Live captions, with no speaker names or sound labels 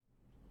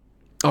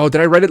Oh,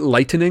 did I write it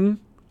lightning?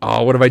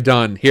 Oh, what have I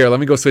done? Here, let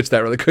me go switch that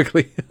really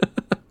quickly.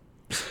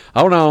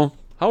 Hold on.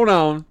 Hold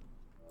on.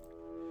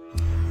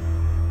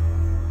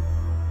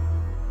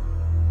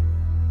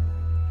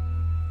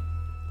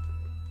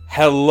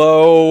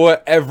 Hello,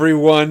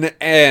 everyone,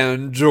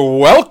 and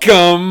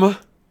welcome.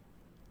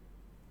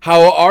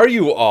 How are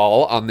you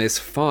all on this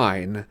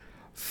fine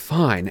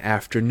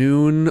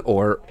afternoon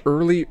or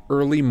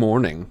early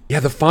morning? Yeah,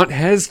 the font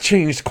has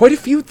changed. Quite a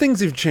few things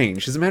have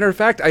changed. As a matter of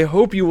fact, I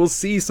hope you will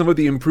see some of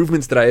the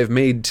improvements that I have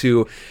made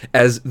to,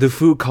 as the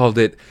Foo called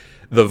it,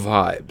 the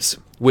vibes.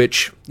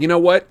 Which, you know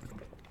what?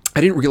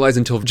 I didn't realize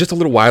until just a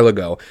little while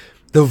ago.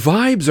 The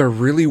vibes are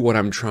really what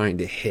I'm trying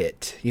to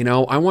hit. You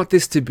know, I want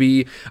this to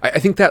be, I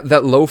think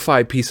that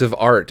lo-fi piece of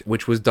art,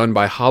 which was done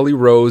by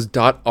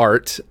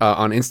hollyrose.art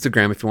on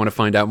Instagram, if you want to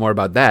find out more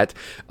about that.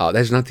 That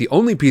is not the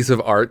only piece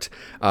of art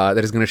that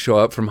is going to show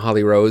up from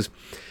Holly Rose.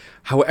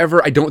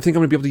 However, I don't think I'm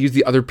going to be able to use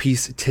the other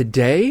piece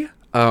today.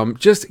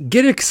 Just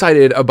get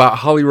excited about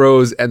Holly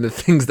Rose and the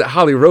things that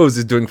Holly Rose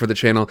is doing for the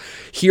channel.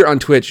 Here on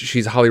Twitch,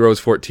 she's Holly Rose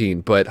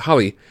 14. But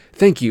Holly,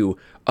 thank you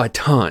a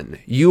ton.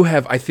 You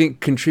have, I think,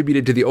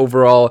 contributed to the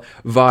overall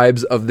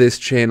vibes of this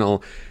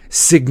channel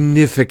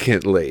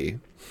significantly.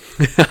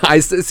 I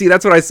see,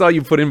 that's what I saw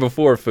you put in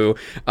before, Foo.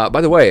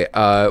 By the way,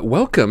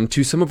 welcome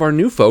to some of our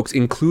new folks,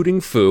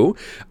 including Foo.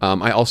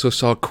 I also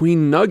saw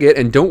Queen Nugget,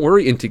 and don't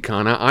worry,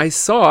 Intikana, I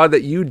saw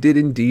that you did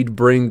indeed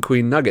bring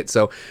Queen Nugget.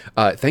 So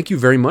thank you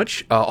very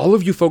much. All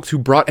of you folks who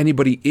brought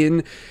anybody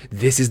in,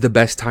 this is the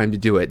best time to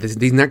do it.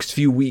 These next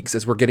few weeks,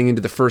 as we're getting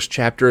into the first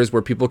chapters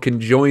where people can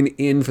join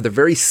in for the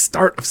very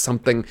start of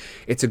something,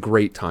 it's a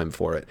great time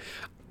for it.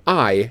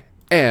 I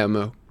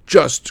am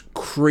just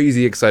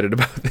crazy excited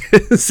about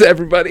this,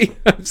 everybody.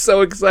 I'm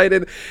so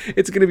excited.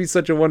 It's going to be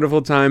such a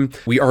wonderful time.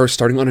 We are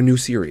starting on a new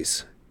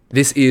series.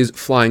 This is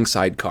Flying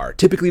Sidecar.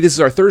 Typically, this is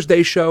our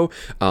Thursday show.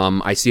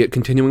 I see it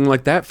continuing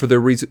like that for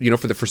the reason,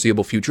 for the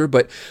foreseeable future.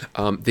 But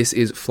this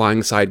is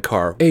Flying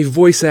Sidecar, a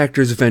voice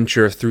actor's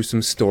venture through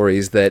some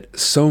stories that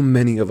so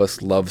many of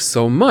us love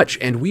so much.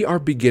 And we are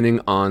beginning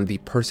on the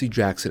Percy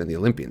Jackson and the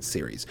Olympians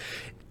series.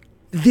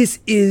 This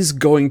is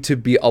going to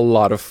be a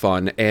lot of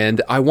fun,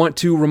 and I want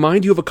to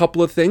remind you of a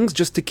couple of things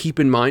just to keep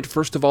in mind.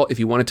 First of all, if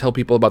you want to tell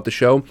people about the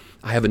show,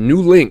 I have a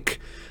new link.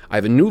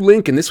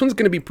 And this one's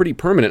going to be pretty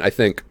permanent, I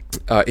think.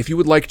 If you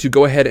would like to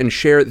go ahead and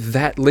share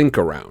that link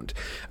around.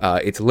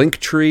 It's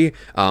Linktree.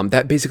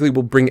 That basically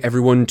will bring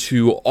everyone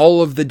to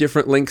all of the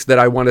different links that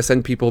I want to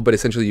send people, but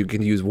essentially you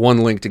can use one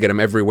link to get them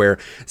everywhere.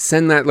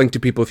 Send that link to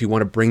people if you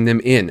want to bring them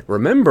in.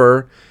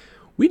 Remember,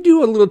 we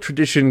do a little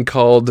tradition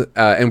called, this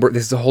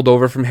is a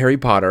holdover from Harry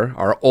Potter,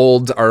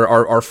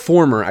 our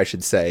former, I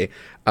should say,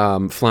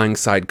 Flying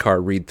Sidecar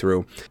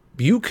read-through.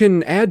 You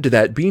can add to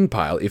that bean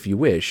pile, if you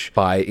wish,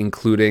 by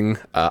including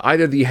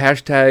either the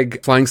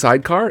hashtag Flying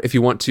Sidecar, if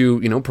you want to,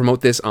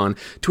 promote this on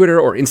Twitter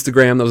or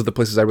Instagram. Those are the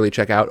places I really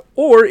check out.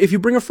 Or if you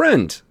bring a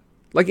friend,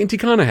 like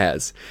Intikana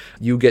has,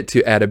 you get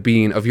to add a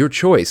bean of your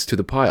choice to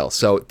the pile.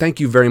 So thank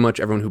you very much,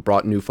 everyone who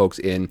brought new folks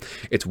in.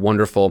 It's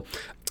wonderful.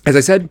 As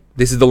I said,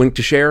 this is the link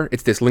to share.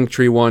 It's this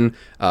Linktree one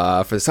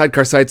for the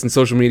sidecar sites and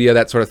social media,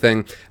 that sort of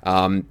thing.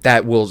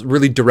 That will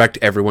really direct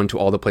everyone to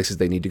all the places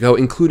they need to go,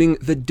 including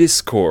the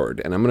Discord.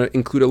 And I'm going to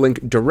include a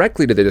link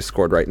directly to the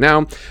Discord right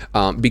now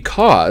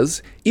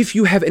because if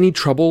you have any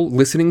trouble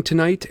listening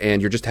tonight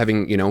and you're just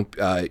having,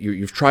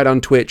 you've tried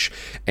on Twitch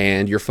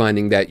and you're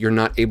finding that you're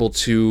not able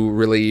to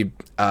really,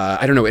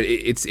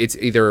 it's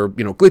either,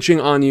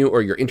 glitching on you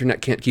or your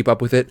internet can't keep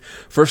up with it.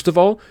 First of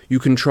all, you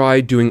can try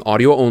doing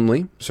audio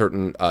only.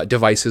 Certain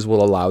devices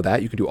will allow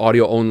that. You can do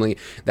audio only.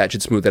 That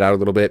should smooth it out a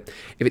little bit.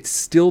 If it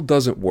still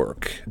doesn't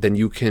work, then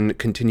you can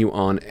continue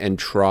on and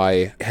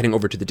try heading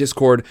over to the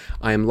Discord.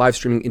 I am live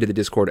streaming into the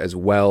Discord as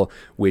well,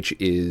 which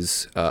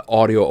is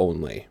audio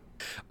only.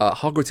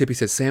 Hogwarts Hippie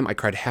says, Sam, I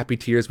cried happy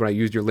tears when I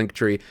used your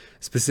Linktree.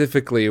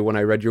 Specifically, when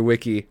I read your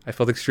wiki, I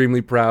felt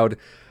extremely proud.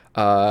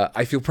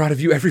 I feel proud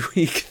of you every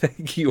week.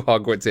 Thank you,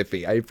 Hogwarts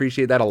Hippie. I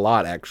appreciate that a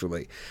lot,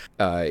 actually.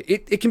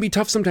 It can be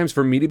tough sometimes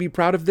for me to be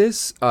proud of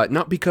this,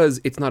 not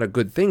because it's not a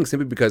good thing,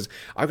 simply because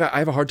I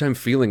have a hard time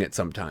feeling it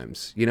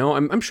sometimes.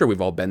 I'm sure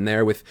we've all been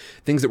there with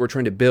things that we're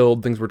trying to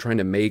build, things we're trying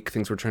to make,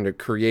 things we're trying to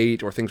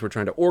create, or things we're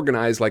trying to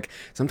organize. Like,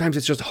 sometimes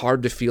it's just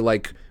hard to feel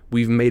like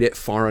we've made it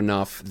far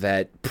enough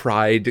that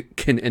pride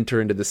can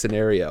enter into the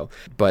scenario.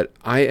 But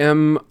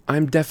I'm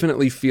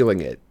definitely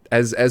feeling it.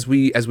 As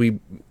we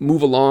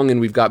move along and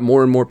we've got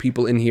more and more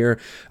people in here,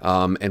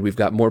 and we've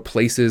got more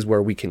places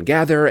where we can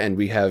gather, and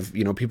we have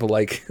people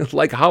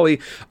like Holly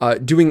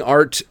doing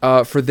art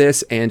for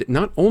this, and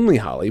not only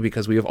Holly,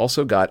 because we have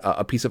also got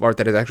a piece of art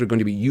that is actually going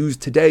to be used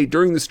today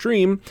during the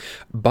stream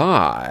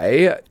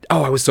by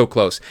I was so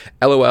close,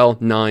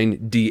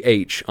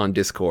 LOL9DH on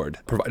Discord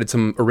provided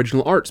some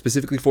original art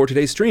specifically for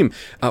today's stream.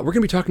 We're going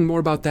to be talking more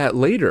about that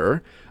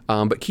later.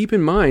 But keep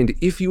in mind,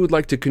 if you would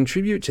like to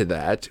contribute to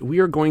that, we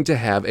are going to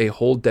have a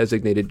whole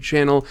designated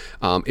channel.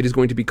 It is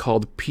going to be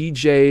called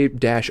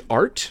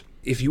PJ-Art.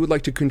 if you would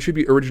like to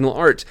contribute original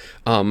art,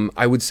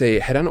 I would say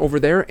head on over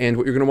there, and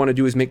what you're going to want to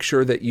do is make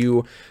sure that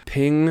you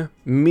ping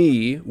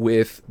me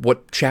with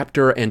what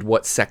chapter and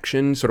what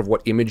section, sort of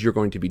what image you're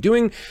going to be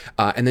doing,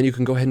 and then you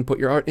can go ahead and put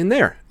your art in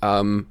there.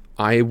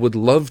 I would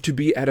love to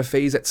be at a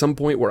phase at some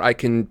point where I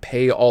can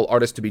pay all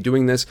artists to be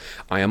doing this.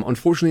 I am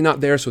unfortunately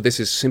not there, so this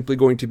is simply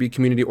going to be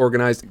community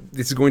organized.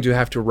 This is going to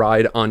have to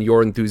ride on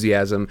your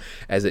enthusiasm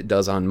as it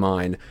does on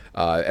mine,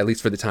 at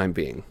least for the time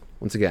being.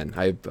 Once again,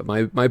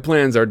 my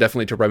plans are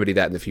definitely to remedy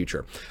that in the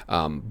future.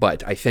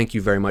 But I thank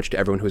you very much to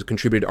everyone who has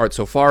contributed art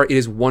so far. It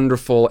is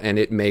wonderful, and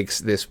it makes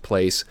this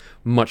place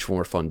much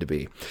more fun to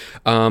be.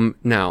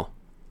 Now,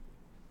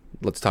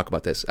 let's talk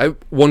about this.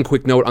 One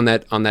quick note on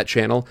that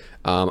channel.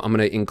 I'm going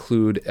to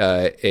include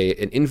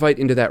an invite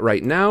into that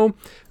right now.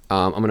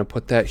 I'm going to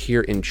put that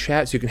here in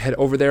chat so you can head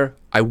over there.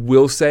 I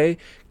will say,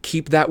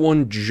 keep that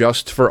one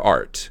just for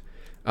art.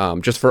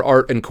 Just for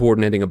art and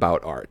coordinating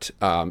about art.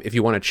 If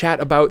you want to chat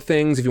about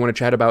things, if you want to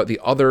chat about the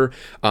other,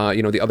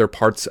 the other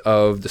parts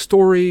of the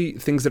story,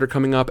 things that are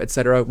coming up,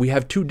 etc., we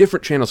have 2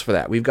 different channels for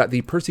that. We've got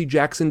the Percy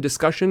Jackson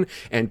discussion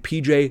and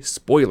PJ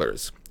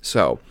spoilers.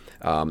 So,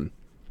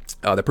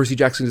 the Percy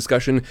Jackson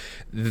discussion,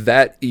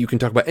 that you can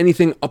talk about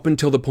anything up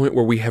until the point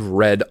where we have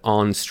read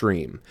on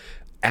stream.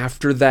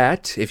 After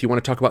that, if you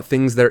want to talk about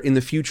things that are in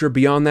the future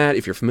beyond that,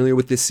 if you're familiar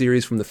with this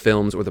series from the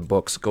films or the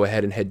books, go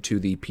ahead and head to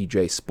the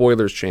PJ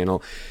Spoilers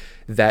channel.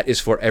 That is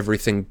for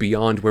everything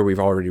beyond where we've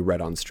already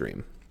read on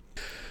stream.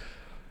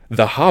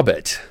 The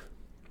Hobbit.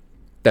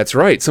 That's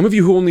right. Some of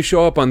you who only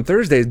show up on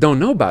Thursdays don't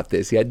know about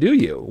this yet, do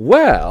you?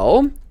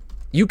 Well,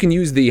 you can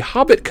use the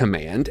Hobbit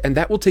command, and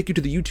that will take you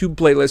to the YouTube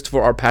playlist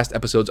for our past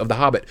episodes of The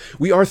Hobbit.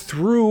 We are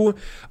through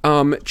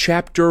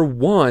Chapter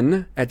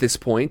 1 at this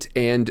point,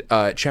 and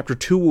Chapter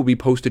 2 will be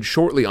posted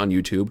shortly on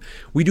YouTube.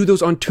 We do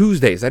those on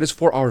Tuesdays. That is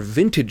for our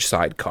Vintage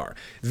Sidecar.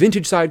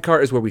 Vintage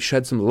Sidecar is where we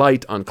shed some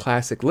light on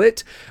classic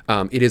lit.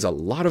 It is a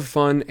lot of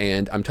fun,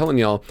 and I'm telling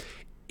y'all,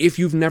 if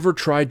you've never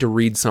tried to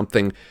read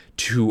something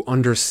to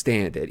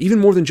understand it, even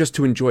more than just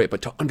to enjoy it,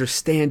 but to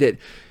understand it,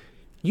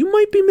 you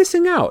might be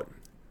missing out.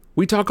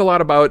 We talk a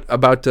lot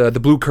about the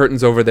blue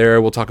curtains over there.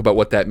 We'll talk about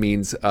what that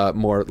means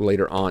more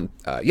later on.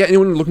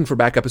 Anyone looking for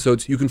back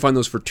episodes, you can find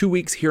those for 2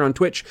 weeks here on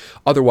Twitch.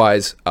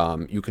 Otherwise,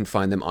 you can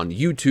find them on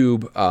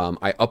YouTube.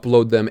 I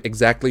upload them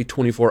exactly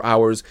 24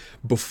 hours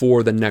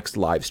before the next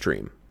live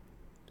stream.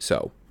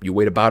 So you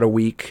wait about a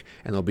week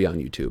and they'll be on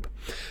YouTube.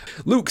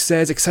 Luke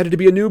says, excited to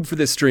be a noob for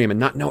this stream and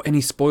not know any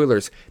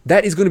spoilers.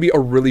 That is going to be a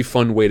really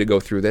fun way to go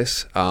through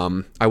this.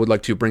 I would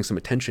like to bring some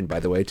attention,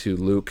 by the way, to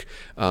Luke,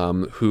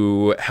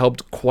 who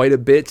helped quite a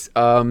bit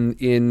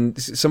in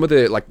some of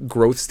the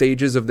growth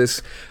stages of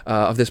this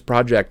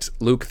project.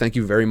 Luke, thank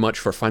you very much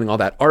for finding all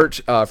that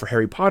art for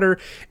Harry Potter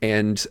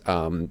and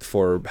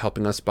for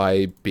helping us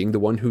by being the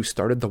one who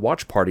started the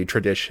watch party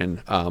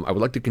tradition. I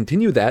would like to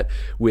continue that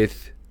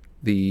with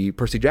the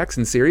Percy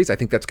Jackson series. I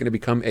think that's going to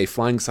become a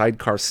Flying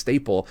Sidecar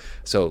staple.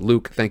 So,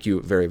 Luke, thank you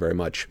very, very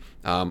much.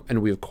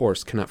 And we, of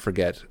course, cannot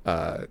forget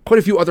quite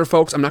a few other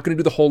folks. I'm not going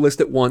to do the whole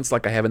list at once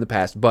like I have in the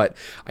past, but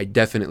I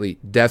definitely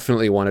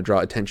want to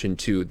draw attention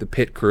to the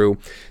pit crew.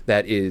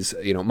 That is,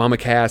 Mama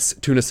Cass,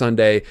 Tuna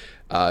Sunday,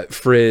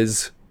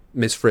 Frizz,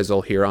 Miss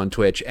Frizzle here on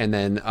Twitch, and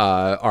then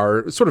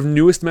our sort of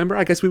newest member,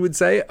 I guess we would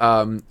say,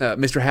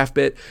 Mr.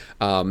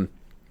 Halfbit.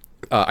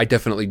 I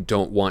definitely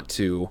don't want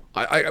to.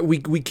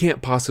 We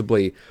can't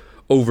possibly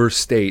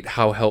overstate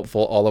how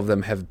helpful all of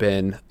them have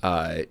been,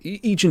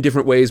 each in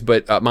different ways.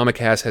 But Mama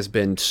Cass has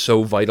been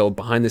so vital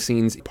behind the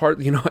scenes.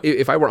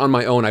 If I were on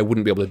my own, I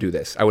wouldn't be able to do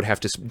this. I would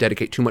have to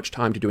dedicate too much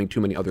time to doing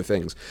too many other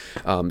things.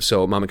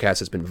 So Mama Cass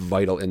has been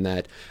vital in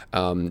that.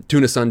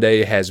 Tuna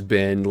Sunday has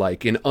been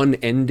like an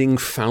unending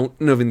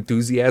fountain of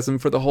enthusiasm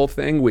for the whole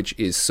thing, which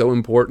is so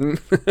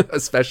important,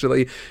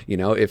 especially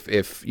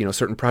if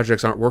certain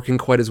projects aren't working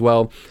quite as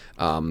well.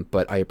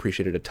 But I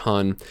appreciate it a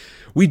ton.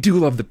 We do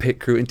love the pit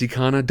crew in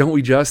Tikana, don't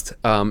we just?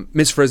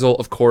 Miss Frizzle,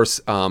 of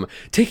course,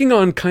 taking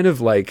on kind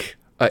of like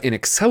an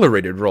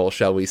accelerated role,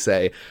 shall we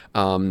say.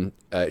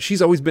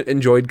 She's always been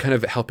enjoyed kind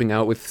of helping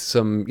out with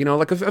some,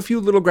 a few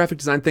little graphic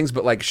design things,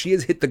 but she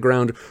has hit the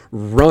ground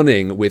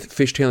running with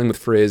Fishtailing with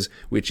Frizz,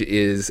 which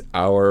is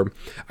I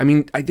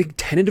think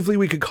tentatively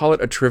we could call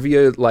it a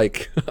trivia,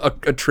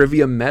 a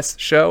trivia mess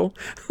show.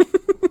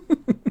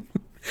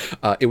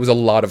 It was a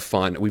lot of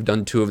fun. We've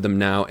done 2 of them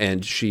now,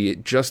 and she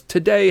just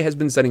today has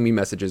been sending me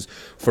messages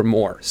for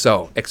more.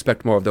 So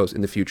expect more of those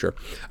in the future.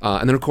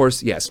 And then, of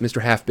course, yes,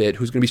 Mr. Halfbit,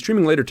 who's going to be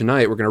streaming later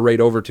tonight. We're going to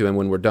raid over to him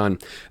when we're done.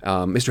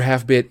 Mr.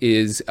 Halfbit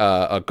is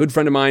a good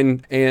friend of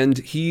mine, and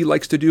he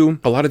likes to do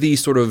a lot of the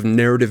sort of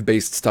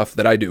narrative-based stuff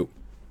that I do.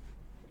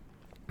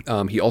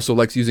 He also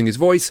likes using his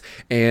voice,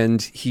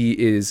 and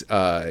he's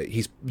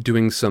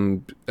doing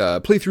some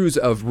playthroughs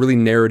of really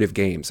narrative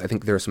games. I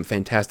think there are some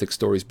fantastic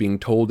stories being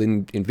told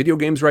in video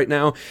games right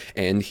now,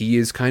 and he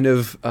is kind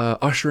of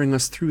ushering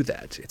us through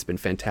that. It's been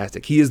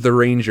fantastic. He is the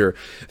ranger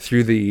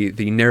through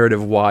the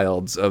narrative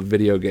wilds of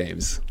video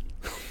games.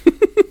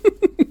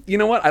 You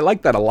know what? I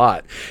like that a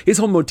lot. His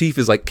whole motif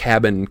is like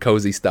cabin,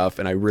 cozy stuff,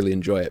 and I really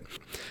enjoy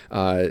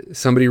it.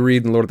 Somebody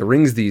reading Lord of the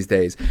Rings these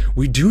days.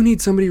 We do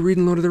need somebody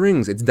reading Lord of the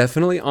Rings. It's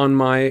definitely on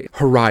my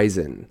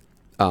horizon.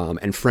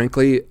 And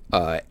frankly,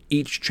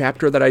 each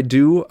chapter that I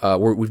do,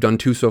 we've done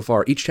 2 so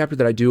far, each chapter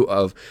that I do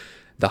of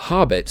The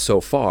Hobbit so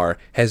far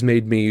has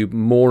made me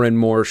more and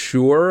more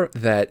sure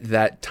that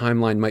that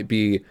timeline might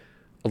be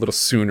a little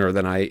sooner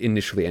than I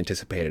initially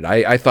anticipated.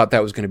 I thought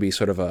that was going to be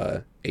sort of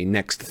a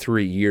next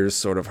 3 years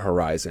sort of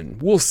horizon.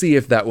 We'll see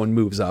if that one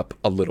moves up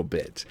a little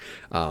bit.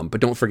 But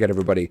don't forget,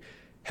 everybody,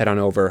 head on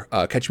over,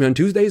 catch me on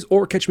Tuesdays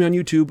or catch me on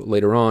YouTube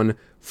later on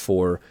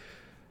for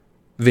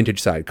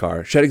Vintage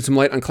Sidecar, shedding some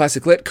light on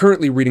classic lit,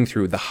 currently reading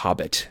through The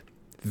Hobbit.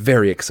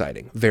 Very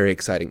exciting, very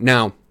exciting.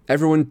 Now,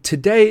 everyone,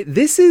 today,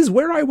 this is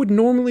where I would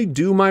normally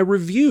do my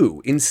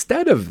review.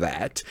 Instead of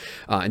that,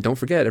 and don't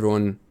forget,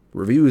 everyone,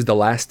 review is the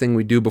last thing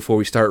we do before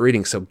we start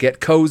reading, so get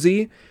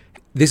cozy.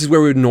 This is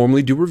where we would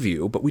normally do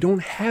review, but we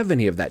don't have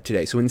any of that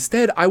today. So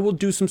instead, I will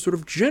do some sort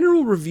of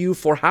general review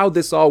for how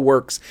this all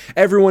works.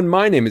 Everyone,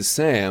 my name is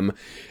Sam,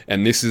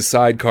 and this is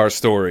Sidecar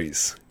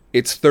Stories.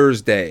 It's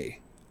Thursday.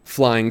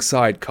 Flying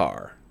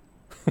Sidecar.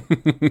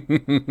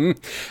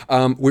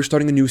 We're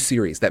starting a new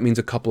series. That means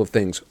a couple of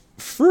things.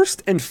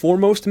 First and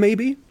foremost,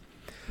 maybe,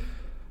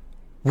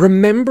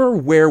 remember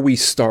where we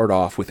start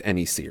off with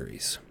any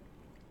series.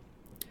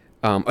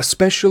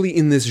 Especially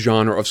in this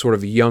genre of sort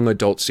of young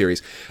adult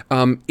series.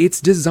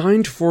 It's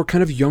designed for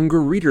kind of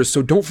younger readers,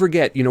 so don't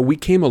forget, we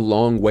came a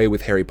long way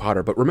with Harry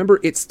Potter, but remember,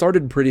 it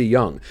started pretty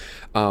young.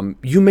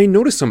 You may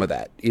notice some of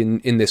that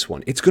in this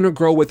one. It's going to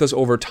grow with us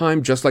over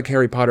time, just like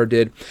Harry Potter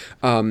did.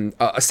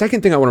 A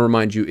second thing I want to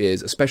remind you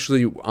is,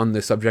 especially on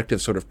the subject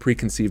of sort of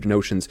preconceived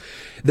notions,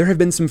 there have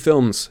been some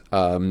films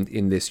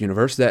in this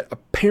universe that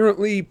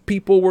apparently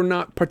people were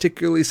not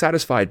particularly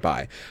satisfied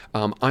by.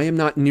 I am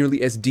not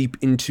nearly as deep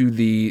into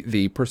the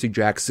Percy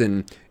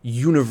Jackson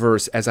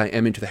universe as I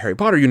am into the Harry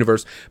Potter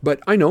universe, but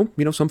I know,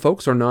 some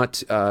folks are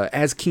not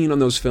as keen on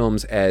those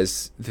films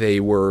as they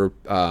were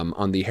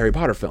on the Harry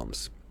Potter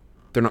films.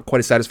 They're not quite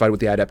as satisfied with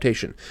the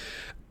adaptation.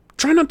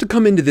 Try not to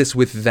come into this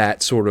with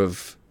that sort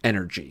of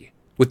energy,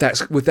 with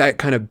that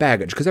kind of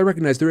baggage, because I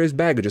recognize there is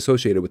baggage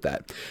associated with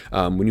that.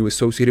 When you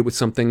associate it with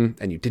something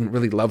and you didn't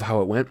really love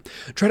how it went,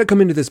 try to come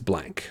into this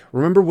blank.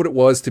 Remember what it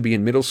was to be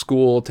in middle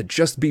school, to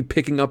just be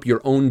picking up your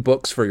own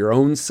books for your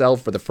own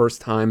self for the first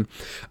time,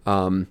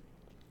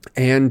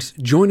 and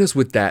join us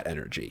with that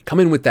energy. Come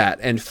in with that.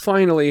 And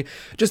finally,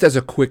 just as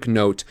a quick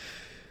note,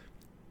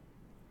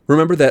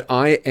 remember that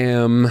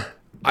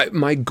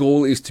my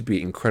goal is to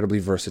be incredibly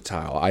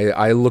versatile.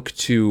 I look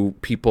to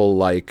people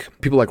like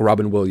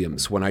Robin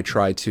Williams when I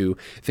try to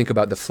think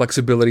about the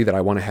flexibility that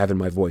I want to have in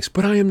my voice.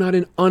 But I am not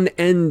an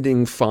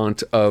unending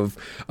font of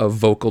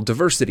vocal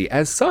diversity.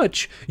 As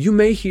such, you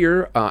may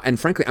hear, and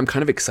frankly, I'm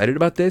kind of excited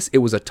about this. It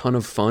was a ton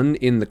of fun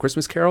in the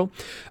Christmas Carol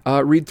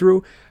read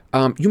through.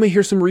 You may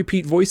hear some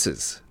repeat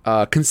voices.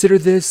 Consider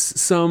this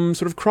some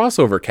sort of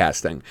crossover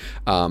casting.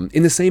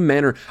 In the same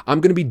manner, I'm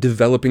going to be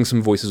developing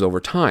some voices over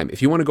time.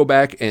 If you want to go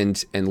back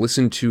and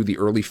listen to the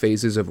early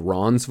phases of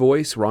Ron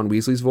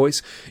Weasley's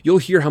voice, you'll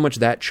hear how much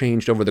that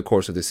changed over the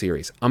course of the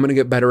series. I'm going to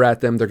get better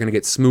at them. They're going to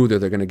get smoother.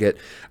 They're going to get,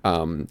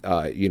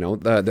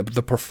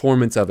 the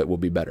performance of it will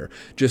be better.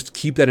 Just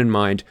keep that in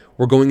mind.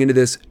 We're going into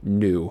this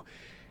new.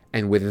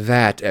 And with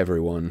that,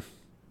 everyone,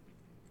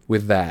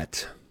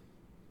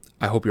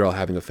 I hope you're all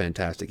having a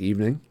fantastic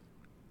evening.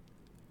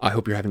 I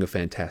hope you're having a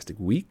fantastic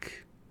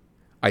week.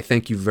 I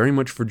thank you very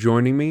much for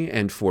joining me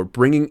and for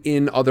bringing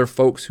in other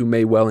folks who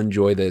may well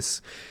enjoy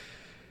this.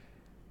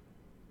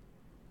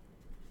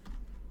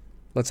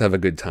 Let's have a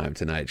good time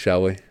tonight,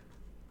 shall we?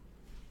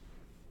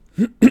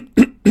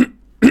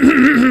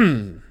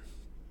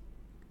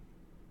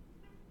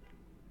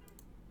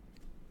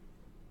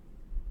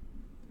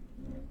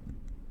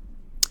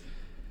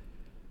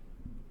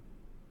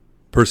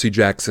 Percy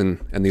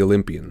Jackson and the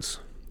Olympians.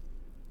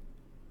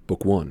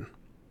 Book 1,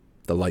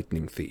 The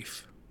Lightning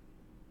Thief,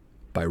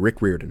 by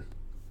Rick Riordan.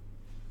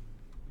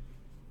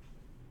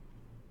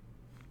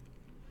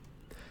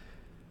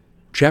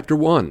 Chapter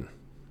 1.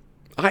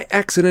 I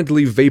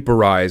accidentally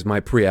vaporize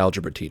my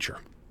pre-algebra teacher.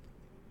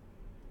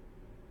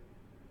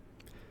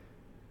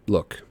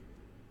 Look,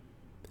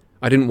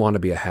 I didn't want to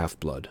be a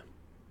half-blood.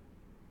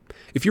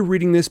 If you're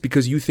reading this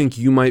because you think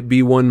you might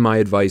be one, my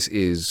advice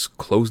is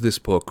close this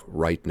book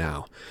right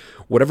now.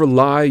 Whatever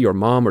lie your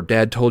mom or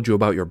dad told you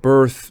about your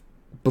birth,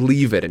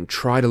 believe it and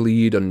try to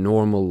lead a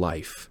normal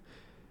life.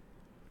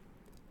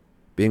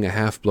 Being a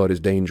half-blood is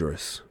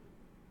dangerous.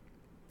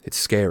 It's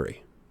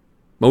scary.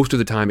 Most of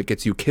the time it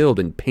gets you killed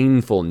in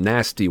painful,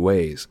 nasty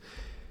ways.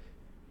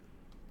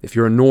 If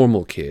you're a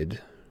normal kid,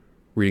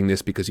 reading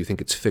this because you think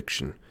it's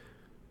fiction,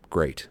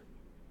 great.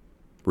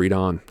 Read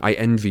on. I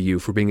envy you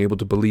for being able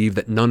to believe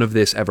that none of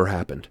this ever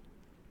happened.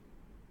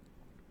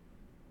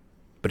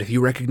 But if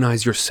you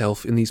recognize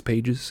yourself in these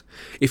pages,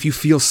 if you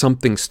feel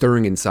something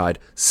stirring inside,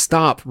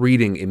 stop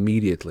reading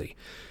immediately.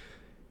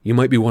 You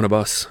might be one of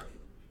us.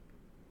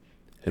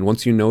 And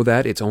once you know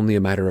that, it's only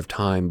a matter of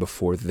time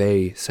before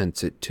they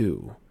sense it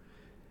too.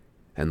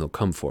 and they'll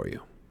come for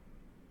you.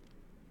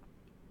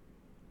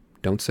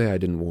 Don't say I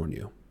didn't warn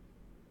you.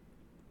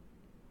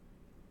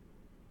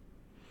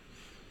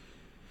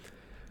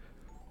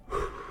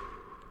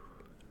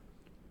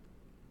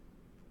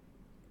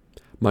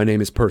 My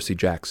name is Percy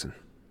Jackson.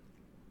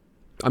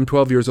 I'm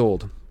 12 years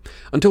old.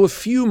 Until a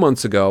few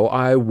months ago,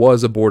 I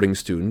was a boarding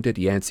student at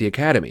Yancey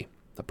Academy,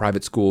 a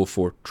private school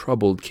for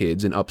troubled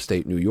kids in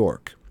upstate New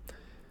York.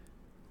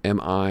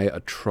 Am I a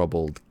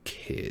troubled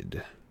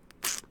kid?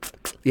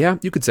 Yeah,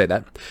 you could say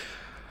that.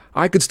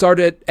 I could start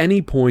at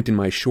any point in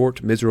my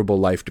short, miserable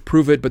life to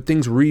prove it, but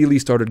things really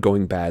started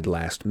going bad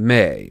last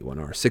May, when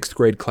our 6th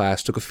grade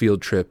class took a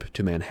field trip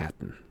to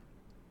Manhattan.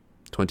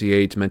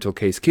 28 mental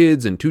case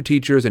kids and 2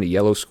 teachers and a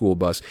yellow school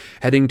bus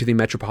heading to the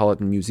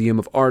Metropolitan Museum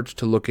of Art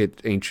to look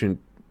at ancient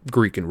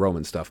Greek and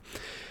Roman stuff.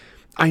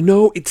 I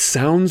know it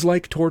sounds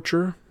like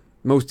torture.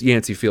 Most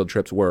Yancey field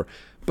trips were.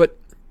 But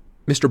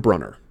Mr.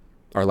 Brunner,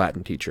 our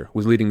Latin teacher,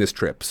 was leading this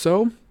trip,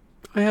 so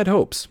I had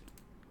hopes.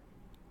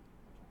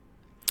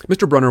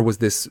 Mr. Brunner was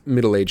this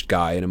middle-aged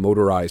guy in a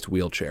motorized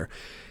wheelchair.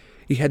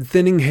 He had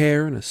thinning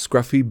hair and a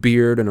scruffy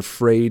beard and a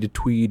frayed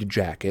tweed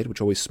jacket, which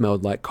always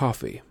smelled like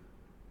coffee.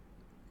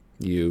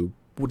 You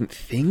wouldn't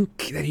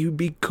think that he would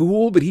be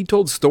cool, but he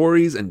told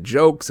stories and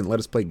jokes and let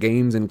us play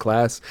games in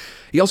class.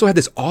 He also had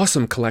this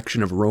awesome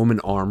collection of Roman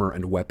armor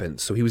and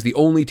weapons, so he was the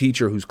only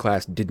teacher whose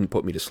class didn't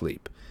put me to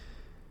sleep.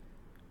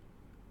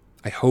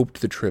 I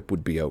hoped the trip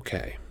would be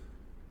okay.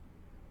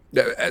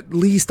 At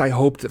least I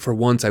hoped that for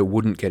once I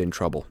wouldn't get in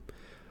trouble.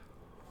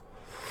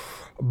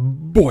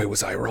 Boy,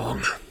 was I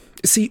wrong.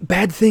 See,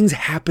 bad things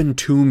happen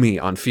to me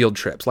on field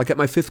trips. Like at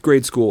my 5th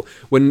grade school,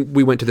 when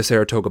we went to the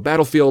Saratoga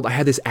battlefield, I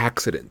had this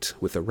accident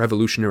with a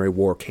Revolutionary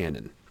War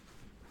cannon.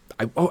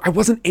 I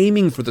wasn't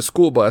aiming for the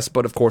school bus,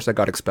 but of course I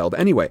got expelled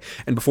anyway.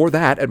 And before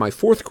that, at my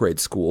 4th grade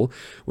school,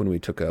 when we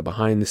took a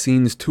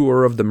behind-the-scenes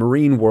tour of the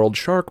Marine World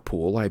Shark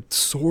Pool, I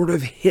sort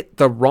of hit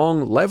the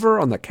wrong lever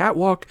on the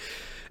catwalk,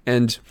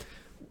 and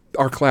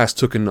our class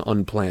took an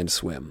unplanned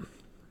swim.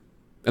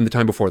 And the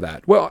time before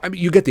that, well, I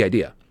mean, you get the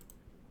idea.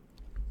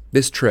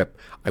 This trip,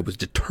 I was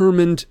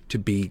determined to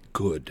be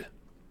good.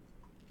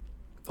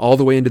 All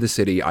the way into the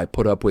city, I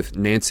put up with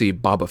Nancy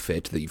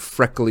Bobofit, the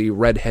freckly,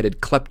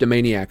 red-headed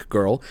kleptomaniac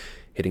girl,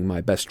 hitting my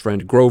best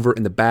friend Grover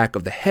in the back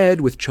of the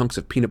head with chunks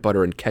of peanut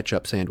butter and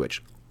ketchup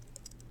sandwich.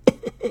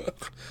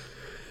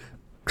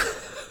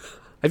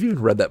 I've even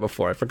read that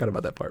before. I forgot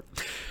about that part.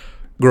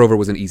 Grover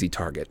was an easy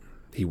target.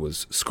 He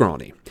was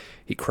scrawny.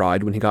 He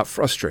cried when he got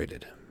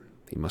frustrated.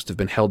 He must have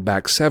been held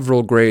back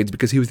several grades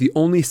because he was the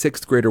only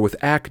 6th grader with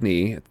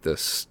acne at the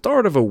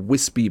start of a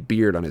wispy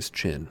beard on his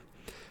chin.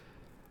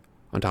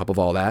 On top of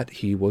all that,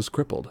 he was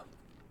crippled.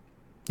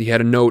 He had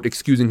a note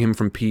excusing him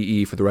from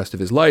PE for the rest of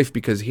his life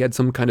because he had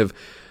some kind of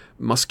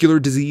muscular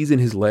disease in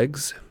his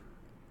legs.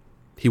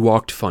 He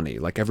walked funny,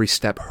 like every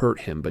step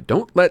hurt him, but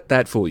don't let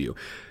that fool you.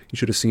 You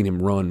should have seen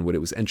him run when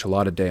it was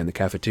enchilada day in the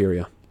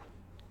cafeteria.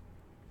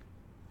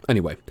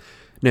 Anyway,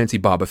 Nancy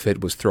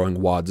Bobofit was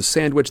throwing wads of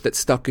sandwich that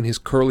stuck in his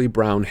curly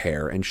brown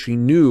hair, and she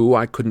knew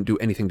I couldn't do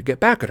anything to get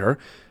back at her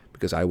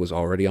because I was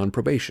already on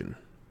probation.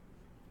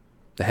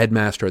 The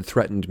headmaster had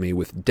threatened me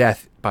with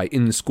death by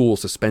in-school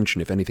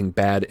suspension if anything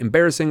bad,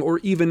 embarrassing, or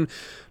even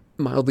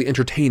mildly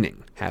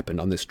entertaining happened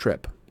on this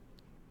trip.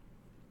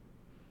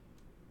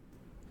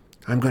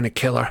 "I'm going to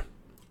kill her,"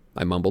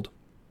 I mumbled.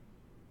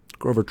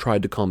 Grover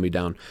tried to calm me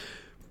down.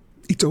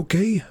 "It's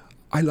okay.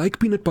 I like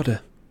peanut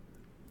butter."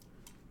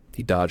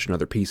 He dodged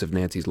another piece of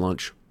Nancy's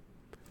lunch.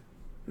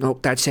 "No,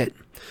 that's it."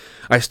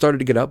 I started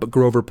to get up, but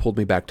Grover pulled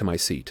me back to my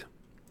seat.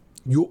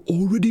 "You're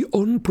already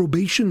on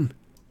probation,"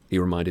 he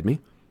reminded me.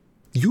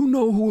 "You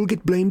know who will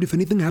get blamed if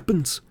anything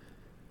happens."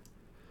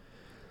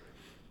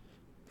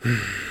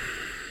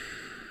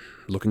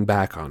 Looking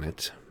back on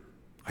it,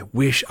 I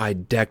wish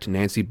I'd decked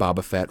Nancy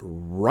Bobofet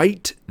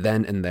right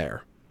then and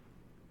there.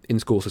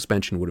 In-school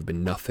suspension would have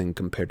been nothing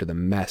compared to the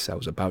mess I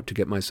was about to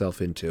get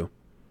myself into.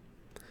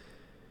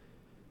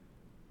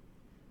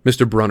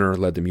 Mr. Brunner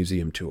led the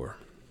museum tour.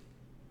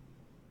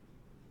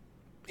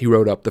 He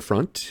rode up the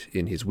front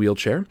in his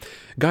wheelchair,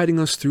 guiding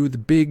us through the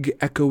big,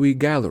 echoey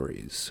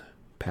galleries,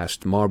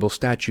 past marble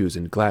statues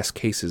and glass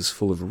cases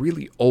full of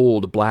really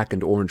old black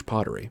and orange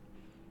pottery.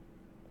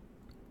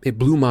 It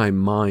blew my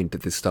mind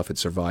that this stuff had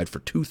survived for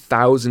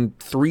 2,000,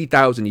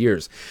 3,000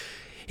 years.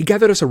 He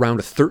gathered us around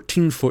a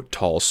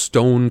 13-foot-tall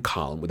stone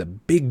column with a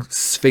big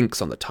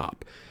sphinx on the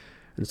top,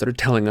 and started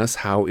telling us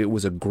how it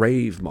was a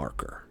grave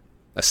marker,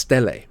 a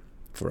stele,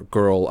 for a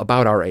girl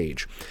about our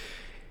age.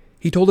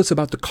 He told us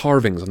about the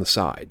carvings on the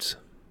sides.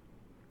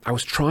 I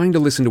was trying to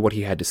listen to what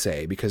he had to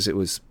say because it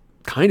was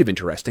kind of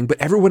interesting, but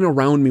everyone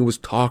around me was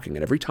talking,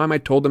 and every time I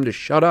told them to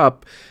shut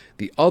up,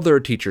 the other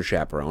teacher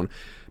chaperone,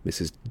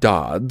 Mrs.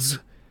 Dodds,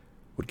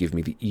 would give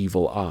me the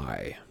evil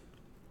eye.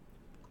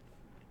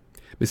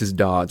 Mrs.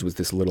 Dodds was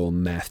this little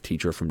math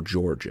teacher from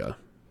Georgia,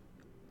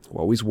 who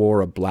always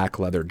wore a black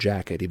leather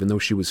jacket, even though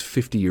she was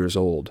 50 years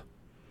old.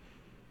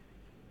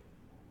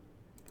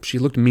 She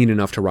looked mean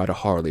enough to ride a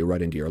Harley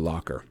right into your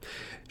locker.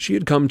 She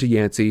had come to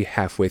Yancey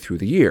halfway through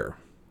the year,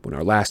 when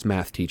our last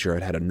math teacher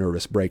had had a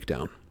nervous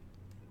breakdown.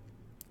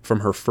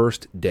 From her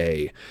first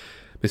day,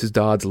 Mrs.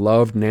 Dodds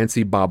loved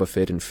Nancy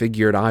Bobofit and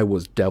figured I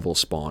was devil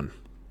spawn.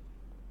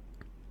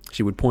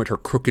 She would point her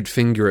crooked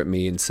finger at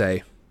me and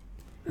say,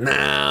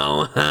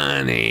 "Now,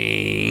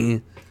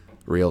 honey,"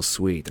 real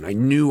sweet, and I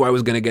knew I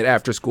was going to get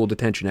after-school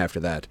detention after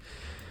that.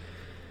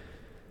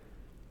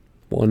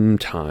 One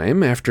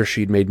time, after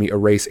she'd made me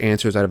erase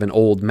answers out of an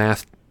old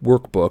math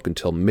workbook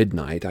until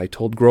midnight, I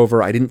told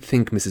Grover I didn't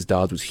think Mrs.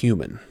 Dodds was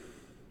human.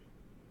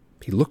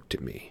 He looked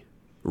at me,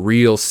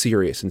 real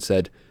serious, and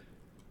said,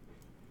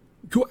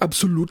 "You're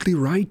absolutely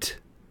right."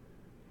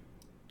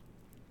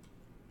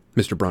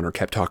 Mr. Brunner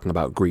kept talking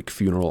about Greek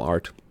funeral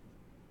art.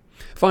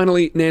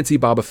 Finally, Nancy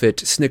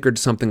Bobofit snickered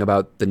something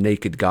about the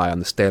naked guy on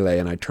the stele,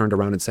 and I turned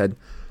around and said,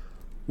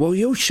 "Will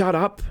you shut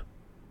up?"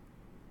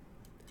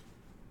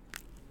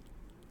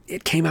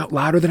 It came out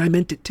louder than I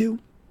meant it to.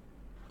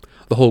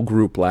 The whole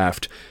group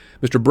laughed.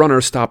 Mr.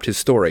 Brunner stopped his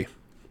story.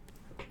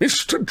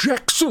 "Mr.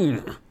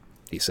 Jackson,"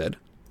 he said,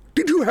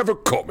 "did you have a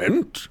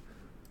comment?"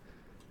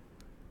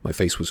 My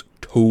face was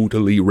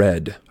totally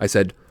red. I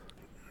said,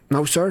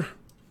 "No, sir."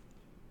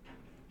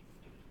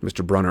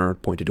 Mr. Brunner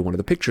pointed to one of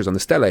the pictures on the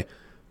stele.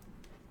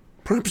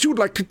 "Perhaps you'd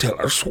like to tell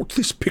us what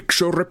this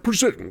picture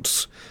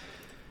represents?"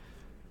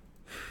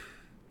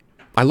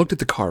 I looked at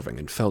the carving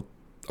and felt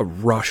a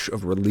rush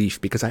of relief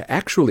because I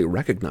actually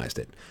recognized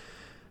it.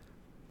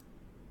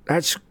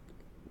 "That's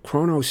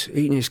Kronos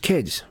eating his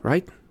kids,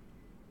 right?"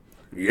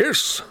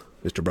 "Yes,"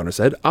 Mr. Brunner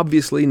said,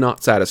 obviously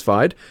not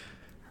satisfied.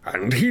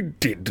 "And he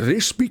did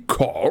this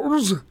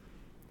because—"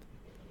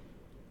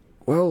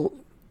 Well,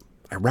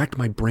 I racked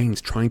my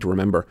brains trying to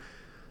remember.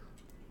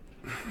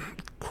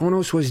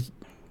 Kronos was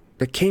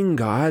the king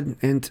god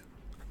and...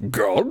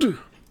 "God?"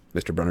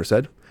 Mr. Brunner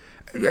said.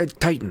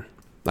 Titan.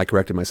 I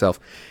corrected myself.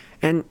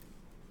 And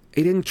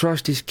he didn't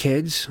trust his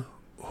kids,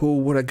 who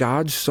were the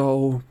gods,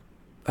 so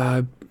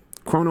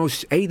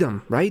Kronos ate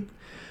them, right?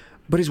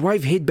 But his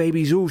wife hid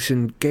baby Zeus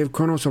and gave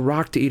Kronos a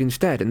rock to eat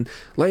instead. And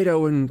later,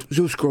 when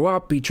Zeus grew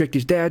up, he tricked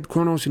his dad,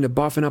 Kronos, into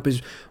buffing up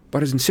his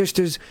brothers and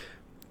sisters.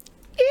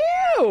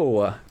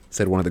 "Ew,"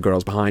 said one of the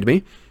girls behind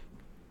me.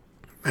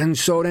 And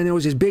so then there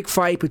was this big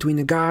fight between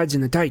the gods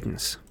and the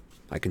Titans,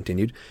 I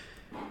continued.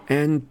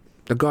 and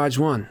the gods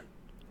won.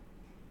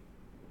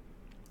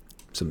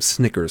 Some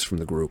snickers from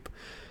the group.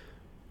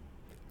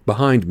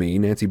 Behind me,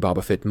 Nancy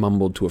Bobofit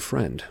mumbled to a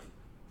friend.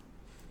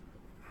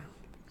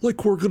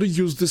 "Like we're gonna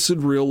use this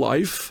in real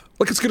life?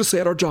 Like it's gonna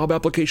say on our job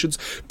applications,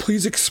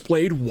 please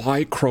explain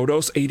why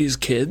Kronos ate his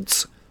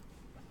kids?"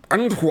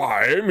 "And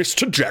why,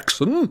 Mr.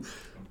 Jackson?"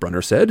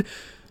 Brunner said.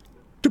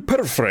 "To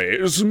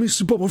paraphrase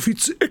Miss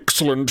Bobofit's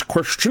excellent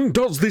question,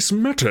 does this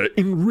matter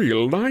in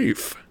real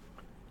life?"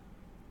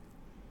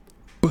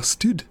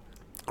 "Busted,"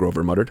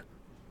 Grover muttered.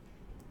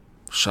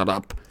 "Shut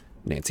up,"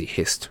 Nancy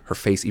hissed, her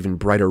face even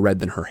brighter red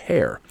than her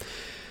hair.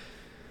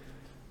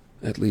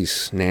 At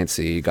least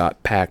Nancy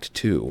got packed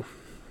too.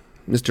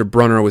 Mr.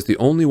 Brunner was the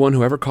only one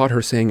who ever caught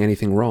her saying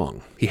anything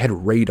wrong. He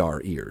had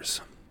radar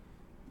ears.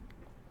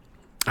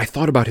 I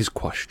thought about his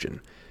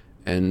question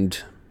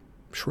and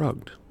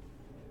shrugged.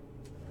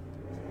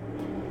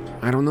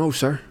 "I don't know,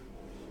 sir."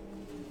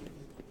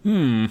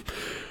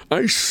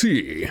 "I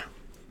see."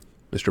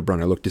 Mr.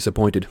 Brunner looked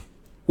disappointed.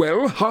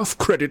 "Well, half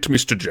credit,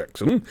 Mr.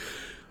 Jackson.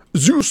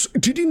 Zeus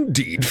did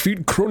indeed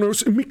feed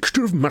Kronos a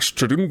mixture of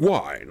mustard and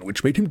wine,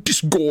 which made him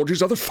disgorge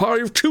his other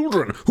 5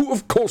 children, who,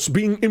 of course,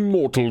 being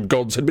immortal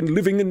gods, had been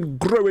living and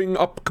growing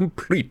up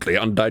completely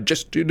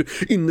undigested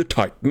in the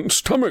Titan's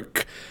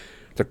stomach.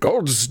 The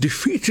gods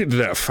defeated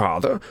their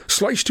father,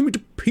 sliced him into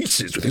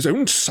pieces with his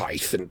own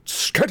scythe, and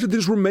scattered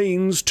his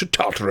remains to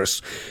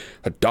Tartarus,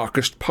 the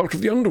darkest part of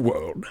the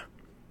underworld.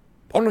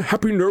 On a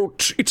happy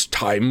note, it's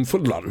time for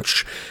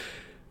lunch.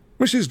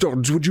 Mrs.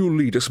 Dodds, would you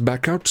lead us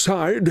back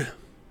outside?"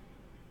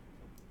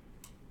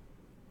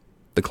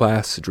 The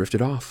class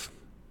drifted off.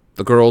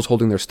 The girls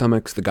holding their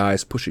stomachs, the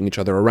guys pushing each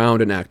other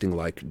around and acting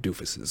like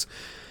doofuses.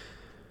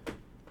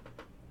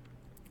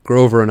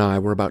 Grover and I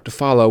were about to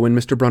follow when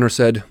Mr. Brunner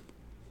said,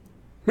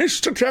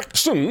 "Mr.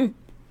 Jackson!"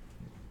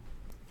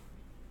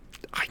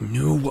 I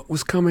knew what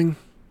was coming.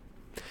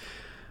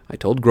 I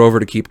told Grover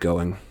to keep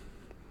going.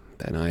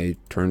 Then I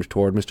turned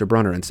toward Mr.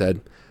 Brunner and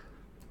said,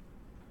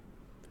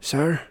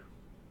 "Sir?"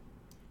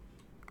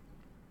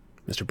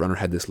 Mr. Brunner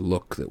had this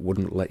look that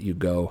wouldn't let you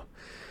go.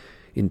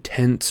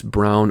 Intense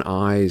brown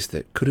eyes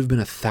that could have been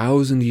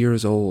 1,000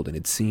 years old and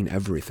had seen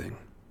everything.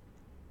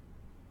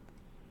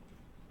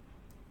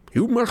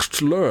 "You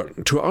must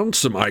learn to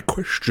answer my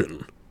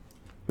question,"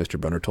 Mr.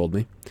 Brunner told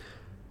me.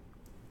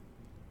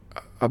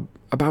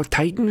 About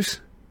Titans?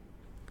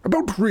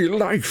 "About real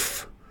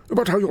life,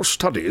 about how your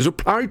studies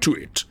apply to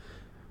it."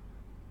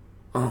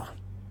 Oh.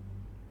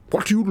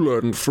 "What you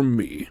learn from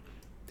me,"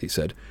 he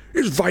said,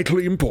 "is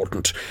vitally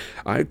important.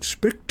 I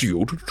expect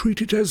you to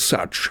treat it as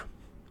such.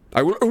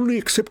 I will only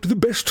accept the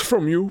best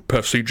from you,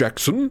 Percy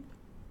Jackson."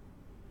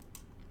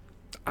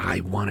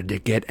 I wanted to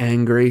get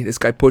angry. This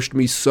guy pushed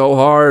me so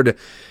hard.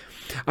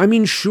 I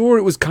mean, sure,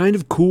 it was kind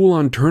of cool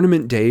on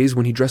tournament days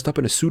when he dressed up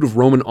in a suit of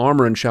Roman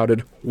armor and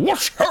shouted,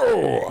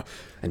 "What's-ho!"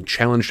 and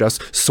challenged us,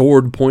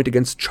 sword point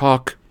against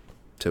chalk,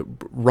 to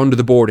run to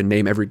the board and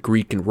name every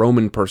Greek and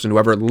Roman person who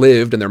ever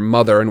lived and their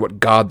mother and what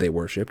god they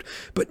worshipped.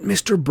 But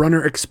Mr.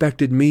 Brunner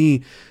expected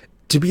me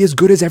to be as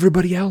good as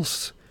everybody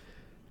else,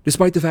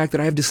 despite the fact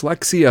that I have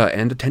dyslexia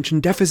and attention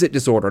deficit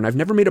disorder, and I've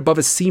never made above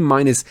a C-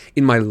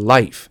 in my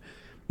life.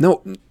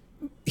 No,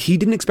 he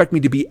didn't expect me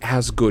to be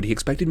as good. He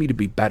expected me to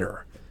be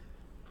better.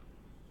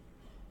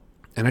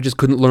 And I just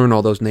couldn't learn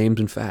all those names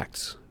and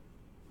facts,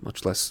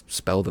 much less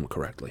spell them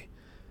correctly.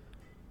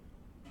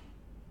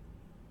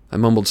 I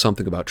mumbled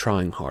something about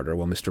trying harder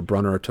while Mr.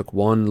 Brunner took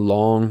one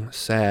long,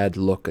 sad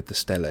look at the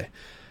stele,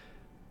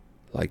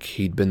 like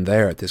he'd been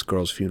there at this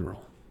girl's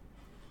funeral.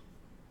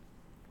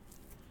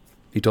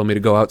 He told me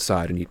to go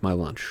outside and eat my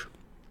lunch.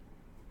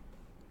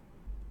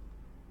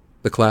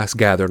 The class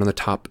gathered on the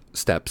top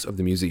steps of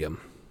the museum,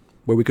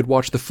 where we could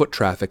watch the foot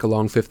traffic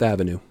along Fifth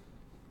Avenue.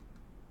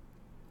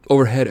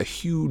 Overhead, a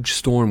huge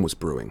storm was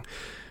brewing,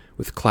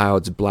 with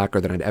clouds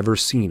blacker than I'd ever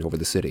seen over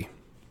the city.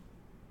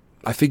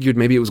 I figured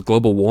maybe it was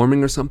global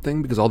warming or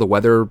something, because all the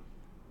weather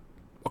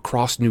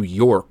across New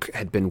York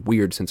had been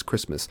weird since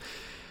Christmas.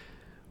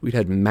 We'd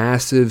had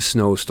massive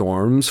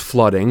snowstorms,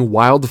 flooding,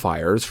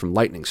 wildfires from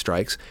lightning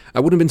strikes. I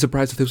wouldn't have been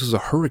surprised if this was a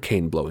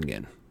hurricane blowing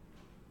in.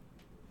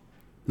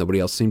 Nobody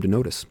else seemed to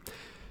notice.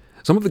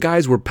 Some of the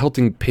guys were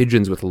pelting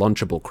pigeons with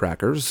Lunchable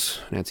crackers.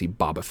 Nancy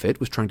Bobofit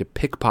was trying to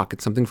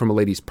pickpocket something from a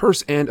lady's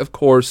purse, and, of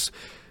course,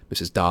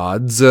 Mrs.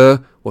 Dodds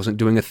wasn't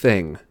doing a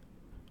thing.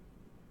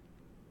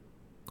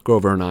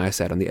 Grover and I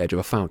sat on the edge of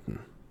a fountain,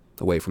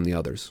 away from the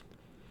others.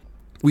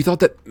 We thought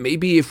that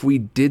maybe if we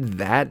did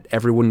that,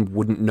 everyone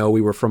wouldn't know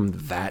we were from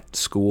that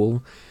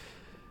school.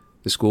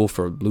 The school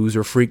for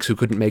loser freaks who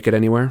couldn't make it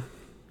anywhere.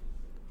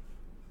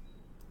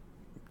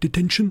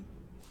 "Detention?"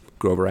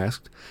 Grover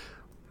asked.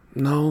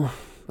 No,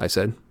 I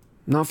said.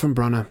 not from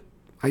Brunner.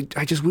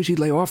 I just wish he'd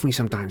lay off me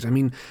sometimes. I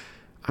mean,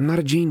 I'm not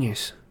a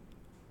genius.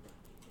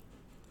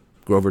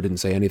 Grover didn't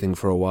say anything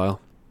for a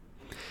while.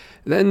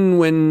 Then,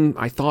 when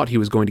I thought he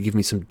was going to give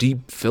me some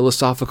deep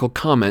philosophical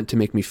comment to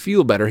make me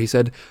feel better, he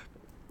said,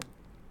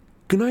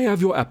 "Can I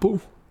have your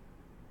apple?"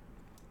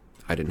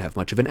 I didn't have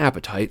much of an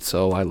appetite,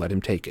 so I let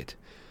him take it.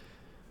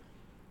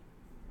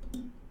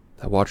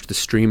 I watched the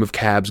stream of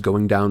cabs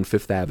going down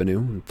Fifth Avenue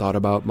and thought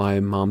about my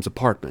mom's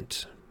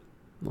apartment,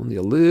 only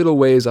a little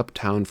ways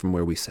uptown from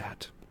where we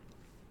sat.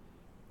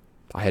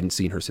 I hadn't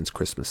seen her since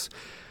Christmas.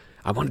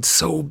 I wanted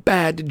so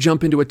bad to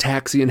jump into a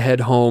taxi and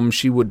head home.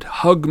 She would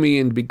hug me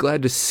and be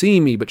glad to see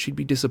me, but she'd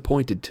be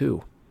disappointed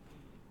too.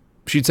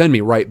 She'd send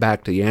me right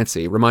back to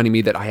Yancey, reminding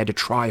me that I had to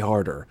try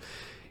harder,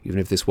 even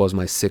if this was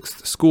my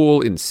 6th school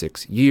in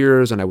 6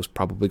 years, and I was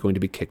probably going to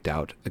be kicked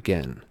out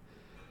again.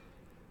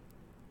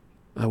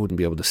 I wouldn't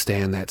be able to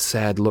stand that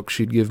sad look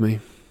she'd give me.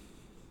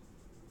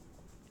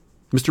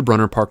 Mr.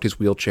 Brunner parked his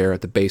wheelchair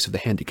at the base of the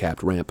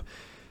handicapped ramp.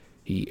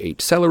 He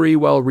ate celery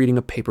while reading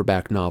a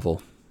paperback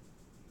novel.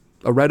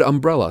 A red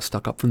umbrella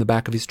stuck up from the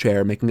back of his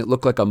chair, making it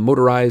look like a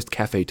motorized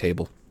cafe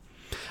table.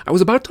 I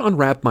was about to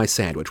unwrap my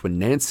sandwich when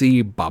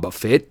Nancy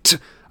Bobofit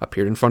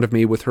appeared in front of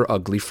me with her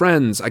ugly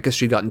friends. I guess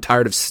she'd gotten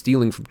tired of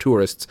stealing from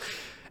tourists,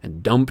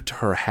 and dumped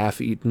her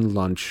half-eaten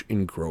lunch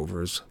in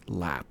Grover's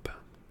lap.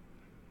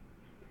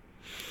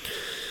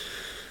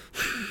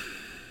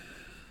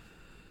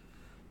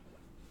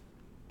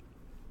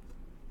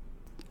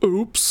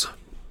 "Oops."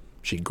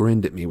 She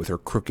grinned at me with her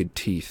crooked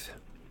teeth.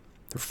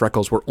 Her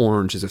freckles were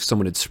orange, as if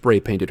someone had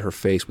spray-painted her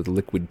face with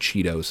liquid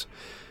Cheetos.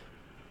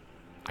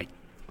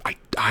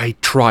 I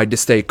tried to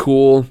stay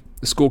cool.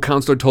 The school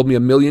counselor told me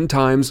 1,000,000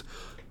 times,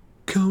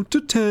 "Count to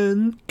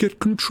 10, get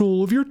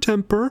control of your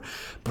temper."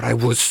 But I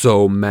was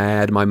so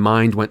mad, my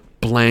mind went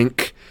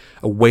blank.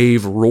 A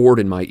wave roared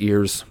in my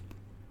ears.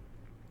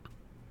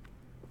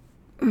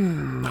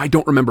 I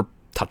don't remember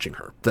touching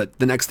her. The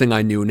next thing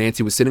I knew,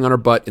 Nancy was sitting on her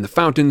butt in the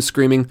fountain,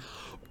 screaming,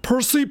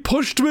 "Percy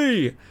pushed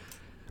me!"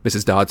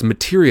 Mrs. Dodds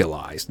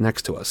materialized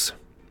next to us.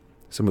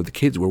 Some of the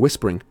kids were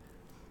whispering,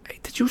 Hey,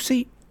 did you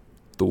see?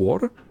 "The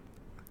water?"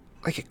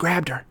 Like it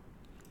grabbed her.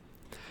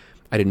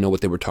 I didn't know what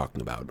they were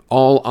talking about.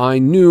 All I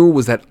knew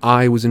was that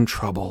I was in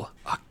trouble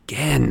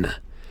again.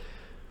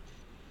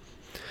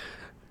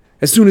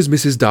 As soon as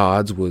Mrs.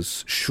 Dodds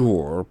was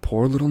sure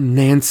poor little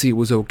Nancy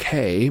was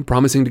okay,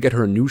 promising to get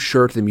her a new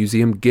shirt at the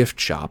museum gift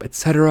shop,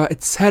 etc.,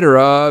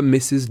 etc.,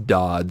 Mrs.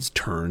 Dodds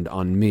turned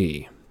on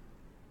me.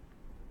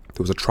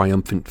 There was a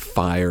triumphant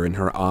fire in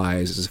her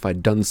eyes, as if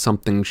I'd done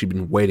something she'd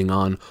been waiting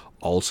on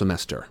all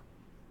semester.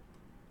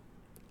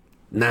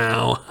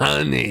 "Now,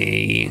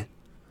 honey."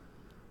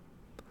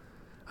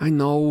 I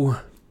know,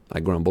 I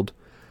grumbled.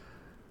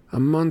 a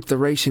month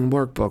erasing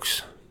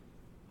workbooks.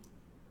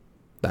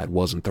 That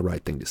wasn't the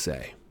right thing to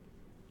say.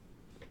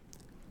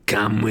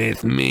 "Come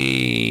with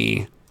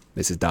me,"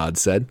 Mrs. Dodds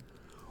said.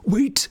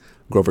 "Wait,"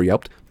 Grover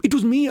yelped. "it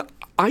was me.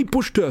 I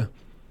pushed her."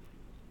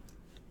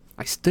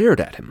 I stared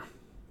at him,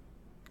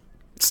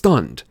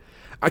 stunned.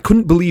 I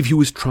couldn't believe he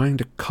was trying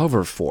to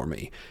cover for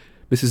me.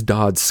 Mrs.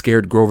 Dodds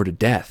scared Grover to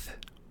death.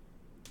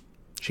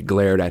 She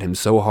glared at him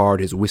so hard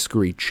his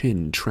whiskery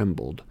chin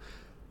trembled.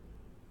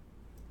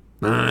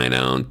 I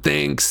don't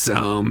think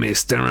so,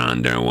 Mr.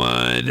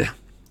 Underwood,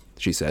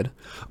 she said.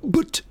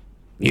 But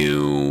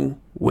you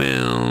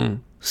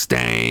will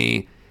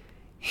stay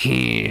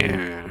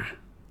here.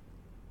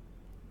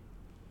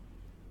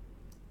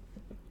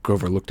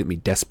 Grover looked at me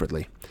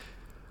desperately.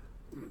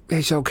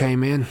 It's okay,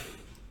 man.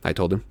 I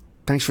told him.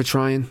 Thanks for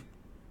trying.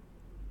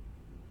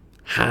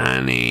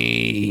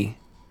 Honey,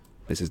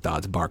 Mrs.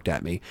 Dodds barked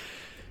at me.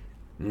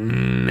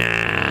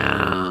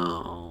 now.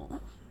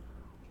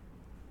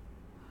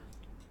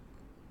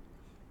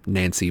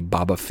 Nancy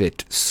Baba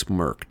Fit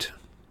smirked.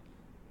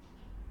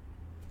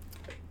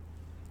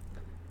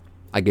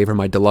 I gave her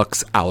my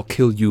deluxe "I'll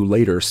kill you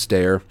later"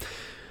 stare.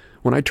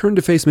 When I turned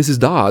to face Mrs.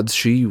 Dodds,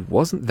 she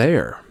wasn't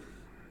there.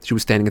 She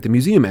was standing at the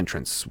museum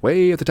entrance,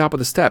 way at the top of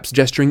the steps,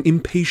 gesturing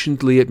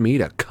impatiently at me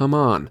to come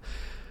on.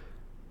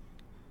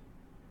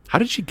 How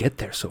did she get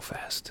there so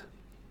fast?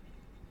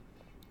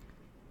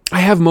 I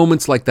have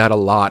moments like that a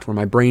lot, where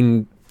my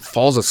brain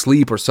falls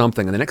asleep or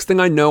something, and the next thing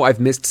I know, I've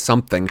missed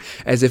something,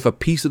 as if a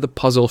piece of the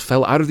puzzle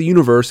fell out of the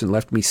universe and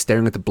left me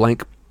staring at the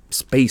blank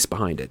space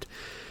behind it.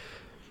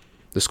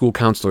 The school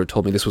counselor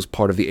told me this was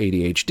part of the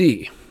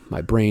ADHD,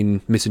 my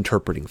brain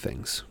misinterpreting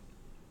things.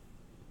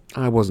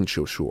 I wasn't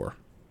so sure.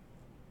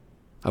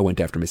 I went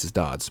after Mrs.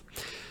 Dodds.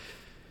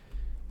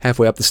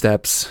 Halfway up the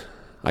steps,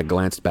 I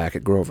glanced back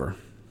at Grover.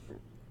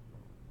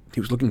 He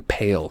was looking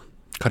pale,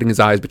 cutting his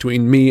eyes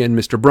between me and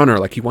Mr. Brunner,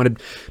 like he wanted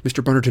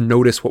Mr. Brunner to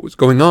notice what was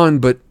going on,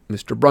 but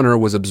Mr. Brunner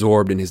was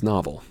absorbed in his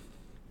novel.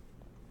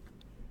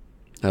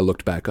 I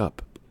looked back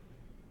up.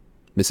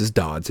 Mrs.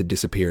 Dodds had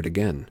disappeared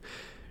again.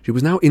 She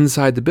was now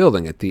inside the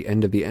building at the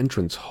end of the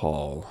entrance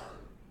hall.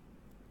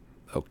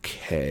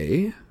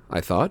 Okay,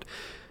 I thought.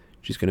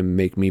 She's going to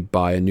make me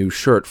buy a new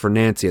shirt for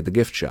Nancy at the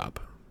gift shop.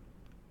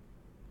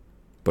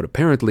 But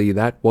apparently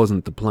that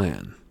wasn't the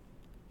plan.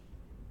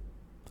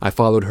 I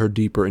followed her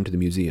deeper into the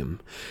museum.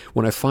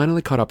 When I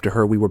finally caught up to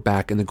her, we were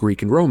back in the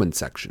Greek and Roman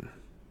section.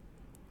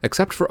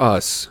 Except for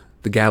us,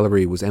 the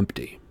gallery was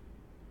empty.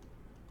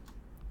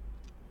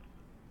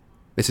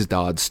 Mrs.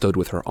 Dodds stood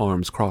with her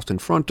arms crossed in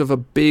front of a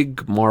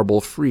big marble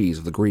frieze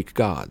of the Greek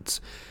gods.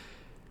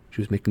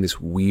 She was making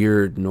this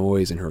weird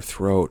noise in her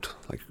throat,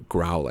 like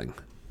growling.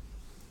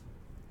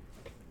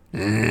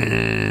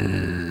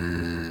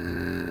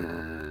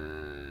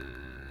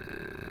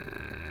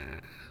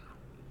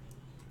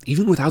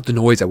 Even without the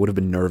noise, I would have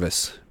been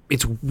nervous.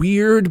 It's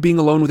weird being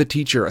alone with a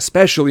teacher,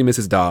 especially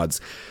Mrs.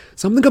 Dodds.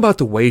 Something about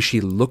the way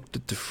she looked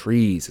at the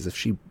frieze, as if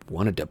she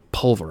wanted to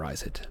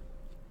pulverize it.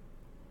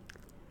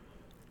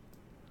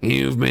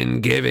 You've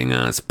been giving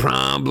us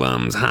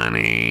problems,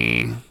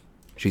 honey,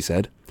 she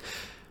said.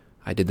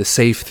 I did the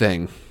safe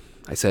thing.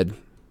 I said,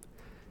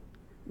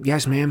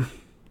 Yes, ma'am.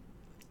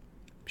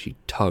 She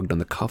tugged on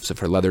the cuffs of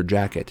her leather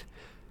jacket.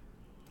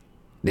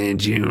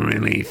 Did you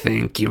really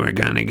think you were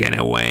gonna get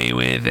away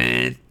with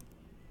it?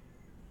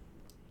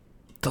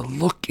 The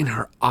look in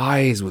her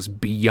eyes was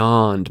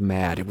beyond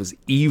mad. It was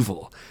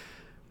evil.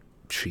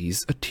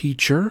 She's a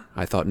teacher,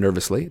 I thought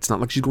nervously. It's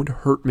not like she's going to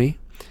hurt me.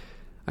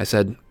 I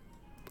said,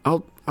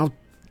 I'll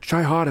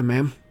try harder,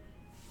 ma'am.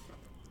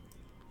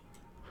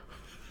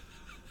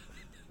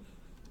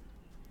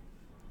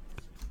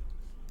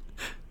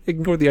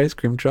 Ignore the ice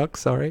cream truck,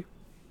 sorry.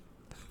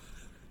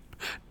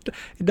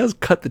 It does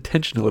cut the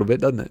tension a little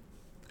bit, doesn't it?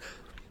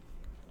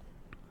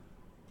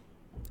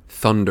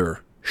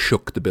 Thunder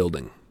shook the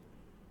building.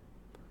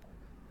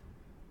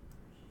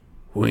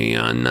 We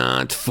are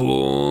not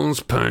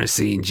fools,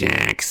 Percy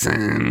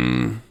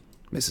Jackson,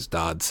 Mrs.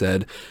 Dodd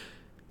said.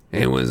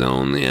 It was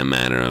only a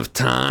matter of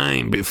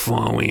time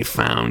before we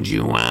found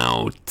you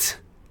out.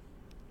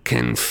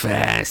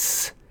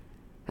 Confess,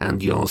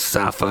 and you'll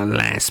suffer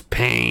less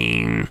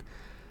pain.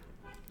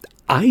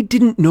 I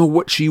didn't know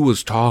what she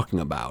was talking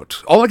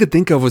about. All I could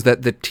think of was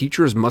that the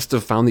teachers must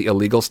have found the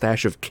illegal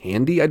stash of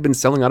candy I'd been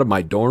selling out of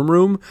my dorm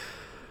room.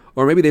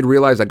 Or maybe they'd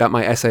realized I got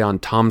my essay on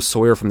Tom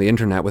Sawyer from the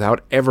internet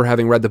without ever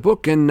having read the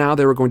book, and now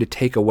they were going to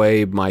take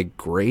away my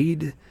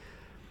grade?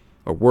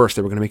 Or worse,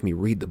 they were going to make me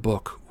read the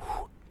book.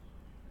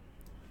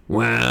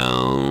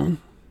 Well,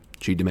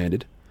 she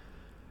demanded.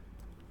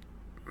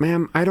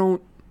 Ma'am, I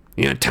don't...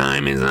 Your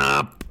time is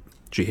up,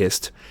 she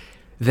hissed.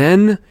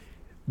 Then,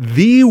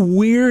 the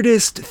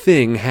weirdest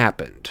thing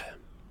happened.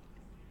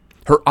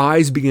 Her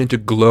eyes began to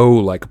glow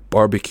like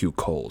barbecue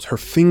coals. Her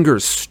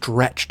fingers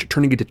stretched,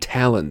 turning into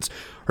talons.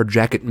 Her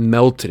jacket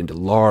melted into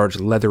large,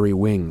 leathery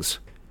wings.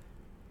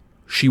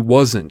 She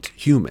wasn't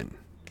human.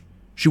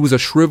 She was a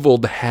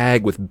shriveled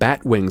hag with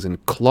bat wings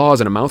and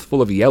claws and a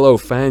mouthful of yellow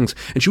fangs,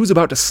 and she was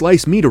about to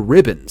slice me to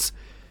ribbons.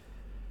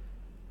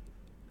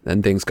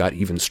 Then things got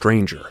even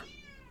stranger.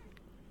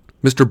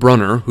 Mr.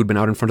 Brunner, who'd been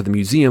out in front of the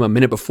museum a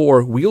minute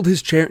before, wheeled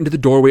his chair into the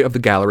doorway of the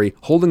gallery,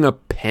 holding a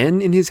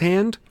pen in his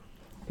hand.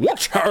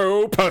 What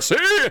ho, Percy!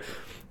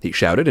 He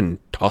shouted and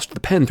tossed the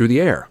pen through the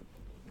air.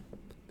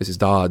 Mrs.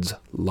 Dodds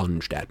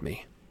lunged at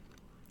me.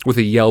 With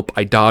a yelp,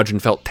 I dodged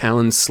and felt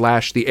talons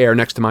slash the air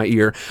next to my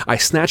ear. I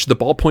snatched the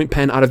ballpoint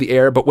pen out of the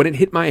air, but when it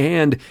hit my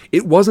hand,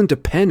 it wasn't a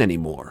pen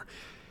anymore.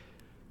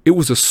 It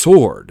was a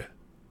sword.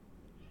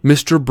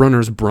 Mr.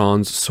 Brunner's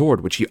bronze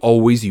sword, which he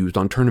always used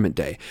on tournament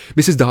day.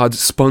 Mrs. Dodds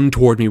spun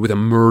toward me with a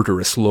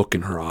murderous look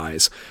in her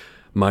eyes.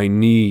 My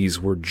knees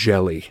were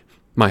jelly.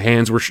 My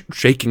hands were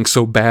shaking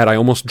so bad I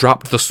almost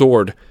dropped the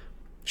sword.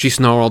 She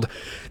snarled,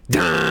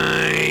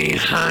 "Die,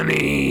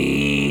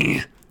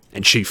 honey!"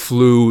 and she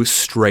flew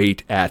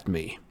straight at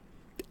me.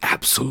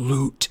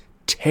 Absolute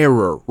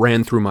terror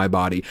ran through my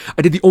body.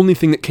 I did the only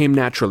thing that came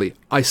naturally.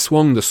 I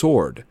swung the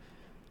sword.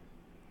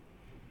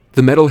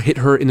 The metal hit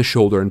her in the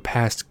shoulder and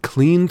passed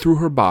clean through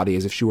her body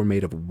as if she were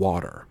made of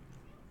water.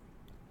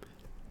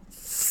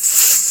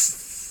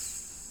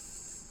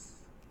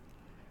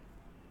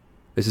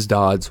 Mrs.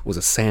 Dodds was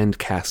a sand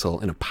castle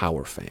in a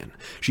power fan.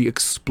 She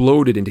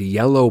exploded into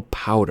yellow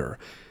powder,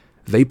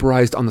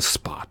 vaporized on the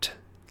spot,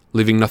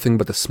 leaving nothing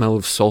but the smell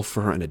of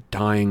sulfur and a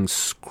dying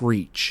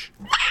screech.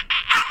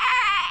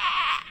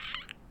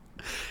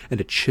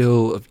 And a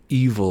chill of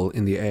evil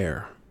in the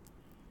air,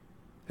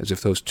 as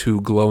if those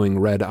two glowing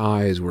red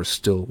eyes were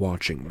still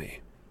watching me.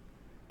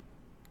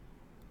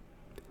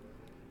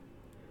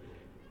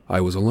 I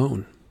was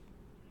alone.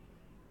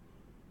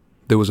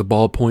 There was a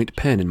ballpoint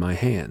pen in my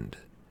hand.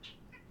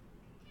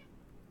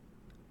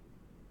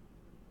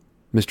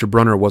 Mr.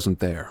 Brunner wasn't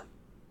there.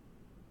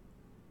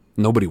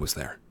 Nobody was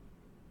there.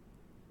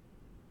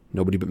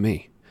 Nobody but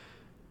me.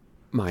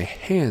 My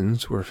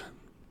hands were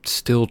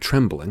still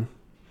trembling.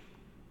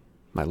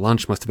 My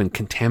lunch must have been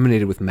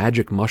contaminated with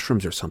magic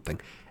mushrooms or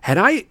something. Had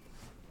I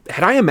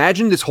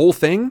imagined this whole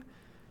thing?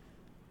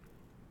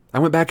 I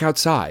went back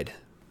outside.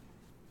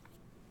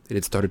 It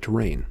had started to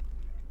rain.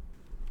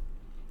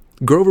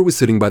 Grover was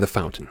sitting by the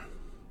fountain,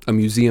 a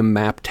museum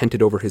map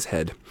tented over his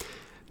head.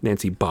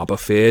 Nancy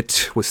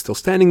Bobofit was still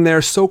standing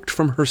there, soaked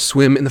from her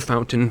swim in the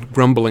fountain,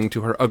 grumbling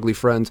to her ugly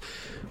friends.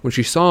 When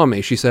she saw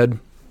me, she said,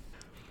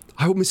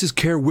 "I hope Mrs.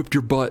 Care whipped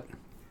your butt."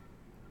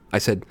 I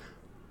said,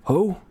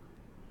 "Who?"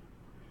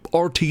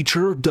 "Our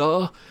teacher,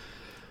 duh."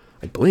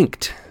 I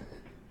blinked.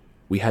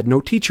 We had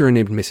no teacher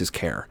named Mrs.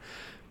 Care.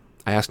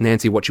 I asked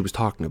Nancy what she was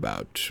talking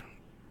about.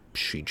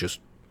 She just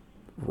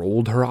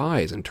rolled her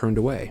eyes and turned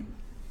away.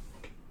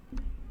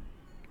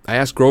 I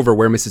asked Grover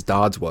where Mrs.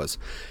 Dodds was.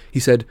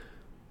 He said,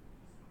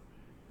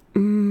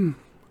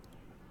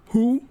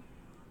 "Who?"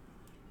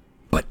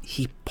 But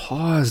he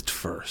paused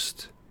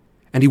first,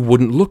 and he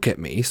wouldn't look at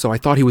me, so I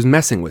thought he was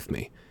messing with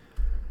me.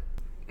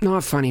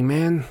 Not funny,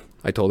 man.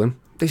 I told him.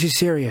 This is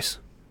serious.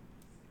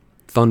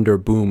 Thunder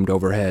boomed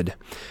overhead.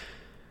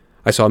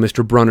 I saw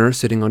Mr. Brunner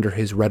sitting under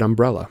his red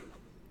umbrella,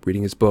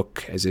 reading his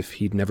book as if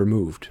he'd never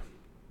moved.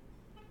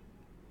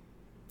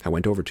 I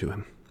went over to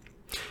him.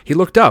 He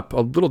looked up,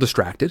 a little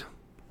distracted.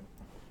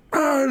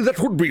 That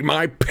would be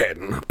my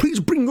pen. Please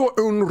bring your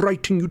own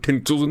writing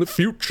utensils in the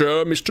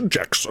future, Mr.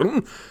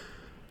 Jackson."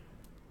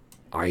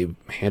 I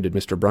handed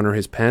Mr. Brunner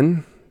his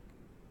pen.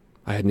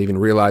 I hadn't even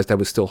realized I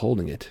was still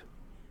holding it.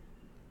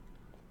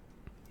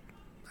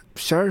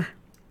 "Sir,"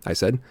 I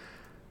said.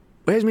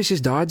 "where's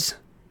Mrs. Dodds?"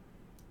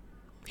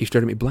 He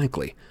stared at me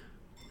blankly.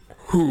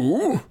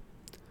 "Who?"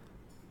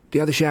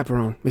 "The other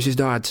chaperone, Mrs.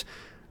 Dodds.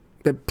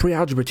 The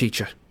pre-algebra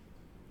teacher."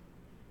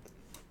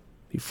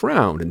 He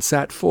frowned and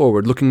sat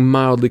forward, looking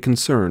mildly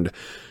concerned.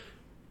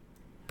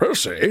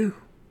 "Percy,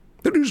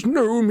 there is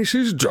no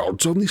Mrs.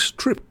 Dodds on this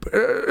trip.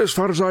 As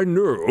far as I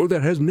know,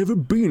 there has never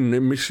been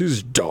a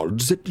Mrs.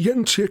 Dodds at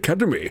Yancey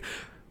Academy.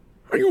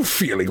 Are you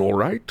feeling all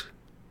right?"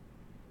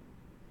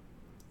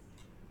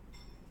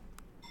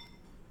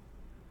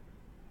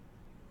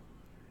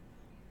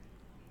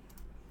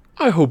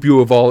 I hope you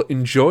have all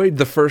enjoyed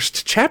the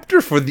first chapter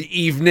for the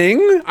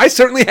evening. I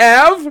certainly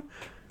have.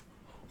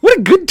 What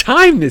a good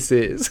time this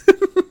is.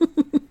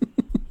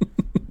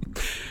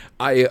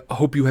 I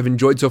hope you have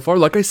enjoyed so far.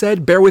 Like I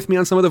said, bear with me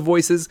on some of the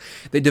voices.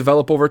 They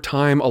develop over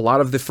time. A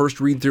lot of the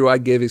first read-through I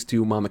give is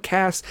to Mama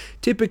Cass,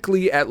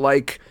 typically at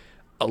like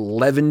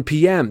 11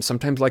 p.m.,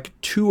 sometimes like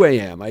 2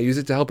 a.m. I use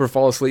it to help her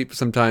fall asleep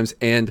sometimes.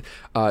 And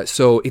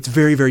so it's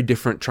very, very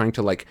different trying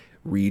to like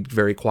read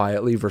very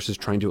quietly versus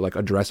trying to like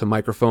address a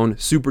microphone.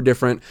 Super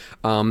different.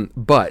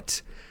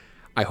 But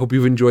I hope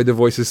you've enjoyed the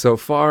voices so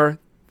far.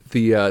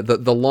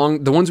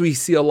 The ones we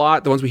see a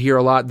lot, the ones we hear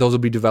a lot, those will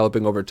be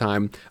developing over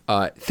time.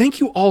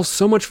 Thank you all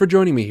so much for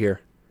joining me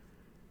here.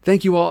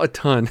 Thank you all a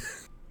ton.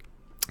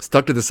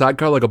 Stuck to the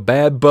sidecar like a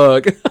bad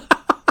bug.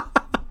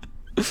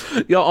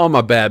 Y'all all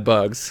my bad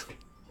bugs.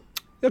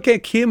 Y'all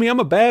can't kill me, I'm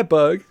a bad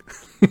bug.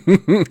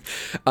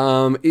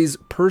 Is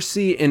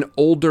Percy an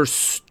older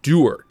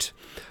Stuart?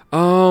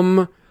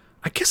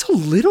 I guess a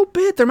little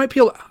bit. There might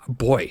be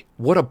boy,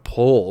 what a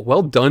pull.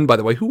 Well done, by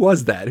the way. Who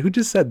was that? Who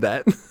just said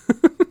that?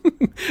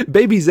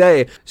 Baby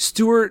Zay.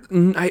 Stuart,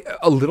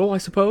 a little, I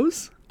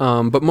suppose.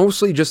 But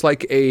mostly just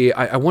like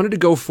I wanted to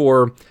go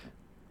for,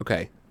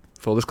 okay,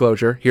 full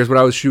disclosure, here's what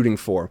I was shooting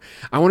for.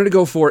 I wanted to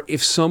go for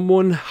if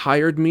someone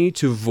hired me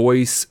to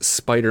voice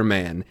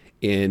Spider-Man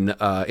in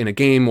a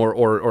game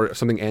or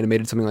something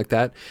animated, something like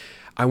that.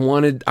 I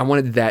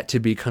wanted that to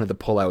be kind of the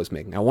pull I was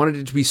making. I wanted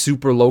it to be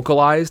super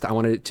localized. I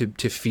wanted it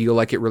to feel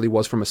like it really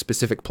was from a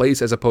specific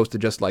place as opposed to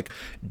just like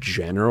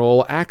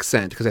general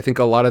accent, because I think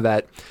a lot of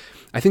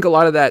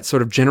that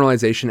sort of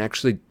generalization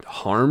actually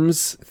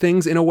harms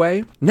things in a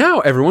way. Now,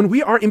 everyone,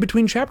 we are in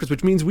between chapters,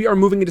 which means we are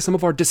moving into some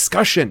of our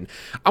discussion.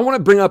 I want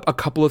to bring up a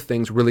couple of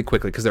things really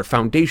quickly because they're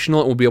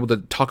foundational and we'll be able to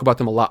talk about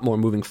them a lot more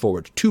moving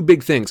forward. Two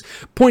big things: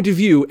 point of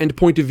view and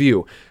point of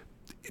view.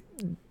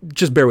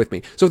 Just bear with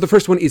me. So the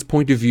first one is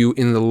point of view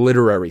in the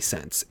literary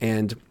sense.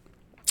 And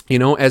you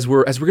know, as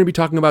we're going to be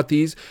talking about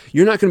these,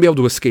 you're not going to be able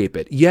to escape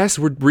it. Yes,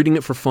 we're reading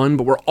it for fun,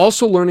 but we're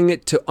also learning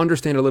it to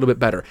understand it a little bit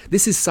better.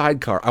 This is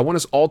Sidecar. I want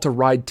us all to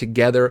ride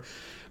together,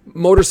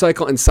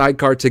 motorcycle and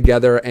sidecar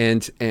together,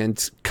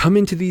 and come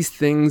into these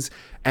things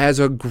as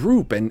a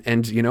group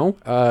and you know,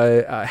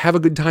 have a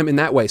good time in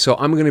that way. So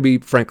I'm going to be,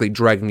 frankly,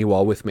 dragging you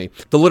all with me.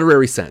 The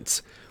literary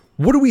sense.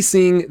 What are we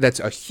seeing that's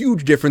a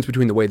huge difference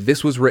between the way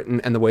this was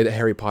written and the way that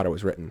Harry Potter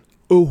was written?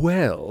 Oh,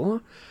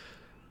 well,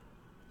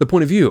 the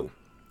point of view.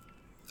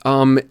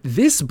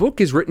 This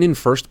book is written in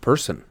first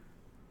person.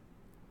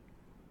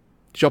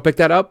 Did y'all pick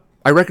that up?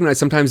 I recognize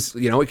sometimes,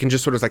 you know, it can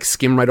just sort of like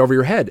skim right over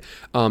your head.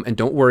 And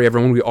don't worry,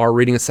 everyone, we are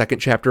reading a second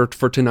chapter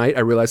for tonight.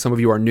 I realize some of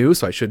you are new,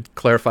 so I should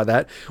clarify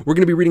that. We're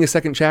going to be reading a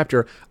second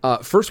chapter.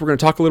 First, we're going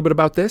to talk a little bit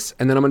about this,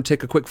 and then I'm going to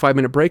take a quick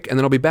 5-minute break, and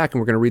then I'll be back,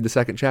 and we're going to read the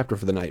second chapter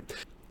for the night.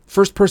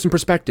 First person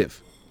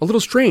perspective. A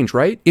little strange,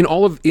 right?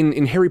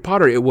 In Harry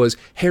Potter, it was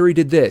Harry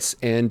did this,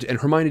 and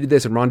Hermione did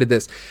this, and Ron did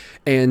this.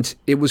 And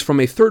it was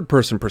from a third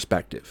person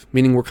perspective,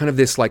 meaning we're kind of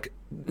this like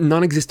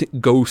non-existent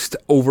ghost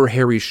over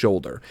Harry's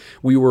shoulder.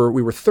 We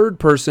were third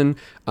person,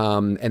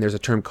 and there's a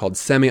term called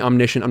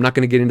semi-omniscient. I'm not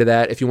going to get into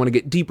that. If you want to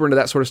get deeper into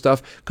that sort of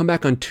stuff, come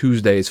back on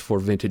Tuesdays for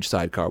Vintage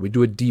Sidecar. We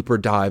do a deeper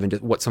dive into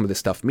what some of this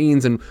stuff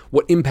means and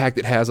what impact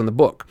it has on the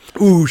book.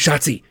 Ooh,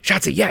 Shotzi,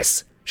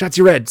 yes!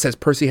 Shotzi Red says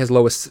Percy has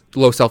low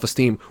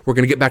self-esteem. We're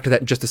going to get back to that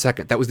in just a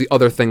second. That was the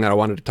other thing that I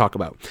wanted to talk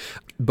about.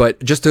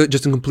 But just to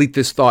complete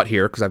this thought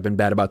here, because I've been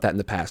bad about that in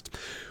the past,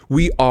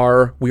 we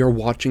are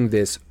watching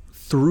this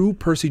through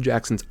Percy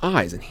Jackson's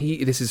eyes, and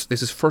this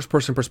is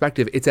first-person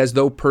perspective. It's as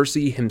though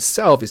Percy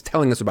himself is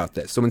telling us about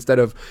this. So instead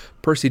of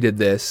Percy did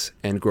this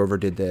and Grover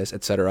did this,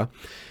 etc.,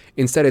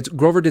 instead it's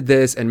Grover did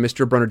this and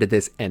Mr. Brunner did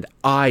this and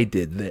I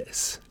did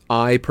this.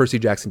 Percy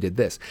Jackson, did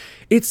this.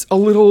 It's a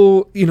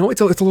little, you know,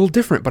 it's a little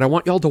different, but I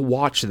want y'all to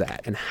watch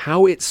that and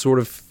how it sort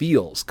of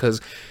feels,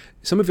 because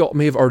some of y'all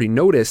may have already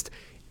noticed,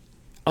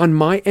 on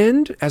my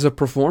end as a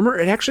performer,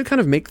 it actually kind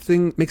of makes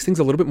things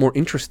a little bit more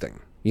interesting.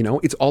 You know,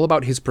 it's all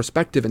about his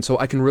perspective, and so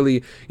I can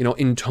really, you know,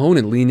 intone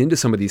and lean into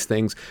some of these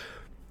things.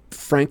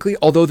 Frankly,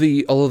 although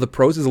the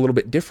prose is a little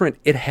bit different,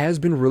 it has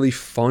been really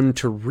fun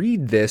to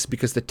read this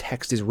because the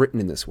text is written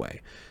in this way.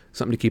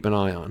 Something to keep an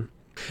eye on.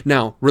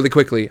 Now, really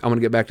quickly, I want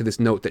to get back to this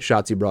note that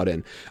Shotzi brought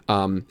in.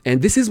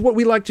 And this is what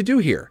we like to do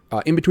here.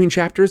 In between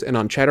chapters and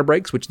on chatter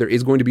breaks, which there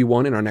is going to be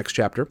one in our next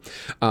chapter,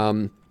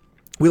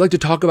 we like to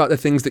talk about the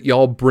things that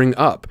y'all bring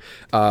up.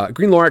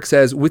 Green Lorax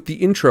says, with the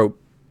intro,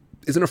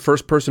 isn't it a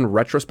first-person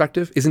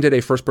retrospective? It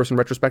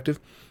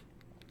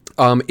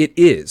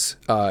is.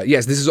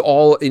 Yes, this is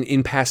all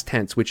in past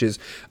tense, which is,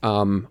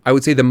 I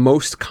would say, the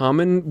most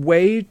common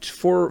way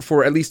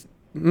for at least...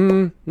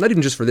 not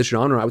even just for this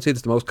genre, I would say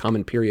it's the most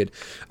common period,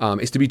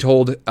 is to be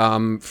told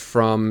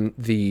from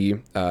the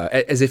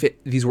as if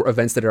these were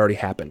events that had already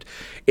happened.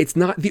 It's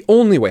not the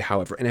only way,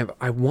 however, and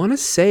I want to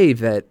say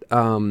that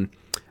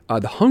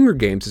the Hunger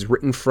Games is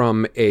written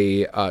from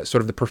a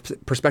sort of the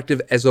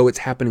perspective as though it's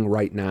happening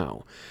right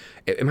now.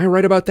 Am I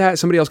right about that?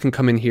 Somebody else can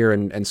come in here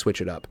and switch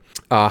it up.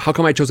 How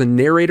come I chose a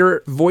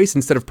narrator voice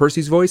instead of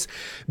Percy's voice?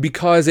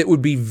 Because it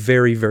would be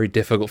very, very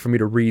difficult for me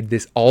to read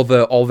this all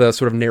the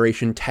sort of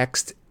narration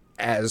text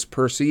as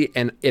Percy,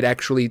 and it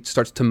actually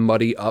starts to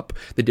muddy up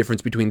the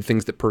difference between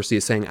things that Percy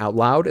is saying out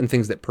loud and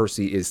things that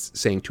Percy is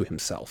saying to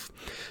himself.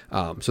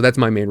 So that's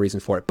my main reason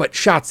for it. But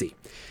Shotzi,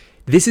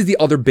 this is the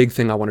other big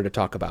thing I wanted to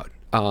talk about.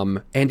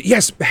 And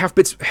yes,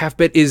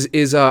 Half-Bit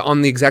is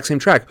on the exact same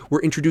track.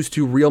 We're introduced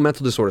to real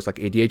mental disorders like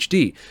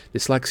ADHD,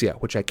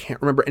 dyslexia, which I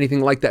can't remember anything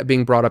like that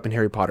being brought up in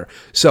Harry Potter.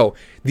 So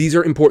these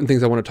are important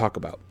things I want to talk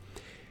about,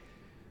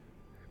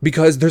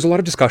 because there's a lot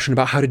of discussion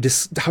about how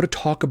to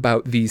talk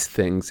about these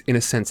things in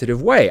a sensitive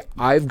way.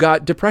 I've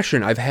got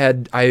depression. I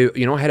had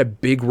a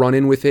big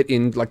run-in with it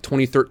in like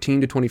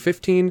 2013 to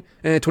 2015,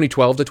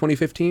 2012 to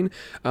 2015,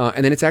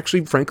 and then it's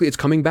actually, frankly, it's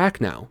coming back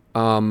now.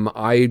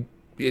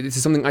 This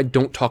is something I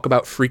don't talk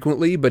about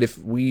frequently, but if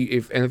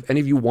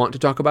any of you want to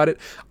talk about it,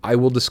 I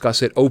will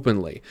discuss it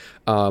openly.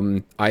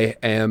 I'm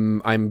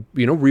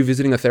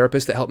revisiting a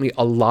therapist that helped me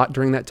a lot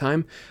during that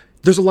time.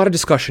 There's a lot of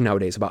discussion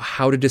nowadays about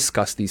how to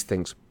discuss these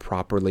things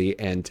properly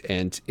and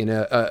in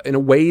a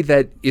way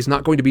that is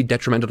not going to be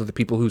detrimental to the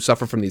people who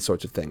suffer from these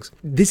sorts of things.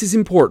 This is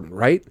important,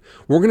 right?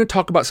 We're going to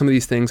talk about some of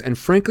these things, and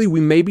frankly, we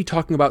may be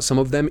talking about some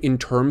of them in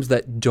terms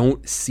that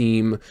don't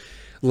seem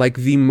like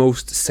the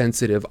most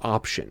sensitive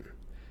option.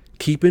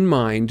 Keep in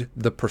mind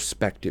the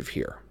perspective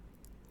here.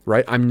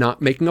 right? I'm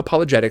not making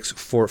apologetics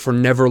for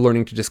never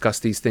learning to discuss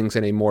these things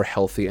in a more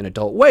healthy and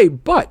adult way,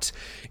 but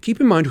keep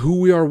in mind who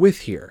we are with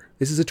here.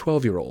 This is a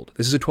 12-year-old.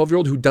 This is a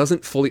 12-year-old who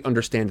doesn't fully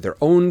understand their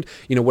own,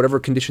 whatever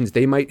conditions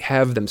they might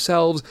have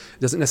themselves,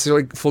 doesn't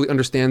necessarily fully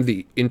understand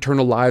the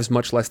internal lives,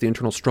 much less the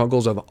internal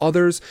struggles of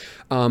others.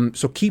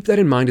 So keep that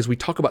in mind as we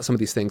talk about some of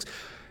these things.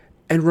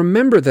 And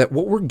remember that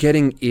what we're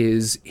getting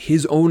is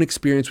his own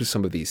experience with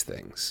some of these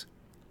things.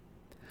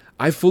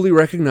 I fully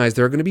recognize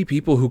there are going to be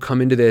people who come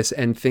into this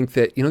and think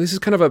that, this is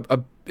kind of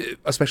a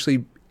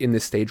especially in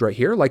this stage right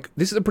here, like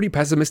this is a pretty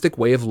pessimistic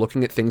way of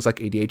looking at things like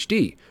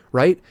ADHD,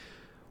 right?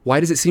 Why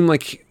does it seem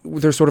like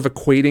they're sort of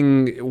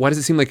equating, why does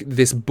it seem like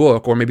this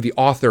book, or maybe the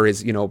author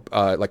is,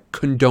 like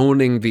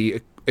condoning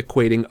the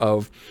equating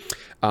of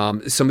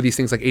some of these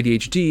things like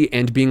ADHD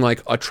and being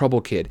like a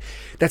trouble kid?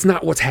 That's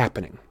not what's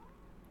happening.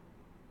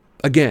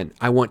 Again,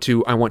 I want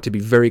to be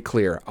very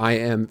clear. I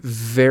am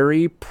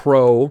very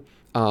pro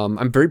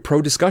I'm very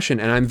pro discussion,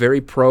 and I'm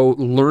very pro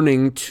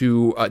learning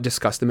to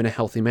discuss them in a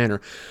healthy manner.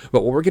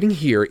 But what we're getting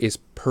here is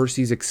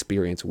Percy's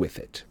experience with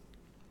it.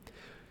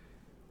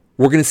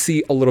 We're going to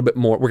see a little bit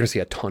more. We're going to see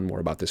a ton more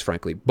about this,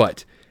 frankly.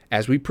 But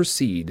as we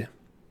proceed,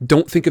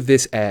 don't think of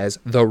this as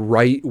the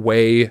right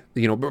way.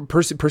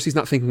 Percy's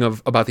not thinking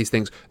about these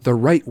things the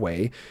right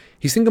way.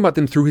 He's thinking about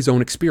them through his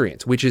own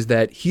experience, which is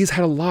that he's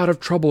had a lot of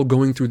trouble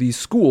going through these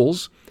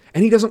schools,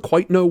 and he doesn't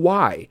quite know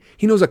why.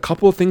 He knows a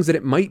couple of things that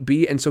it might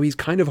be, and so he's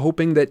kind of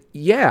hoping that,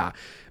 yeah,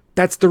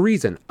 that's the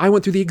reason. I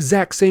went through the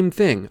exact same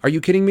thing. Are you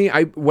kidding me?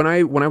 When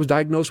I was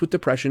diagnosed with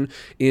depression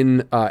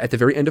at the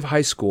very end of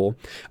high school,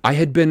 I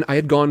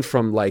had gone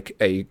from like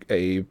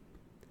a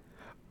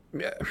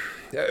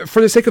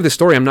for the sake of the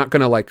story, I'm not going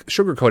to like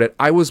sugarcoat it.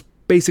 I was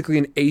basically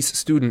an ace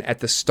student at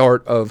the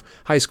start of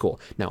high school.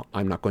 Now,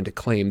 I'm not going to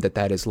claim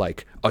that is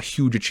like a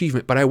huge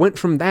achievement, but I went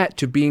from that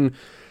to being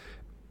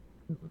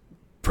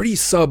pretty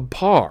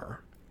subpar.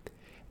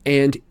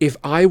 And if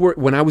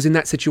when I was in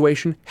that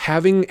situation,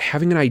 having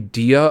an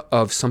idea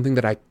of something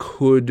that I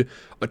could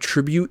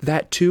attribute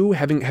that to,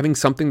 having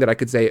something that I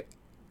could say,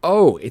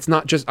 oh,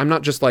 I'm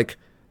not just like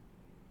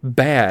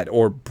bad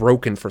or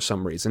broken for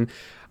some reason.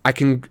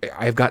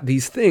 I've got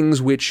these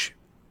things which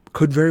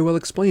could very well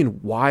explain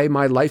why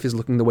my life is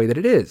looking the way that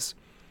it is.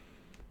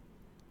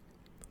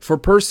 For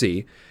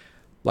Percy,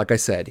 like I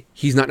said,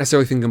 he's not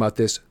necessarily thinking about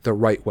this the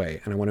right way.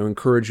 And I want to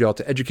encourage you all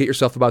to educate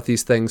yourself about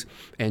these things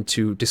and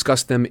to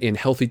discuss them in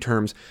healthy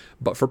terms.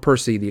 But for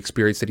Percy, the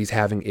experience that he's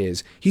having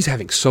is he's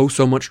having so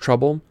much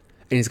trouble,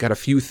 and he's got a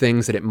few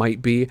things that it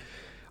might be.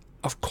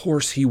 Of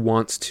course, he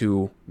wants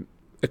to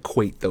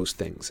equate those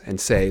things and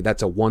say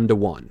that's a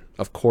 1-to-1.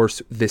 Of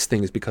course, this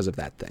thing is because of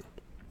that thing.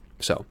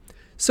 So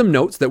some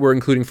notes that we're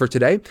including for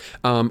today.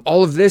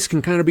 All of this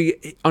can kind of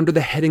be under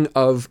the heading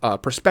of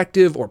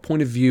perspective or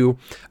point of view.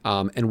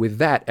 And with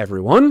that,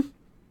 everyone,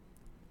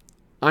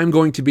 I'm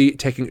going to be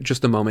taking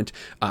just a moment.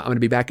 I'm going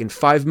to be back in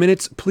 5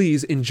 minutes.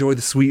 Please enjoy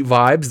the sweet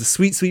vibes, the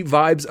sweet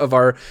vibes of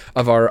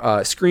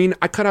our screen.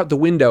 I cut out the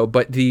window,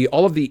 but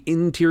all of the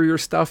interior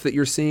stuff that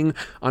you're seeing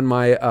on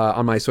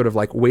my sort of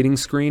like waiting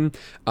screen,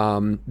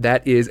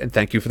 that is, and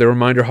thank you for the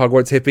reminder,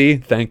 Hogwarts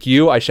hippie. Thank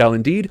you. I shall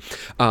indeed.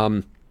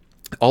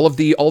 All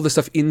the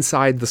stuff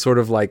inside the sort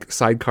of like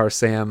Sidecar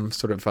Sam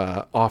sort of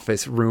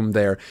office room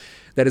there,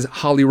 that is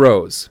Holly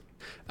Rose.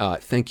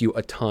 Thank you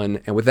a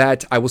ton. And with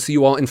that, I will see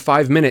you all in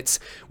 5 minutes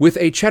with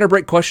a chatter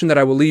break question that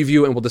I will leave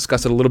you, and we'll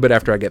discuss it a little bit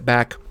after I get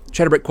back.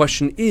 Chatter break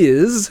question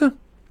is,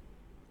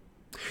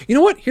 you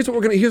know what? Here's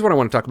what I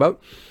want to talk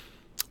about.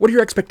 What are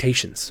your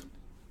expectations?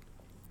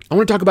 I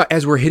want to talk about,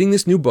 as we're hitting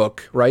this new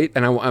book, right?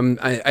 And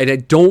I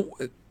don't.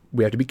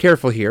 We have to be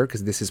careful here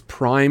because this is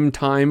prime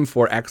time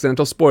for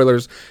accidental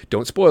spoilers.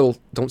 Don't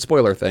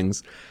spoiler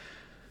things.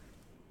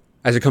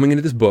 As you're coming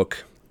into this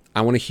book,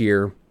 I want to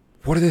hear,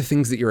 what are the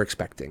things that you're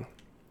expecting?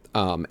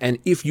 And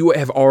if you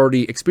have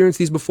already experienced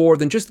these before,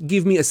 then just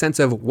give me a sense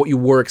of what you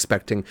were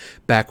expecting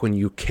back when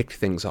you kicked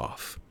things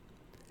off.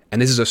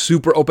 And this is a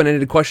super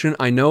open-ended question,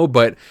 I know,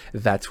 but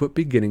that's what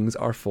beginnings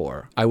are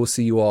for. I will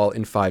see you all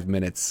in 5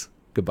 minutes.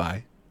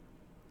 Goodbye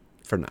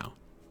for now.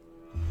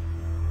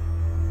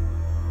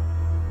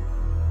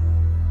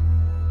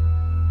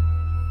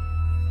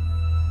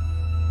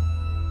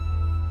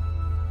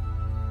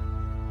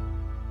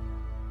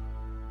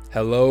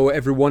 Hello,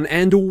 everyone,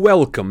 and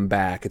welcome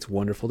back. It's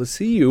wonderful to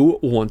see you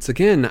once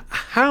again.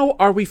 How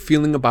are we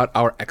feeling about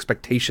our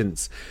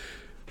expectations?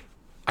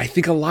 I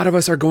think a lot of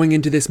us are going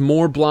into this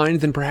more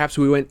blind than perhaps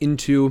we went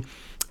into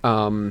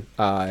Harry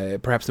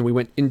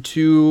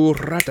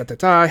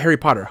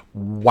Potter.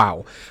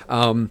 Wow.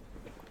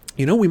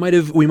 We might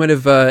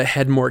have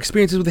had more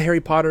experiences with Harry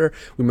Potter.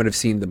 We might have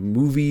seen the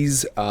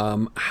movies.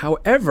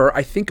 However,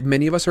 I think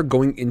many of us are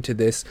going into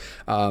this,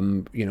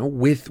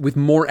 with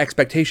more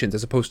expectations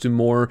as opposed to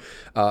more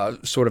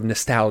sort of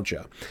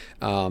nostalgia.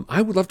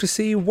 I would love to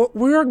see what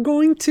we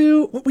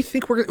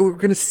think we're going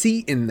to see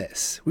in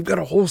this. We've got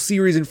a whole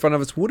series in front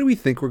of us. What do we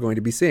think we're going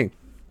to be seeing?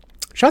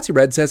 Shotzi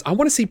Red says, I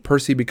want to see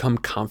Percy become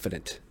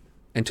confident.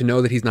 and to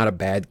know that he's not a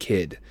bad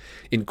kid,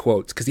 in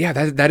quotes. Because, yeah,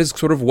 that is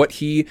sort of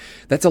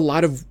that's a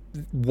lot of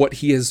what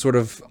he has sort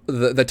of,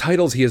 the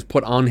titles he has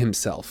put on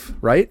himself,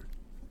 right?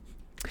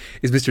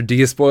 Is Mr.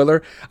 D a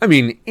spoiler? I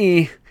mean,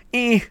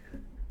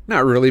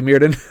 not really,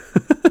 Mirden.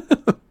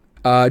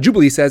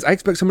 Jubilee says, I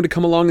expect someone to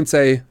come along and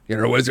say,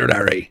 "You're a wizard,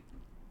 Harry."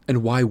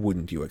 And why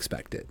wouldn't you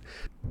expect it?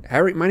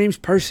 Harry, my name's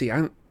Percy.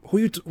 What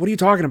are you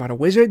talking about, a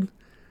wizard?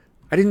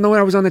 I didn't know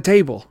I was on the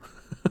table.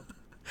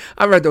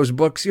 I read those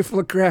books. You're full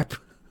of crap.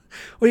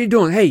 What are you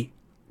doing? Hey,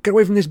 get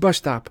away from this bus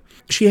stop.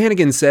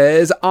 Shehannigan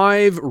says,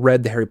 I've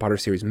read the Harry Potter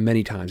series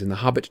many times, and The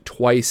Hobbit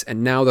twice,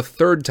 and now the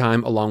third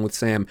time along with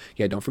Sam.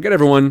 Yeah, don't forget,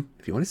 everyone,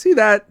 if you want to see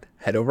that,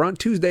 head over on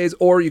Tuesdays,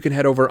 or you can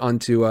head over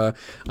onto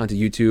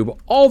YouTube.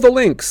 All the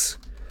links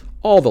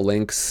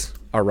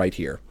are right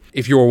here.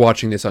 If you're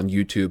watching this on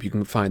YouTube, you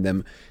can find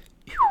them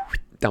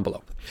down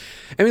below.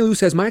 Emily Lou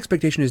says, my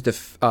expectation is to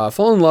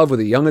fall in love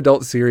with a young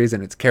adult series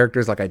and its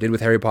characters like I did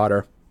with Harry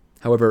Potter.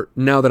 However,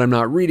 now that I'm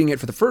not reading it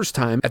for the first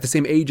time at the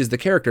same age as the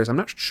characters, I'm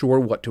not sure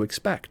what to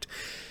expect.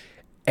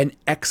 An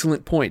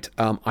excellent point.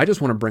 I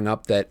just want to bring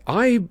up that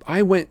I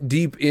went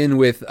deep in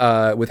with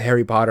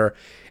Harry Potter,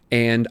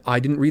 and I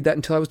didn't read that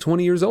until I was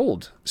 20 years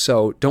old.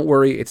 So don't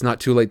worry, it's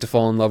not too late to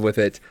fall in love with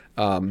it.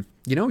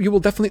 You will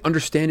definitely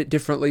understand it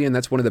differently, and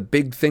that's one of the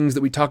big things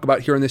that we talk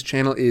about here on this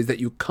channel is that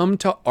you come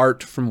to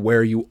art from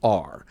where you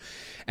are.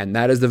 And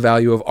that is the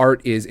value of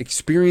art, is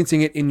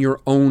experiencing it in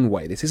your own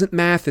way. This isn't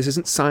math, this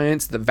isn't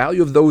science. The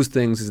value of those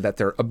things is that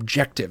they're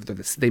objective.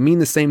 They mean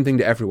the same thing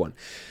to everyone.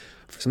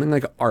 For something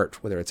like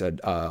art, whether it's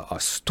a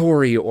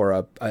story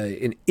or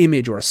an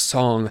image or a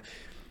song,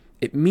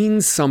 it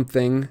means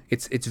something.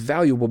 It's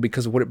valuable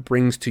because of what it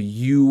brings to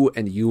you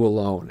and you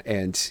alone.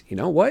 And you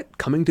know what?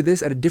 Coming to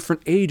this at a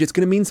different age, it's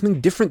going to mean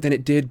something different than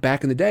it did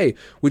back in the day.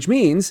 Which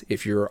means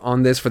if you're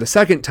on this for the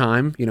second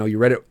time, you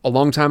read it a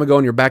long time ago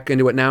and you're back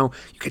into it now,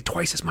 you get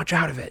twice as much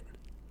out of it.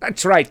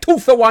 That's right, 2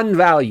 for 1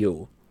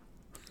 value.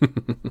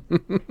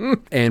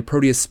 And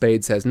Proteus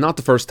Spade says, not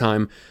the first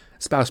time.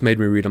 Spouse made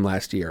me read them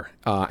last year.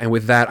 And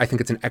with that, I think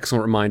it's an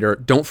excellent reminder.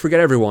 Don't forget,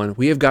 everyone,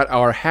 we have got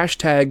our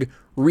hashtag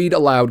read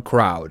aloud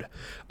crowd.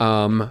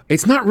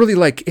 It's not really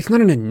it's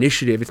not an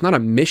initiative. It's not a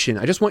mission.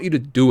 I just want you to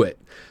do it.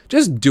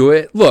 Just do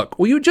it. Look,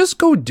 will you just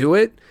go do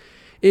it?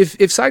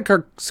 If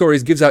Sidecar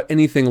Stories gives out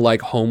anything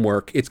like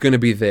homework, it's going to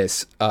be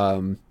this.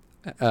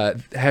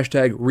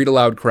 Hashtag read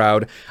aloud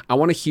crowd. I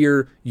want to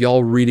hear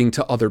y'all reading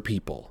to other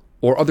people.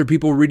 Or other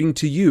people reading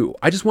to you.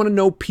 I just want to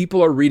know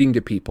people are reading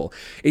to people.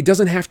 It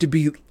doesn't have to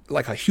be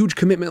like a huge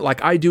commitment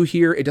like I do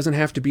here. It doesn't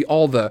have to be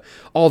all the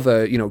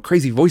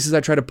crazy voices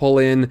I try to pull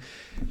in.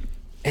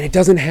 And it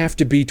doesn't have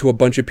to be to a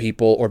bunch of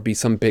people or be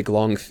some big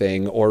long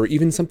thing or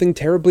even something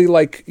terribly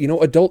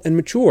adult and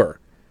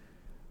mature.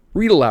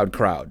 Read aloud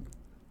crowd.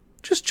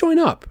 Just join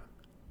up.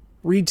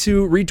 Read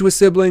to a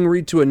sibling,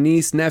 read to a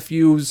niece,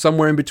 nephew,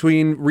 somewhere in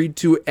between, read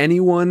to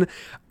anyone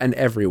and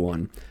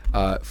everyone.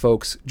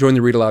 Folks, join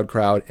the Read Aloud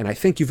crowd, and I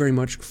thank you very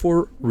much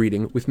for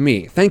reading with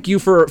me. Thank you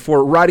for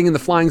riding in the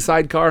flying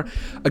sidecar.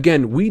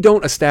 Again, we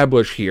don't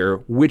establish here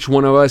which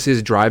one of us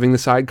is driving the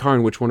sidecar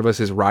and which one of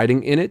us is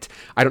riding in it.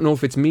 I don't know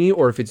if it's me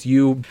or if it's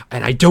you,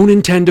 and I don't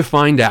intend to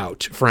find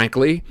out,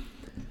 frankly.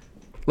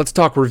 Let's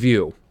talk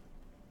review.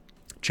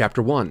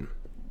 Chapter 1.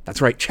 That's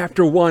right,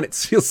 Chapter 1. It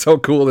feels so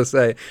cool to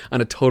say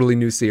on a totally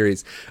new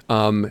series.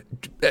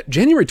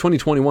 January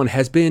 2021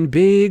 has been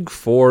big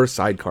for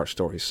Sidecar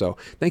Stories, so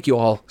thank you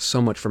all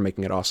so much for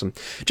making it awesome.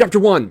 Chapter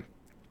 1,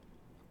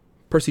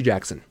 Percy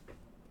Jackson,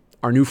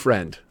 our new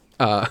friend.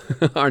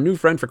 Our new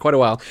friend for quite a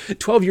while,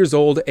 12 years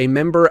old, a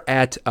member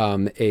at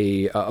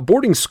a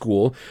boarding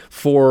school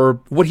for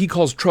what he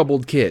calls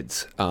troubled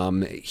kids.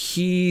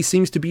 He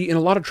seems to be in a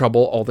lot of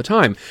trouble all the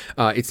time.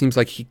 It seems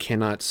like he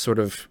cannot sort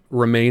of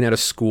remain at a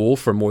school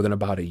for more than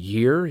about a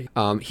year.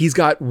 He's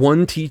got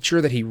one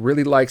teacher that he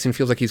really likes and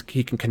feels like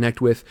he can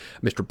connect with,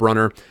 Mr.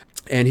 Brunner,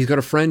 and he's got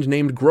a friend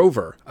named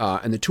Grover,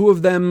 and the two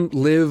of them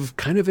live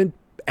kind of in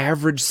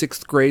average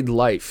 6th grade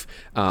life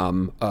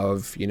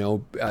of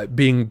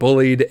being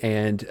bullied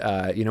and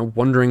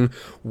wondering,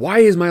 why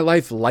is my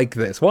life like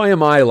this? Why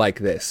am I like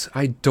this?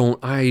 I do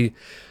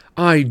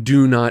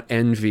not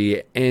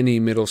envy any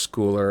middle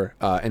schooler,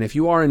 and if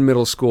you are in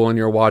middle school and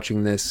you're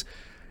watching this,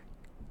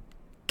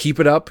 keep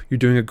it up. You're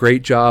doing a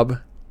great job.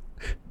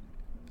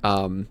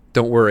 Don't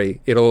worry,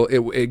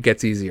 it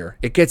gets easier.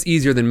 It gets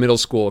easier than middle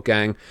school,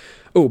 gang.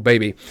 Oh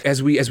baby,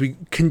 as we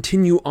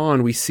continue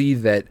on, we see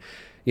that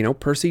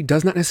Percy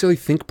does not necessarily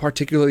think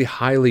particularly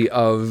highly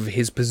of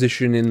his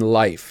position in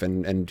life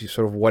and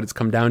sort of what it's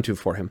come down to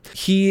for him.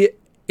 He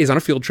is on a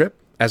field trip,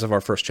 as of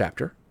our first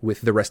chapter,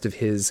 with the rest of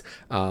his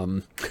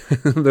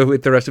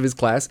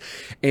class,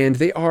 and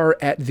they are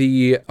at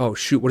the what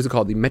is it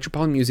called? The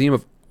Metropolitan Museum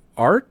of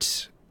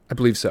Art, I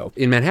believe so,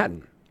 in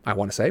Manhattan, I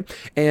want to say.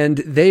 And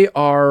they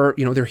are,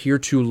 they're here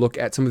to look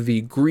at some of the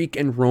Greek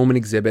and Roman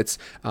exhibits.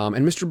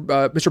 And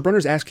Mr.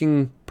 Brunner's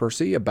asking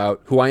Percy about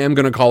who I am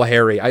going to call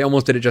Harry. I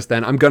almost did it just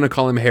then. I'm going to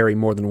call him Harry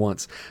more than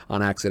once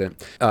on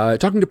accident.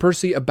 Talking to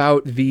Percy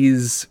about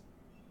these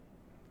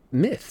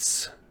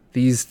myths.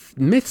 these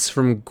myths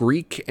from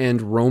Greek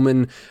and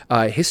Roman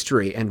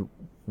history and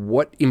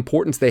what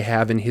importance they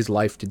have in his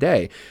life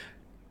today.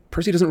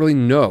 Percy doesn't really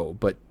know,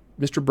 but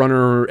Mr.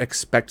 Brunner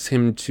expects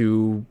him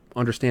to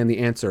understand the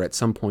answer at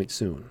some point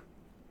soon.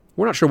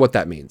 We're not sure what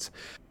that means.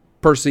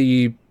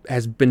 Percy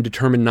has been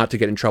determined not to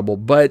get in trouble,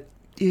 but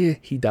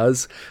he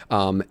does.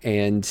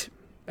 And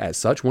as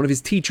such, one of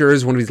his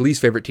teachers, one of his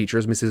least favorite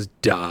teachers, Mrs.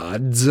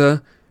 Dodds,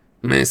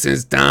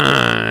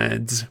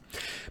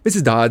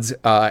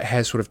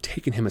 has sort of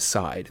taken him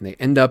aside, and they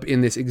end up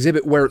in this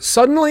exhibit where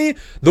suddenly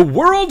the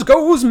world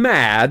goes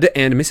mad,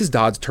 and Mrs.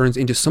 Dodds turns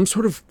into some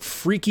sort of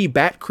freaky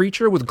bat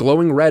creature with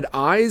glowing red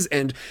eyes,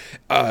 and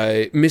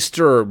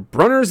Mr.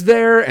 Brunner's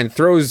there and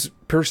throws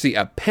Percy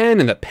a pen,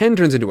 and the pen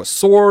turns into a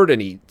sword,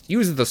 and he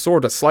uses the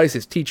sword to slice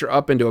his teacher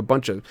up into a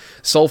bunch of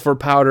sulfur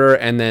powder,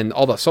 and then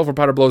all the sulfur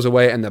powder blows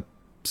away, and the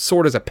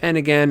sword is a pen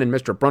again, and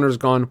Mr. Brunner's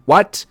gone,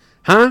 what?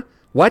 Huh?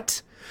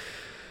 What?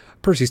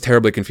 Percy's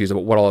terribly confused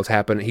about what all has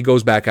happened. He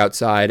goes back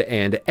outside,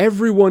 and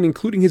everyone,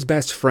 including his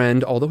best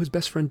friend, although his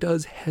best friend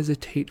does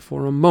hesitate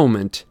for a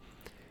moment,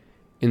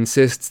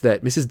 insists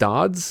that Mrs.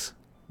 Dodds,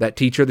 that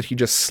teacher that he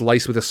just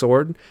sliced with a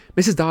sword,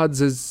 Mrs. Dodds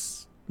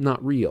is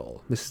not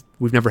real.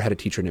 We've never had a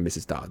teacher named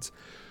Mrs. Dodds.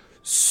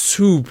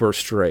 Super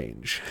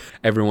strange.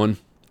 Everyone,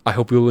 I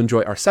hope you will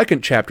enjoy our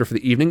second chapter for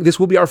the evening. This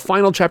will be our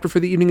final chapter for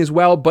the evening as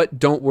well, but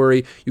don't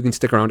worry, you can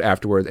stick around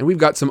afterwards. And we've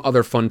got some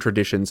other fun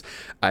traditions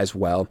as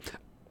well.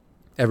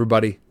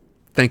 Everybody,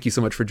 thank you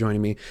so much for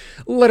joining me.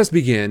 Let us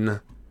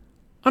begin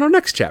on our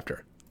next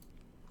chapter.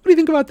 What do you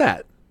think about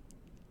that?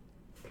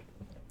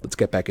 Let's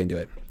get back into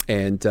it.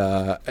 And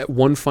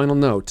one final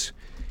note,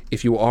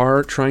 if you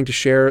are trying to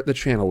share the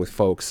channel with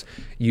folks,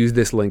 use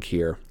this link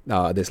here,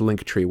 this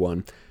Linktree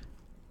one.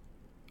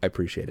 I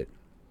appreciate it.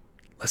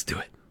 Let's do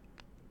it.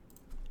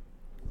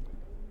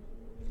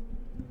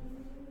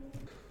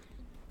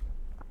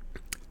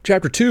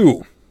 Chapter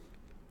 2.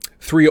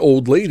 3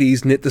 old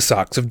ladies knit the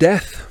socks of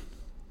death.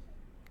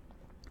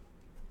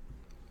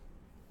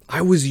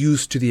 I was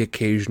used to the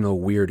occasional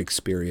weird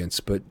experience,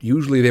 but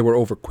usually they were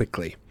over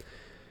quickly.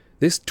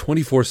 This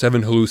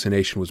 24/7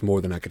 hallucination was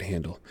more than I could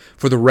handle.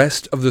 For the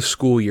rest of the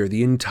school year,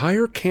 the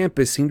entire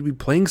campus seemed to be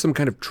playing some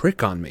kind of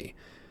trick on me.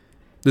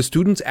 The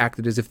students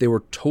acted as if they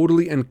were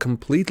totally and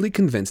completely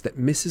convinced that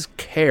Mrs.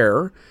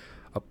 Kerr,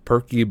 a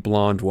perky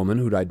blonde woman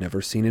who'd I'd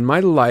never seen in my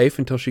life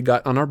until she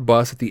got on our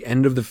bus at the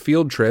end of the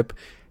field trip,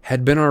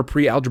 had been our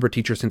pre-algebra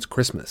teacher since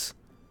Christmas.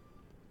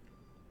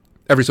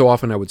 Every so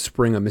often I would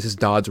spring a Mrs.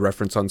 Dodds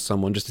reference on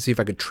someone just to see if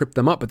I could trip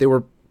them up, but they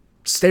were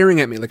staring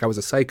at me like I was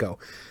a psycho.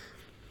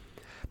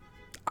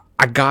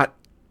 I got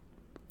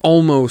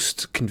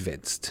almost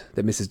convinced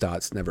that Mrs.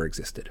 Dodds never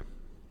existed.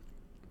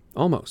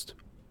 Almost.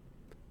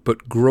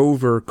 But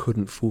Grover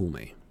couldn't fool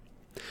me.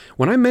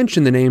 When I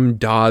mentioned the name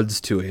Dodds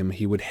to him,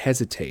 he would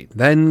hesitate,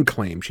 then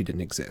claim she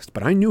didn't exist.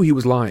 But I knew he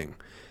was lying.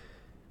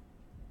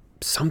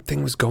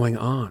 Something was going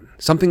on.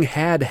 Something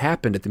had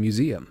happened at the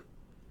museum.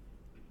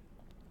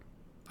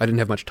 I didn't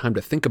have much time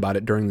to think about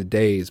it during the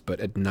days, but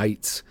at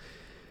nights,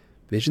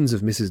 visions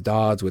of Mrs.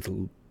 Dodds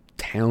with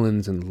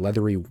talons and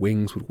leathery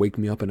wings would wake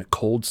me up in a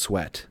cold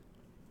sweat.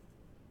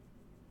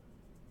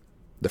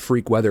 The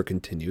freak weather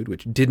continued,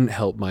 which didn't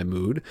help my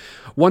mood.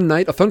 One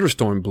night, a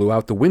thunderstorm blew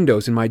out the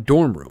windows in my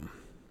dorm room.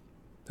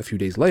 A few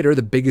days later,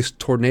 the biggest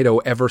tornado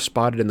ever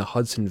spotted in the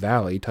Hudson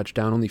Valley touched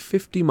down only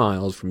 50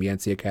 miles from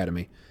Yancey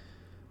Academy.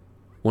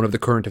 One of the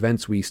current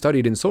events we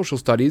studied in social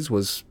studies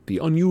was the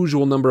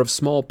unusual number of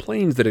small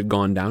planes that had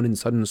gone down in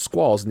sudden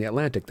squalls in the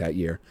Atlantic that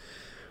year.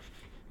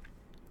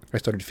 I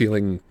started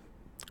feeling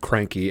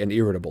cranky and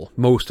irritable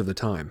most of the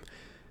time.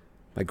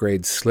 My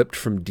grades slipped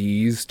from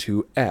D's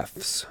to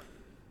F's.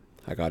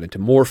 I got into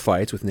more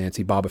fights with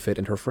Nancy Bobofit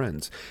and her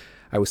friends.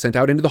 I was sent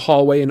out into the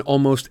hallway in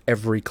almost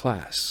every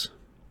class.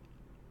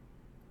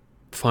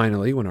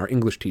 Finally, when our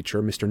English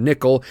teacher, Mr.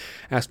 Nickel,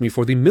 asked me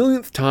for the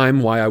millionth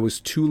time why I was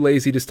too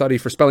lazy to study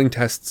for spelling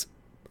tests,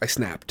 I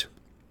snapped.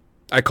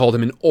 I called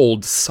him an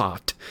old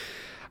sot.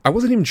 I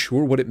wasn't even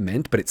sure what it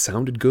meant, but it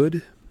sounded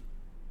good.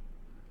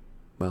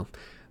 Well,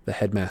 the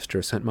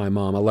headmaster sent my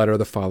mom a letter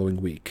the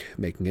following week,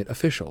 making it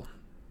official.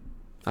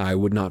 I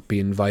would not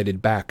be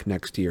invited back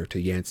next year to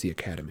Yancey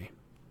Academy.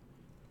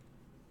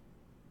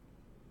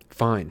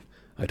 Fine,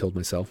 I told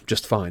myself,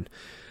 just fine.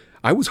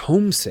 I was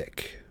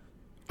homesick.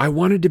 I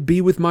wanted to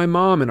be with my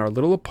mom in our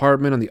little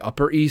apartment on the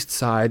Upper East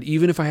Side,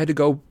 even if I had to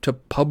go to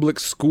public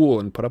school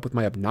and put up with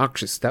my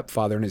obnoxious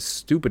stepfather and his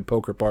stupid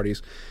poker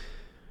parties.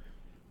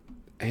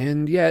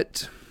 And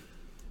yet,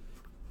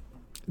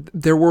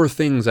 there were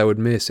things I would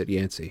miss at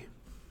Yancey.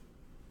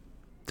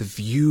 The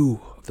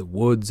view of the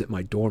woods at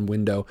my dorm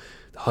window,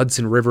 the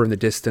Hudson River in the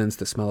distance,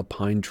 the smell of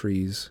pine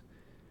trees.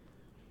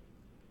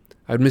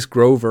 I'd miss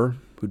Grover,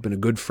 who'd been a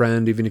good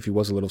friend even if he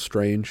was a little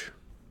strange.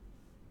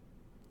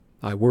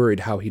 I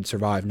worried how he'd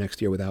survive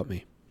next year without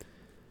me.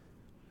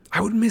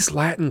 I would miss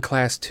Latin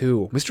class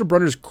too. Mr.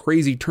 Brunner's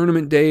crazy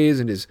tournament days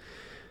and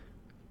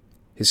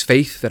his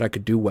faith that I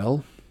could do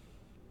well.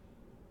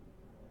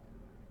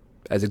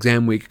 As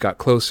exam week got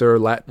closer,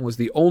 Latin was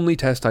the only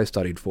test I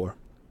studied for.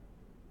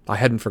 I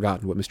hadn't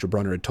forgotten what Mr.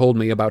 Brunner had told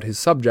me about his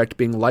subject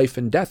being life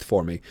and death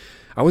for me.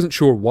 I wasn't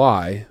sure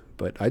why,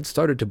 but I'd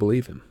started to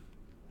believe him.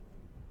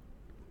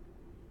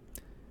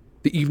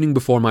 The evening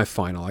before my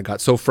final, I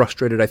got so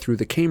frustrated I threw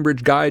the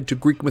Cambridge Guide to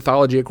Greek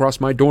Mythology across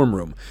my dorm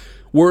room.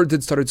 Words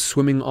had started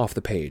swimming off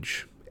the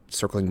page,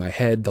 circling my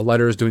head, the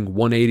letters doing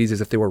 180s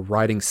as if they were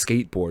riding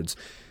skateboards.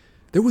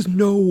 There was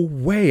no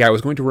way I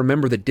was going to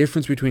remember the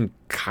difference between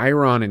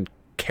Chiron and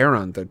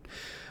Charon, the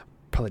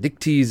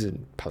Polydictes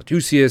and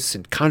Polydeuceus,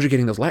 and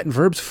conjugating those Latin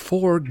verbs.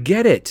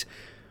 Forget it!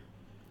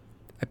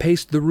 I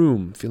paced the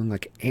room, feeling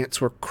like ants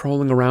were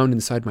crawling around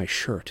inside my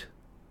shirt.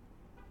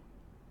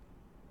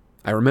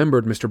 I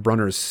remembered Mr.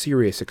 Brunner's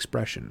serious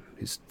expression,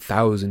 his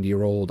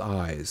 1,000-year-old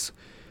eyes.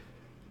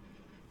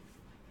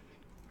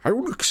 I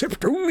will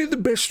accept only the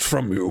best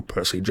from you,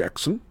 Percy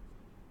Jackson.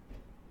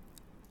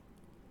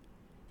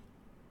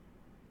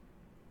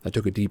 I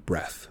took a deep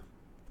breath.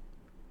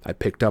 I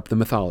picked up the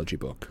mythology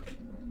book.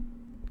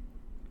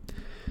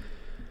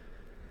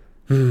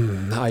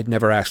 I'd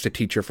never asked a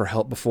teacher for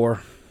help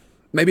before.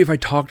 Maybe if I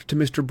talked to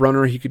Mr.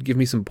 Brunner, he could give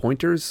me some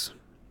pointers.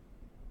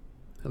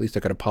 At least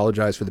I could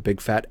apologize for the big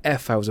fat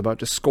F I was about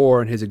to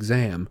score in his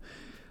exam.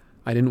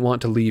 I didn't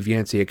want to leave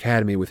Yancey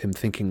Academy with him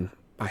thinking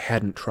I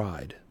hadn't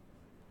tried.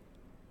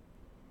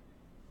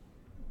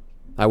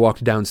 I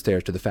walked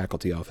downstairs to the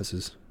faculty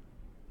offices.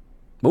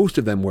 Most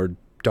of them were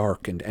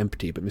dark and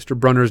empty, but Mr.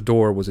 Brunner's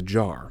door was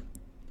ajar,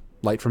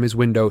 light from his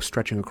window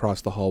stretching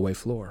across the hallway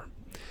floor.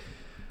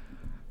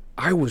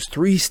 I was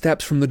 3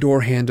 steps from the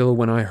door handle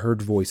when I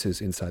heard voices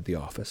inside the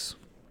office.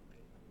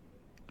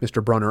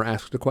 Mr. Brunner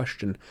asked a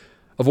question.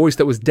 A voice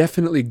that was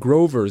definitely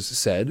Grover's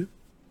said,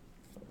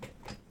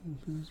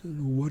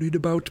 Worried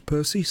about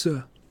Percy,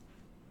 sir?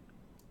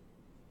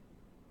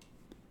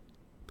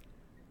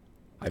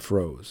 I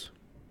froze.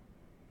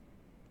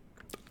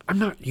 I'm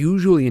not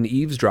usually an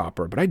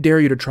eavesdropper, but I dare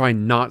you to try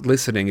not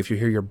listening if you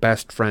hear your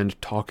best friend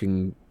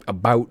talking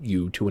about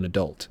you to an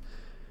adult.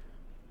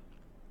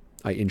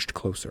 I inched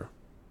closer.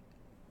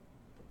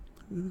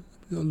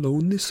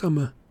 Alone this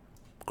summer,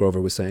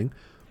 Grover was saying.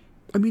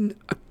 I mean,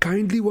 a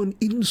kindly one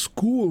in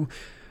school.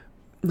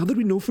 Now that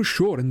we know for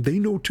sure, and they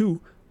know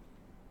too.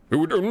 It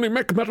would only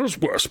make matters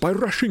worse by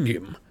rushing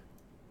him,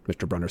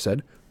 Mr. Brunner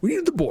said. We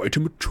need the boy to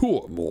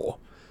mature more.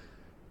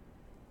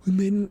 We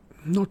may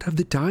not have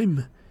the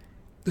time.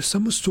 The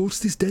summer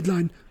solstice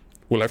deadline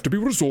will have to be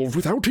resolved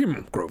without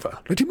him, Grover.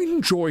 Let him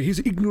enjoy his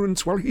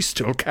ignorance while he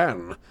still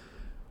can.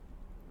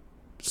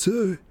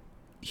 Sir,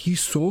 he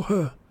saw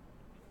her.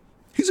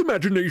 His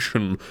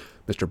imagination,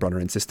 Mr. Brunner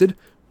insisted.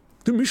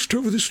 The mist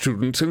over the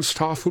students and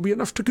staff will be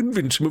enough to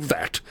convince him of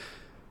that.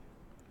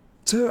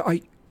 Sir,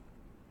 I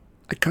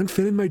can't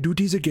fail in my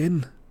duties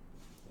again.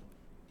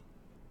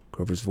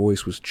 Grover's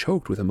voice was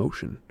choked with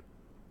emotion.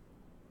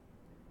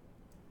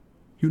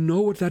 You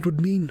know what that would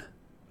mean.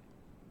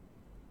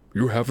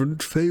 You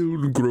haven't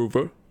failed,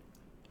 Grover,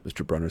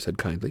 Mr. Brunner said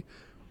kindly.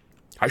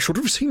 I should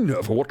have seen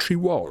her for what she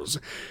was.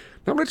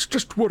 Now let's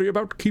just worry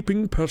about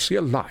keeping Percy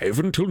alive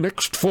until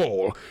next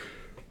fall.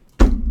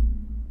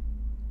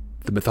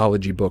 The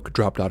mythology book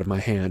dropped out of my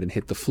hand and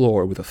hit the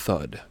floor with a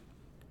thud.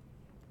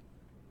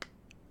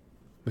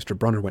 Mr.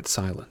 Brunner went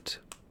silent.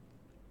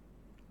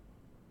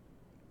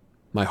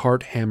 My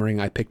heart hammering,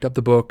 I picked up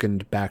the book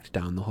and backed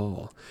down the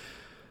hall.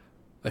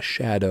 A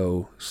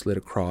shadow slid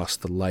across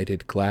the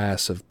lighted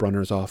glass of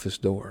Brunner's office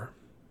door.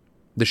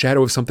 The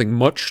shadow of something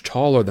much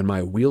taller than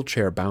my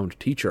wheelchair-bound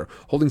teacher,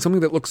 holding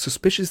something that looked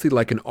suspiciously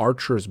like an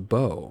archer's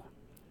bow.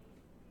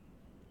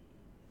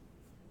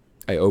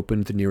 I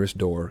opened the nearest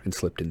door and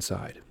slipped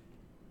inside.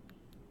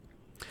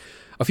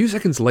 A few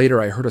seconds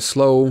later, I heard a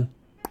slow,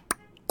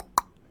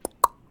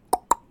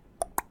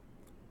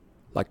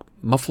 like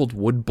muffled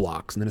wood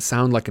blocks, and then a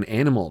sound like an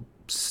animal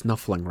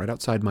snuffling right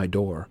outside my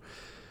door.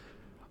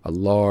 A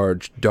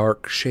large,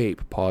 dark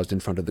shape paused in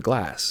front of the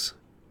glass,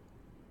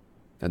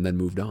 and then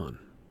moved on.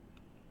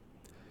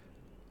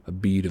 A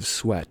bead of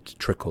sweat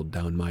trickled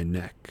down my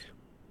neck.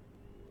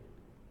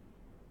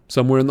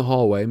 Somewhere in the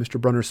hallway, Mr.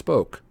 Brunner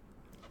spoke.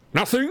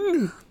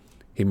 Nothing,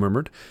 he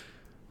murmured.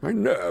 My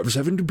nerves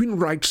haven't been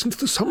right since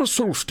the summer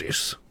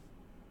solstice.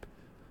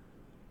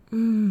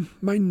 Mine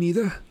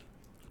neither,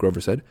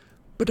 Grover said.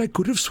 But I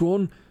could have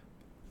sworn.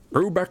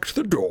 Go back to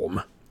the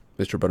dorm,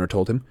 Mr. Brunner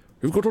told him.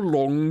 You've got a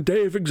long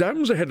day of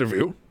exams ahead of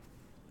you.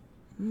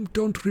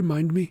 Don't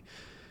remind me.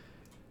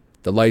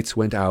 The lights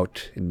went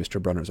out in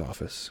Mr. Brunner's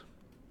office.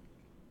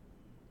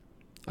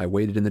 I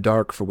waited in the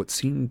dark for what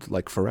seemed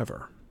like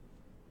forever.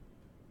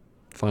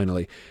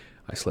 Finally,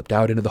 I slipped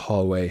out into the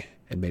hallway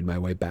and made my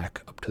way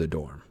back up to the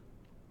dorm.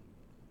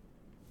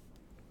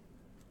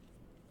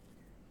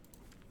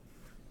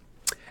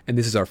 And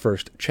this is our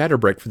first chatter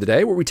break for the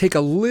day, where we take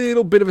a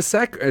little bit of a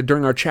sec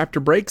during our chapter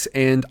breaks,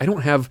 and I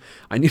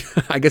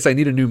guess I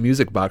need a new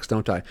music box,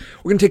 don't I?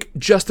 We're going to take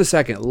just a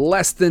second,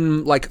 less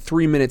than like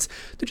 3 minutes,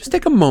 to just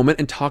take a moment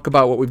and talk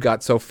about what we've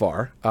got so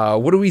far.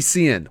 What are we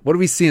seeing? What are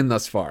we seeing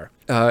thus far?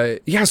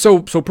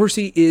 So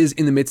Percy is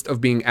in the midst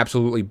of being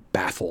absolutely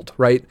baffled,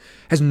 right?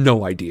 Has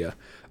no idea.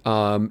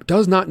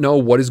 does not know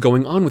what is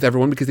going on with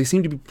everyone because they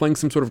seem to be playing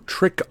some sort of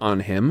trick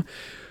on him.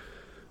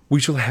 We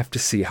shall have to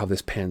see how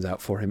this pans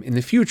out for him in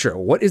the future.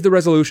 What is the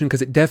resolution?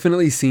 Because it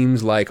definitely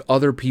seems like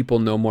other people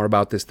know more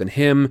about this than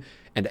him,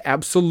 and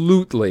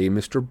absolutely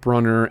Mr.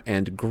 Brunner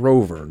and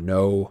Grover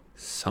know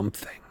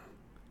something.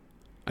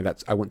 I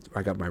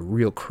got my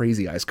real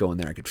crazy eyes going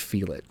there. I could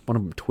feel it. One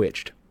of them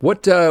twitched.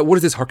 What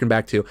does this harken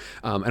back to?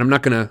 And I'm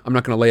not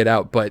gonna lay it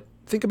out, but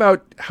think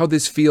about how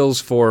this feels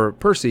for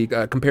Percy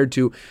compared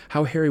to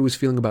how Harry was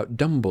feeling about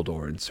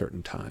Dumbledore in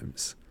certain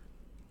times.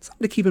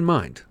 Something to keep in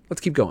mind.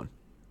 Let's keep going.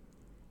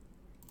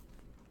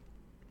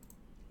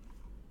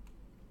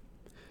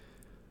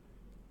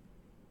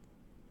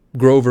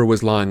 Grover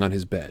was lying on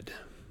his bed,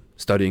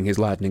 studying his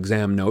Latin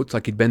exam notes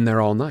like he'd been there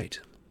all night.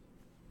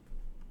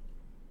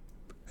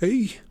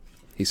 Hey,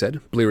 He said,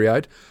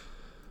 bleary-eyed.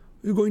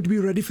 you going to be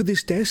ready for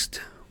this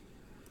test?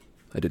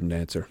 I didn't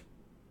answer.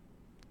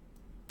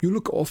 You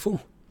look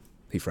awful.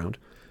 He frowned.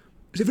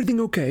 Is everything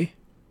okay?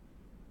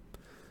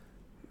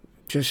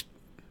 Just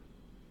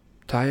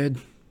tired.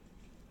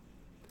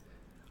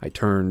 I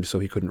turned so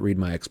he couldn't read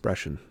my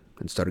expression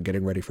and started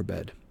getting ready for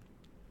bed.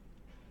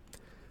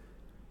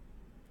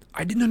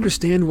 I didn't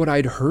understand what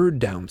I'd heard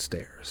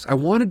downstairs. I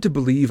wanted to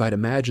believe I'd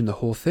imagined the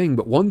whole thing,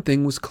 but one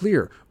thing was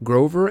clear.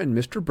 Grover and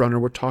Mr. Brunner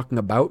were talking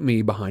about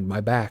me behind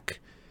my back.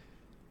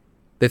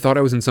 They thought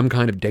I was in some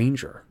kind of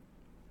danger.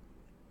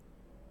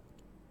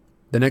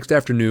 The next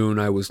afternoon,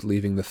 I was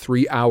leaving the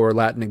 3-hour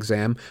Latin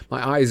exam,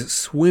 my eyes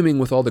swimming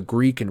with all the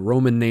Greek and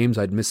Roman names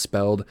I'd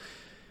misspelled,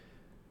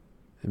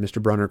 and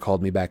Mr. Brunner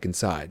called me back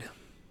inside.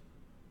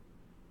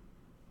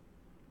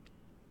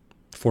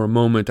 For a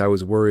moment, I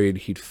was worried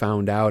he'd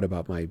found out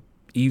about my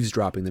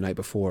eavesdropping the night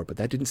before, but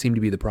that didn't seem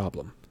to be the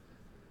problem.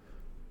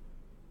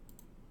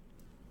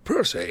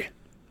 Percy,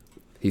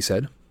 He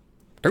said.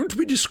 don't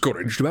be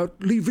discouraged about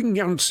leaving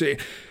Yancey.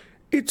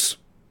 It's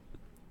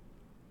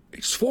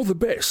for the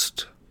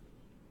best.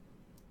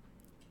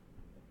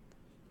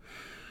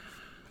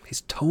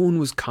 His tone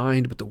was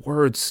kind, but the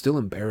words still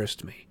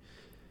embarrassed me.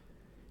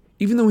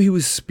 Even though he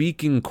was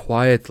speaking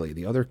quietly,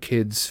 the other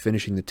kids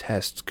finishing the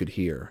tests could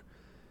hear.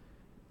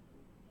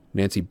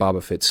 Nancy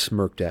Bobofit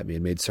smirked at me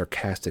and made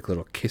sarcastic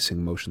little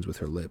kissing motions with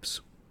her lips.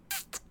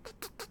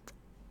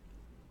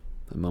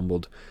 I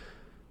mumbled,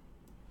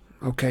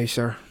 Okay,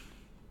 sir.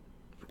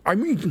 I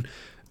mean,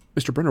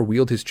 Mr. Brunner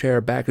wheeled his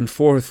chair back and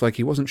forth like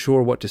he wasn't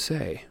sure what to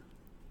say.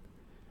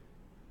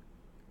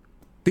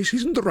 this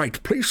isn't the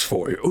right place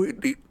for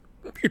you.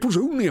 It was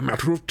only a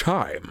matter of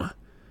time.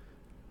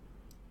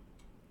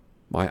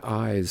 My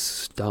eyes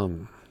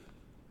stung.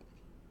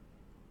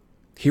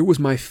 Here was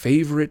my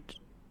favorite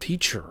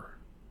teacher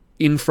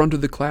in front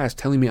of the class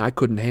telling me I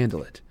couldn't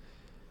handle it.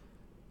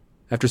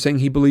 After saying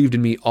he believed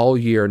in me all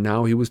year,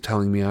 now he was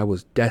telling me I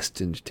was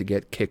destined to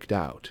get kicked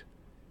out.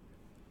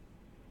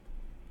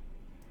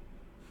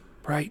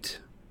 Right,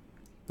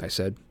 I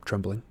said,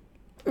 trembling.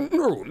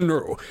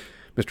 No,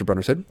 Mr.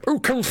 Brunner said. Oh,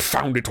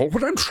 confound it all.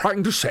 What I'm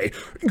trying to say,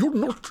 you're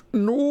not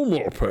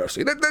normal,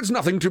 Percy. There's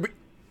nothing to be...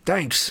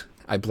 Thanks.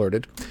 I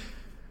blurted.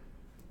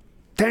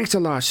 Thanks a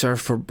lot, sir,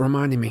 for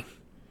reminding me.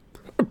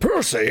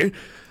 Percy!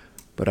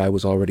 But I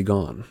was already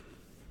gone.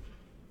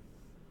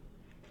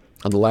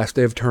 On the last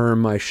day of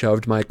term, I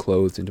shoved my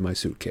clothes into my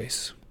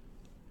suitcase.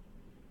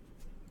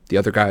 The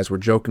other guys were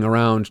joking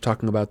around,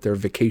 talking about their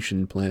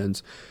vacation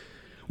plans.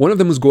 One of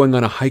them was going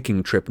on a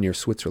hiking trip near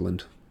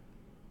Switzerland.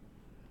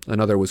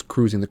 Another was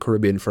cruising the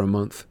Caribbean for a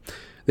month.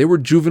 They were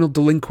juvenile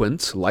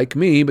delinquents, like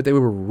me, but they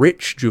were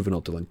rich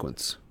juvenile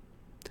delinquents.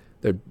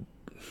 Their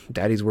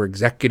daddies were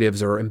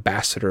executives or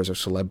ambassadors or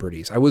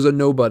celebrities. I was a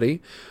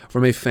nobody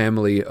from a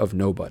family of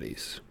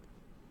nobodies.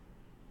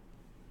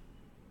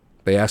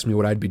 They asked me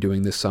what I'd be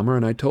doing this summer,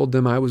 and I told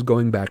them I was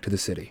going back to the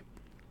city.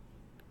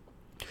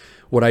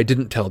 What I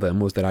didn't tell them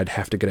was that I'd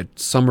have to get a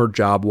summer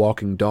job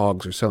walking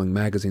dogs or selling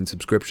magazine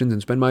subscriptions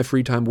and spend my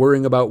free time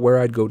worrying about where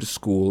I'd go to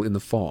school in the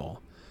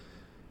fall.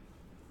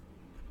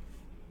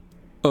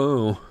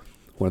 Oh,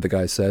 One of the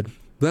guys said.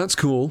 that's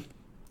cool.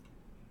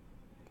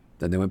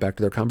 Then they went back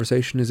to their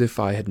conversation as if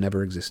I had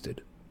never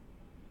existed.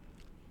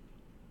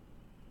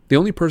 The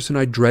only person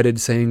I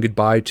dreaded saying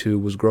goodbye to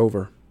was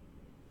Grover.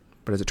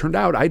 But as it turned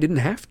out, I didn't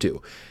have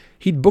to.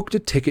 He'd booked a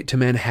ticket to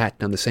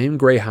Manhattan on the same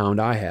Greyhound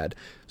I had,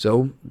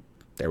 so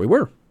there we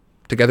were,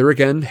 together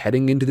again,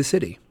 heading into the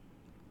city.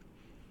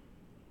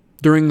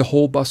 During the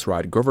whole bus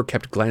ride, Grover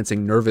kept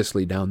glancing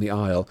nervously down the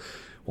aisle,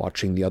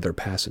 watching the other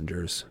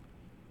passengers.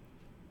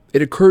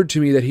 It occurred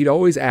to me that he'd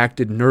always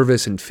acted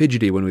nervous and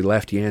fidgety when we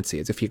left Yancey,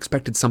 as if he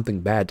expected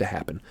something bad to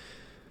happen.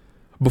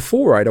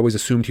 Before, I'd always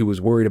assumed he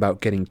was worried about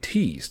getting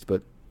teased,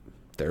 but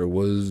there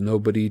was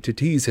nobody to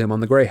tease him on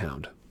the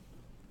Greyhound.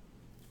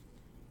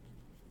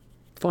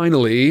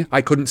 Finally,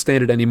 I couldn't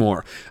stand it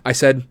anymore. I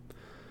said,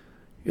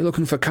 You're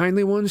looking for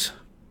kindly ones?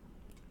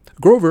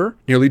 Grover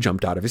nearly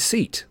jumped out of his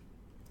seat.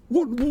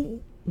 What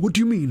do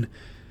you mean?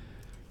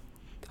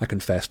 I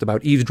confessed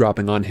about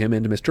eavesdropping on him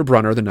and Mr.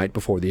 Brunner the night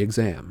before the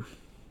exam.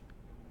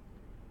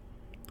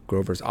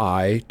 Grover's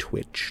eye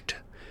twitched.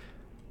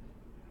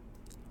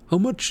 How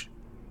much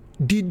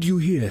did you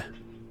hear?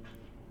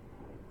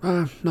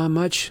 Not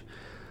much.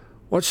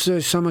 What's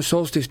the summer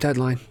solstice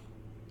deadline?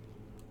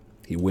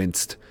 He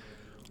winced.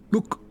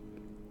 Look,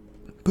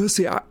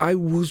 Percy, I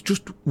was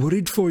just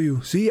worried for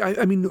you. See,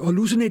 I mean,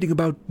 hallucinating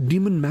about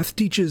demon math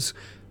teachers.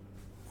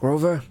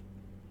 Grover?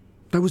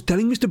 I was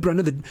telling Mr.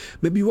 Brenner that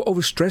maybe you were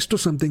overstressed or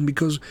something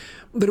because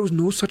there was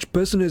no such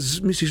person as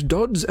Mrs.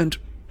 Dodds and...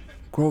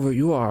 Grover,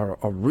 you are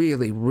a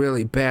really,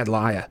 really bad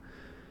liar.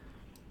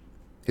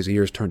 His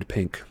ears turned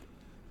pink.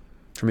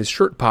 From his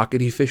shirt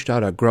pocket, he fished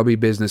out a grubby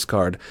business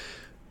card.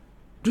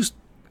 Just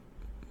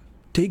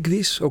take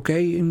this,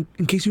 okay, in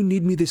case you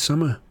need me this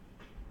summer.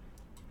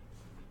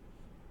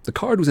 The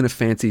card was in a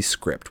fancy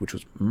script, which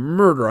was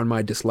murder on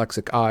my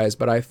dyslexic eyes,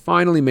 but I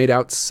finally made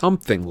out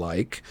something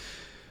like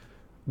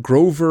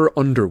Grover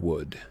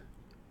Underwood,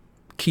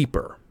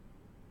 Keeper,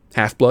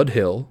 Half-Blood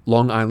Hill,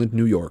 Long Island,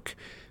 New York.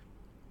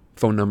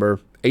 Phone number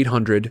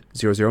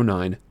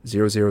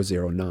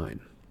 800-009-0009.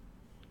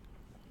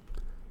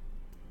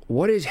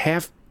 What is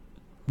half...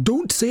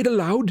 Don't say it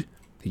aloud,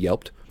 He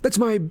yelped. That's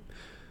my...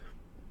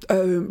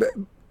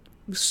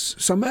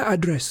 summer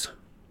address.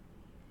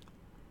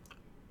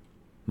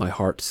 My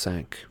heart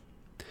sank.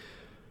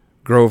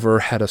 Grover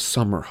had a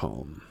summer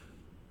home.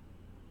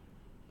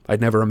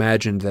 I'd never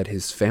imagined that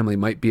his family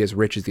might be as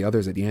rich as the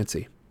others at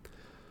Yancey.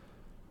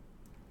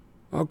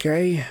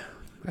 Okay,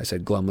 I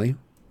said glumly.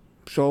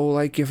 so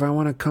like if I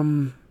want to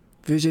come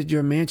visit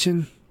your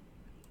mansion?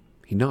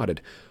 He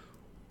nodded.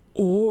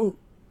 Or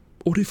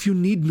if you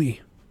need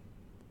me.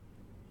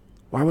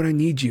 Why would I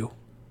need you?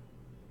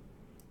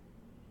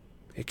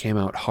 It came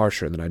out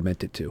harsher than I'd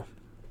meant it to.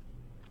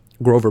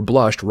 Grover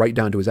blushed right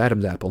down to his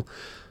Adam's apple.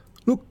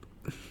 Look,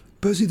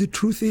 Percy, the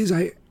truth is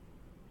I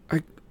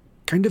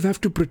kind of have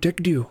to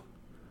protect you.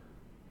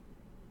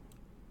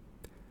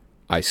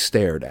 I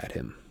stared at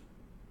him.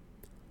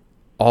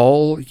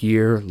 All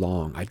year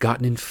long, I'd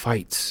gotten in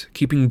fights,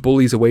 keeping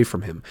bullies away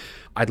from him.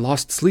 I'd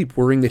lost sleep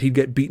worrying that he'd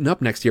get beaten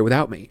up next year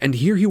without me. And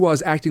here he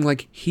was acting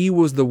like he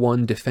was the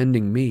one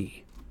defending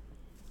me.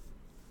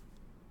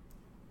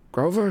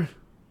 Grover?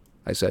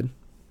 I said.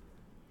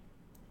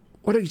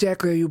 What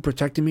exactly are you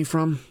protecting me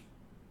from?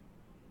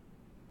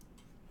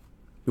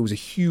 It was a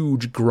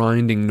huge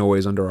grinding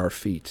noise under our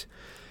feet.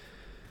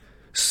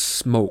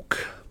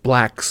 Smoke,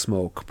 black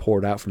smoke,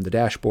 poured out from the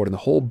dashboard, and the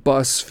whole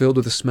bus filled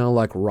with a smell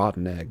like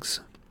rotten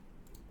eggs.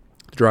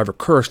 The driver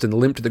cursed and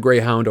limped the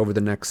Greyhound over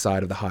the next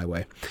side of the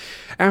highway.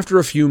 After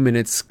a few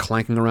minutes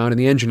clanking around in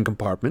the engine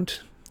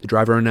compartment, the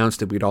driver announced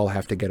that we'd all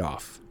have to get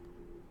off.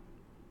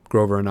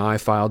 Grover and I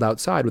filed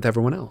outside with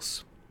everyone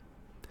else.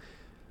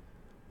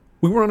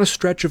 We were on a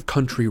stretch of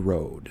country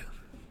road.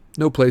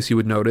 No place you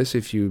would notice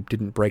if you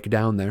didn't break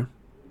down there.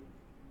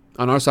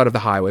 On our side of the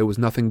highway was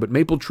nothing but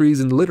maple trees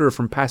and litter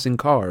from passing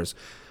cars.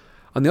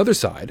 On the other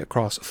side,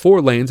 across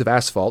 4 lanes of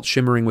asphalt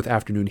shimmering with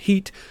afternoon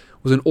heat,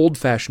 was an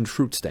old-fashioned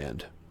fruit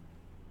stand.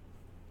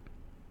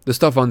 The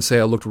stuff on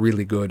sale looked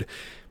really good.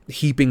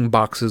 Heaping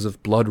boxes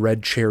of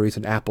blood-red cherries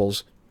and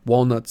apples,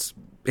 walnuts,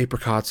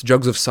 apricots,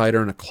 jugs of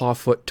cider, and a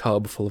clawfoot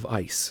tub full of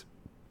ice.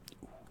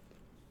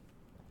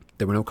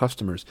 There were no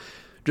customers.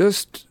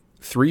 Just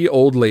 3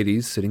 old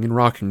ladies sitting in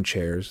rocking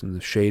chairs in the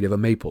shade of a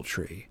maple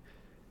tree,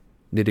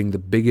 knitting the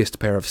biggest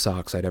pair of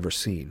socks I'd ever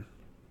seen.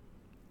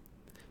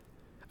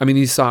 I mean,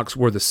 these socks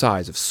were the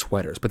size of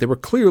sweaters, but they were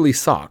clearly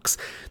socks.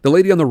 The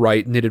lady on the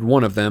right knitted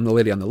one of them, the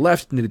lady on the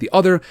left knitted the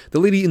other,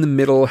 the lady in the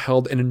middle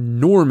held an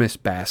enormous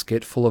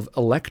basket full of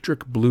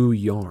electric blue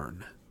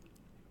yarn.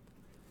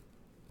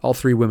 All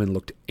 3 women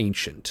looked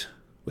ancient,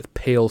 with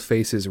pale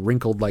faces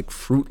wrinkled like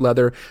fruit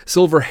leather,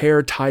 silver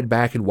hair tied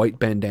back in white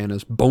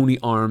bandanas, bony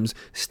arms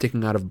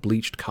sticking out of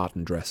bleached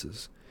cotton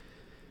dresses.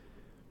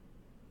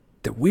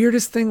 The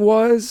weirdest thing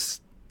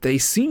was, they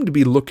seemed to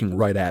be looking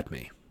right at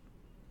me.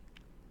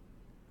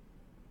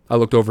 I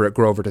looked over at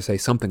Grover to say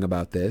something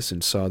about this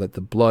and saw that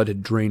the blood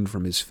had drained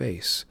from his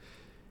face.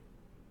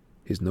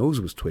 His nose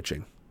was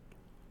twitching.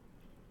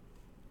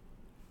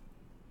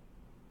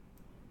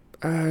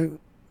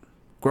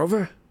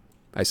 Grover?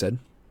 I said.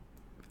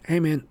 Hey,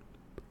 man.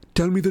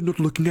 Tell me they're not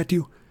looking at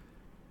you.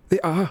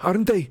 They are,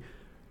 aren't they?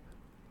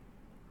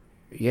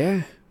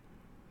 Yeah?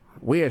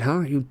 Weird, huh?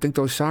 You'd think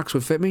those socks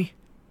would fit me?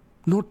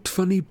 Not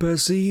funny,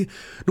 Percy.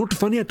 Not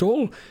funny at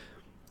all.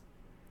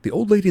 The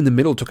old lady in the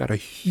middle took out a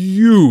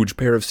huge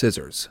pair of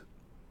scissors.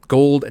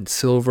 Gold and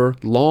silver,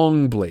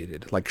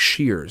 long-bladed, like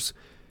shears.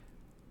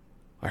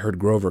 I heard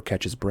Grover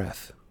catch his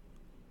breath.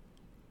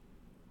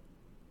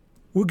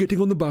 We're getting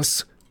on the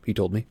bus, He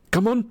told me.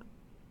 Come on.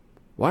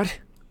 What?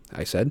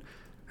 I said.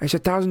 It's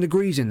 1,000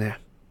 degrees in there.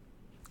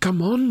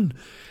 Come on.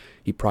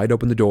 He pried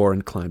open the door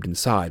and climbed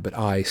inside, but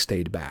I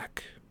stayed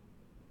back.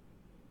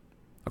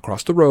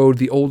 Across the road,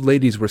 the old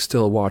ladies were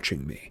still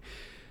watching me.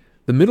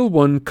 The middle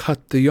one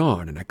cut the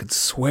yarn, and I could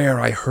swear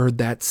I heard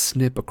that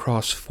snip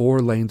across 4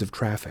 lanes of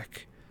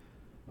traffic.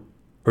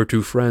 Her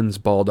 2 friends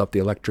balled up the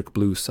electric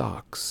blue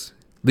socks,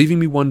 leaving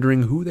me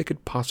wondering who they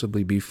could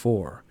possibly be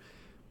for.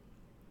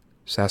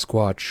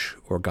 Sasquatch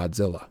or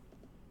Godzilla.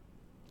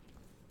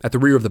 At the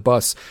rear of the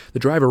bus, the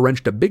driver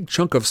wrenched a big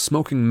chunk of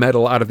smoking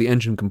metal out of the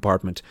engine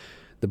compartment.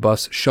 The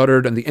bus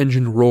shuddered and the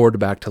engine roared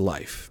back to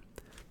life.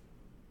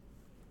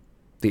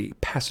 The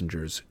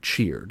passengers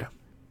cheered.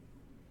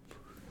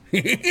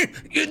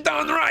 You're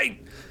done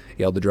right.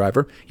 Yelled the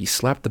driver. He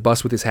slapped the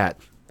bus with his hat.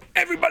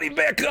 Everybody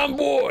back on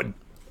board.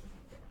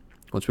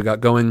 Once we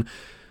got going,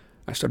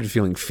 I started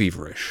feeling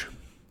feverish,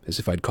 as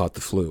if I'd caught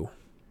the flu.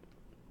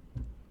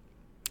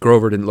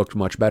 Grover didn't look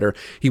much better.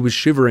 He was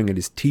shivering and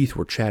his teeth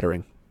were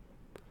chattering.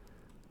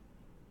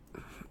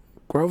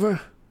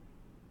 Grover,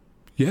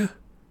 Yeah?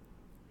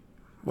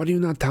 what are you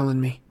not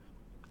telling me?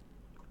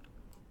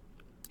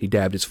 He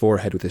dabbed his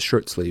forehead with his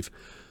shirt sleeve.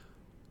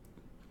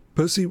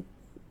 Percy,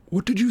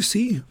 what did you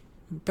see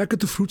back at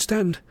the fruit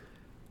stand?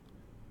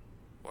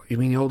 You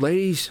mean the old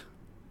ladies?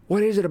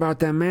 What is it about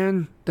them,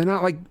 man? They're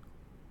not like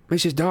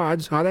Mrs.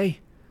 Dodds, are they?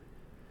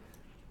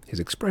 His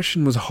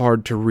expression was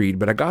hard to read,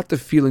 but I got the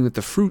feeling that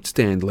the fruit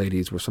stand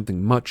ladies were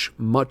something much,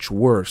 much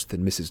worse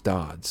than Mrs.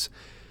 Dodds.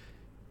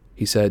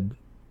 He said,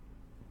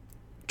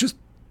 Just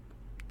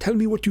tell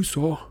me what you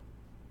saw.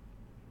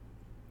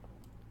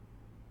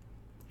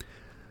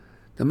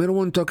 The middle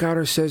one took out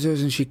her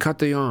scissors and she cut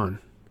the yarn.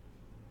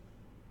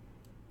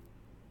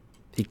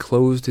 He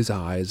closed his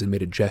eyes and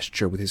made a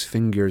gesture with his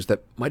fingers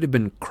that might have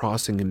been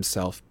crossing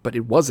himself, but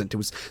it wasn't. It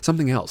was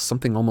something else,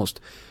 something almost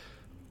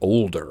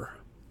older.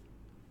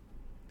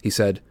 He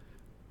said,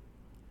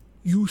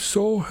 You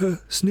saw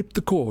her snip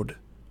the cord.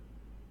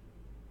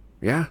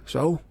 Yeah,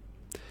 so?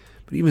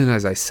 but even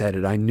as I said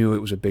it, I knew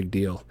it was a big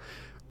deal.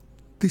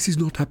 This is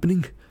not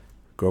happening.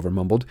 Grover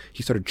mumbled.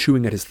 He started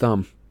chewing at his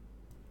thumb.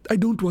 I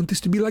don't want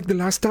this to be like the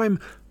last time.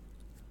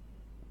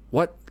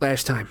 What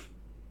last time?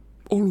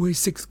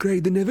 Always 6th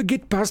grade. They never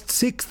get past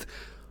 6th.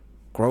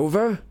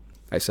 Grover?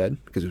 I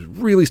said, because it was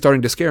really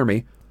starting to scare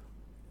me.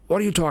 What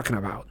are you talking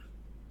about?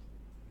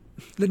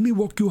 Let me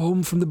walk you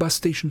home from the bus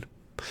station.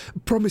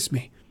 Promise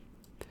me.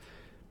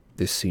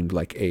 This seemed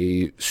like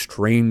a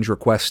strange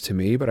request to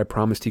me, but I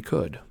promised he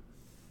could.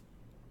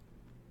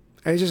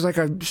 Is this like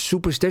a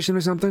superstition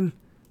or something?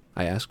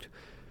 I asked.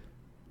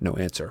 No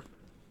answer.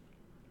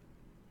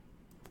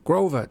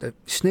 Grover, the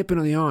snipping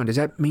of the yarn, does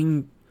that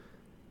mean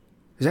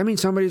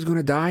somebody's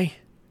gonna die?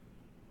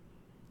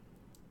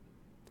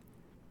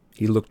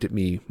 He looked at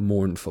me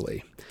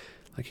mournfully,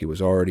 like he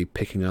was already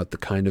picking out the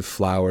kind of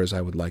flowers I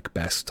would like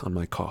best on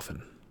my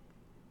coffin.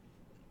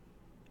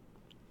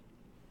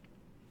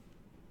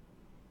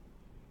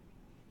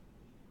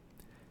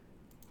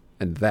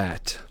 And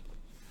that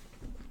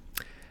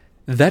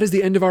is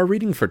the end of our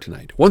reading for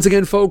tonight. Once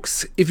again,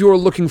 folks, if you are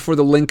looking for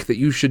the link that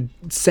you should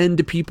send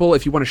to people,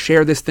 if you want to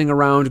share this thing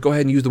around, go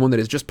ahead and use the one that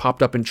has just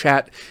popped up in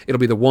chat. It'll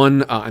be the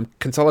one. I'm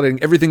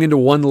consolidating everything into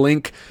one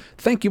link.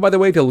 Thank you, by the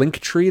way, to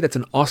Linktree. That's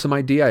an awesome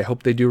idea. I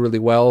hope they do really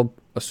well,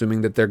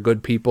 assuming that they're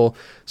good people.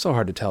 So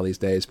hard to tell these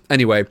days.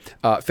 Anyway,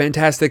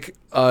 fantastic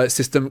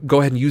system. Go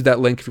ahead and use that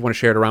link if you want to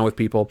share it around with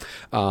people.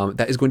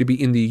 That is going to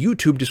be in the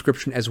YouTube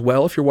description as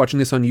well if you're watching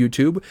this on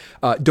YouTube.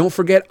 Don't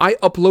forget, I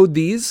upload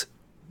these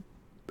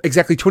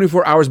exactly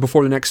 24 hours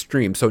before the next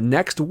stream. So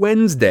next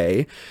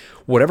Wednesday,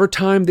 whatever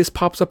time this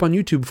pops up on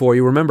YouTube for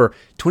you, remember,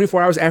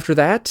 24 hours after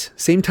that,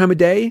 same time of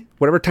day,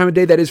 whatever time of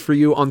day that is for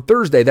you, on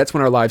Thursday, that's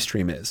when our live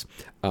stream is.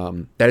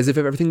 That is if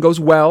everything goes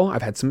well.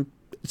 I've had some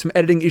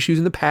editing issues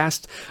in the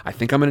past. I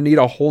think I'm going to need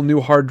a whole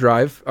new hard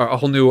drive, or a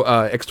whole new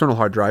external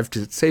hard drive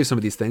to save some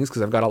of these things,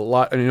 because I've got a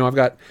lot, I've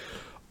got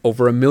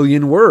over 1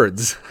 million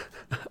words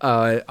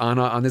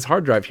on this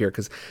hard drive here,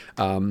 because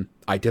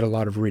I did a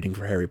lot of reading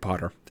for Harry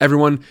Potter.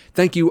 Everyone,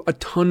 thank you a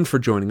ton for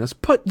joining us,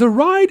 but the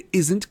ride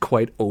isn't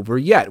quite over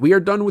yet. We are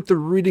done with the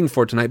reading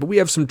for tonight, but we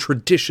have some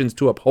traditions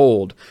to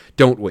uphold,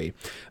 don't we?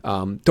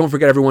 Don't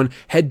forget, everyone,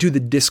 head to the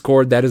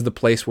Discord. That is the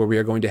place where we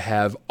are going to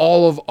have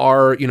all of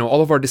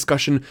our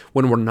discussion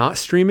when we're not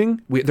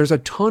streaming. There's a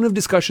ton of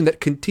discussion that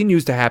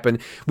continues to happen.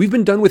 We've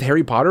been done with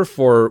Harry Potter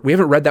we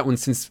haven't read that one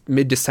since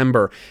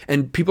mid-December,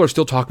 and people are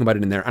still talking about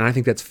it in there, and I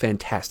think that's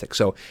fantastic.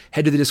 So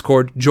head to the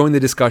Discord, join the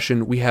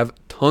discussion. We have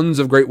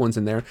tons of great ones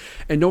in there.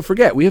 And don't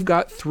forget, we have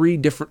got 3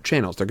 different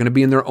channels. They're going to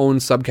be in their own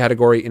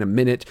subcategory in a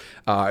minute,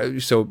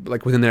 so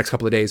like within the next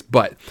couple of days.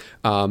 But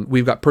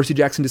we've got Percy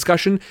Jackson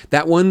Discussion.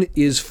 That one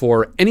is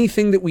for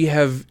anything that we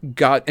have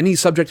got, any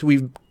subject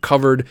we've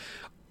covered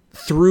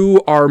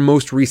through our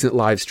most recent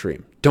live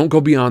stream. Don't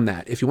go beyond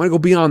that. If you want to go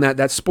beyond that,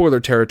 that's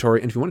spoiler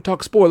territory. And if you want to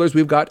talk spoilers,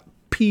 we've got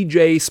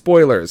PJ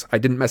Spoilers. I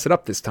didn't mess it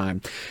up this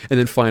time. And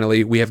then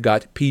finally, we have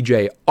got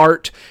PJ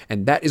Art,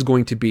 and that is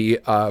going to be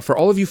for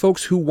all of you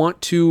folks who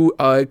want to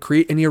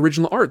create any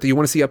original art that you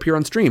want to see up here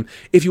on stream.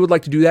 If you would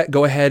like to do that,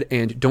 go ahead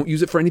and don't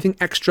use it for anything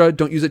extra.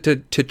 Don't use it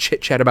to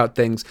chit-chat about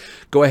things.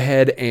 Go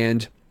ahead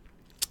and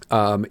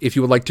if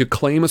you would like to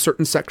claim a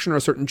certain section or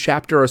a certain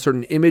chapter or a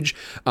certain image,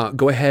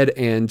 go ahead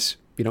and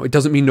it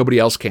doesn't mean nobody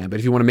else can, but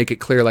if you want to make it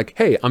clear, like,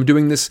 hey, I'm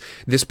doing this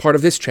part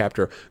of this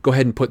chapter, go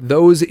ahead and put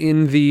those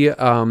in the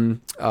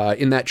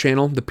in that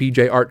channel, the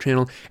PJ Art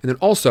channel. And then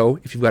also,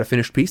 if you've got a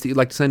finished piece that you'd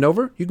like to send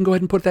over, you can go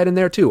ahead and put that in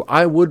there too.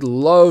 I would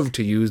love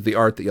to use the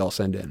art that y'all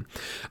send in.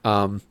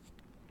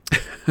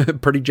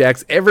 Pretty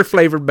Jack's every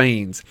flavored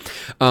beans.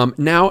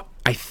 Now,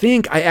 I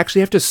think I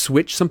actually have to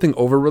switch something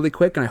over really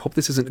quick, and I hope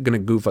this isn't going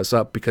to goof us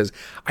up because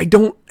I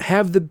don't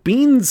have the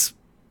beans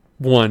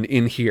one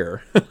in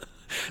here.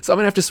 So I'm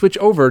going to have to switch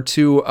over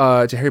to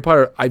Harry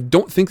Potter. I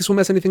don't think this will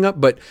mess anything up,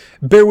 but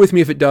bear with me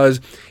if it does.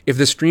 If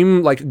the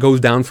stream goes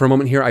down for a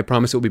moment here, I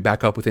promise it will be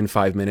back up within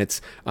 5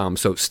 minutes.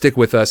 So stick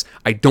with us.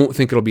 I don't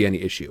think it'll be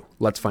any issue.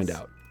 Let's find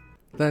out.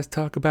 Let's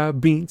talk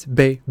about beans,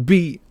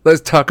 baby.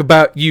 Let's talk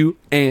about you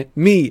and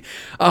me.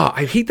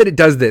 I hate that it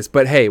does this,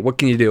 but hey, what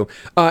can you do?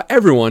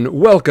 Everyone,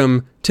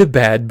 welcome to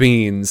Bad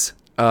Beans.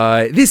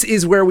 This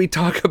is where we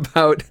talk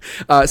about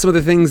some of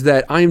the things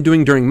that I am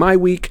doing during my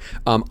week.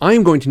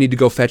 I'm going to need to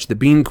go fetch the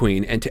Bean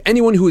Queen, and to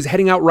anyone who is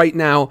heading out right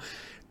now,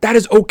 that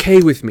is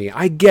okay with me.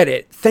 I get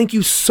it. Thank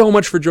you so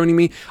much for joining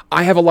me.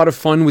 I have a lot of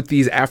fun with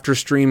these after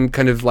stream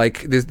kind of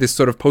this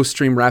sort of post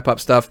stream wrap up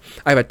stuff.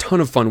 I have a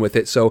ton of fun with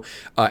it. So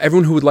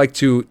everyone who would like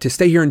to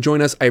stay here and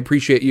join us, I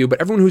appreciate you.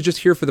 But everyone who's just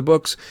here for the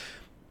books,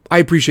 I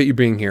appreciate you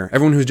being here.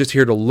 Everyone who's just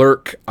here to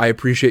lurk, I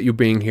appreciate you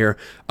being here.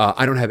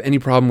 I don't have any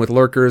problem with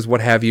lurkers,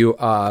 what have you.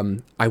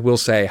 I will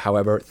say,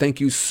 however, thank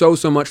you so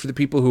much for the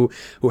people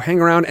who hang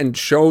around and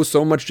show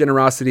so much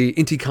generosity.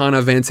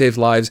 Intikana, Van Saves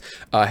Lives,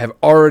 have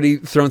already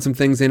thrown some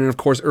things in. And of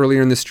course,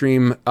 earlier in the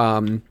stream,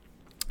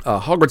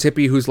 Hogwarts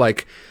Hippie, who's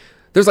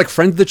there's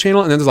friends of the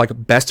channel, and then there's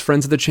best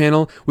friends of the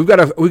channel. We've got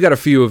a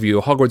few of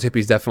you. Hogwarts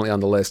Hippie's definitely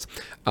on the list.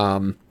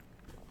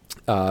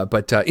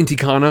 But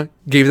Intikana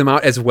gave them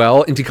out as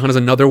well. Intikana's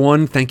another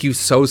one. Thank you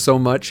so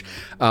much.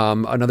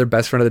 Another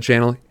best friend of the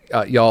channel.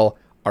 Y'all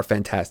are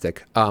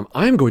fantastic.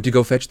 I'm going to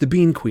go fetch the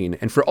Bean Queen.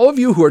 And for all of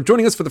you who are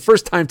joining us for the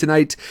first time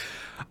tonight,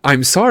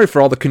 I'm sorry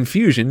for all the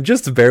confusion.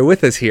 Just bear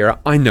with us here.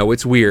 I know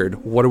it's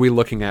weird. What are we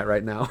looking at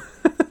right now?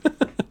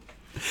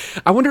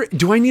 I wonder,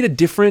 do I need a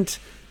different...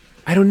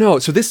 I don't know.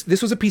 So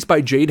this was a piece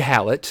by Jade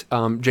Hallett.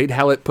 Jade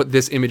Hallett put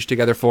this image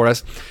together for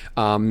us,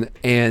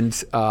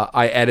 and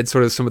I added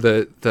sort of some of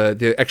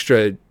the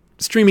extra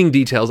streaming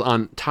details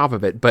on top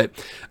of it. But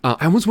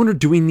I almost wonder,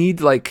 do we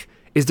need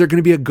is there going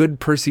to be a good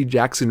Percy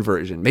Jackson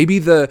version? Maybe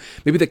the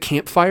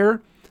campfire.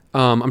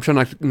 I'm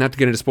trying not to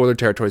get into spoiler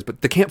territories,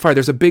 but the campfire.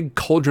 There's a big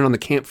cauldron on the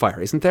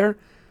campfire, isn't there?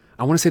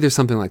 I want to say there's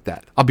something like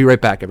that. I'll be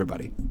right back,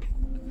 everybody.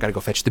 Gotta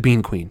go fetch the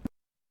Bean Queen.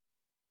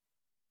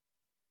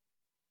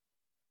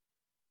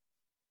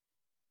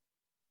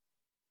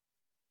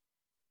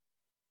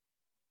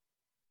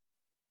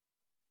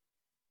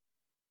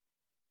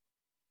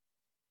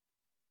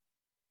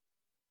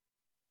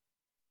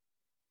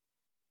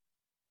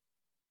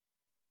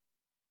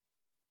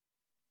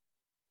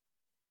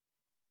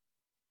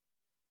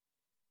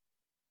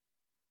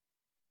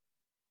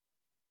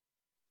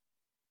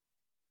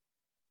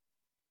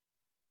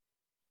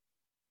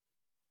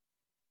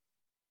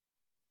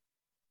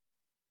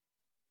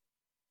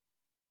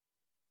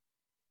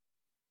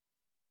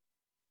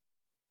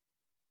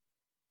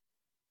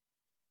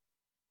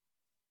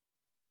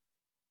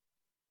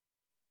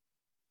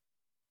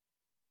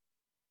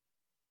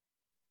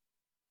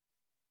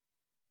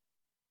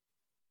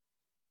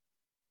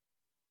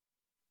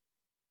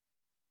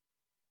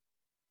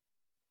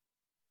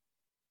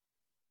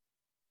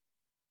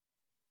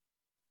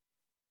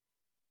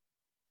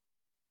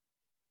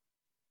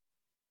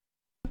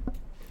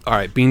 All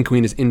right, Bean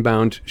Queen is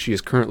inbound. She is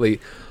currently,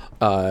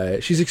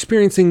 she's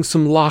experiencing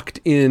some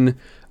locked-in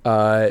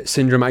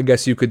syndrome, I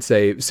guess you could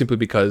say, simply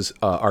because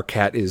our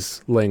cat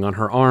is laying on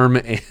her arm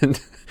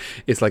and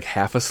it's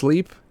half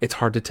asleep. It's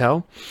hard to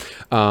tell.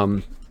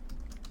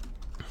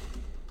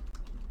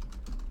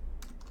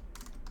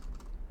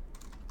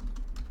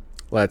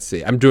 Let's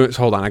see.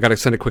 Hold on. I got to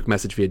send a quick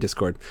message via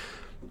Discord.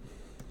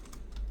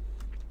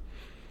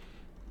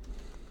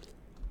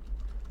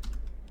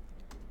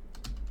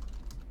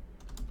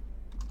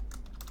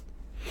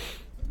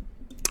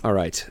 All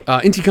right.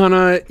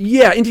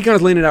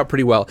 Intikana's laying it out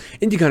pretty well.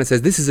 Intikana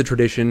says, this is a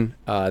tradition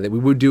that we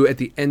would do at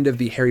the end of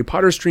the Harry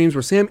Potter streams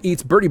where Sam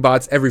eats Bertie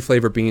Bott's every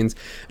flavor beans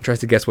and tries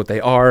to guess what they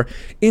are.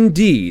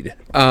 Indeed.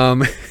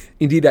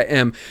 Indeed, I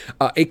am.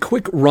 A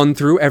quick run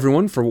through,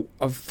 everyone, for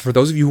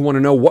those of you who want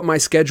to know what my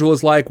schedule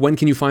is like, when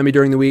can you find me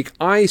during the week?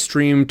 I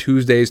stream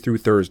Tuesdays through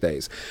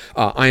Thursdays.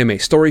 I am a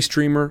story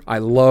streamer. I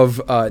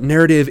love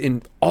narrative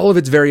in all of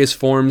its various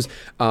forms.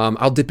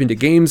 I'll dip into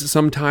games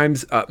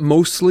sometimes.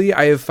 Mostly,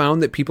 I have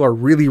found that people are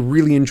really,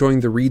 really enjoying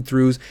the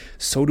read-throughs.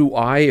 So do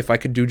I. If I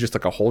could do just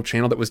a whole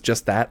channel that was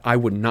just that, I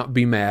would not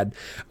be mad.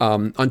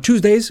 On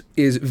Tuesdays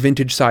is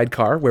Vintage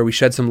Sidecar, where we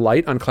shed some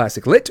light on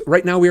classic lit.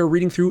 Right now, we are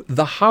reading through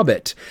The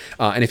Hobbit.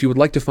 And if you would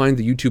like to find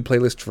the YouTube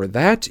playlist for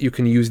that, you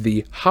can use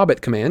the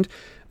Hobbit command.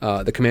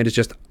 The command is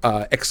just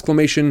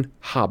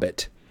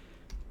 !Hobbit.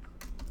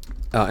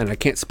 And I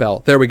can't spell.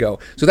 There we go.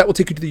 So that will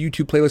take you to the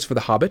YouTube playlist for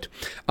The Hobbit.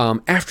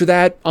 After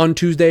that, on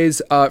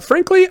Tuesdays,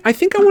 frankly, I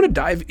think I want to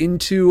dive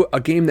into a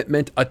game that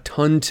meant a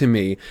ton to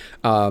me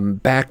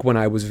back when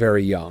I was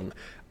very young.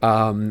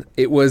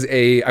 It was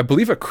I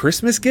believe a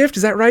Christmas gift.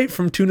 Is that right?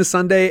 From Tuna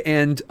Sunday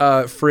and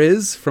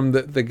Frizz from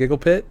the Giggle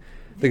Pit,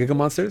 the Giggle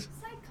Monsters.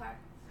 Sidecar.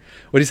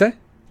 What do you say?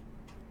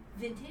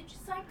 Vintage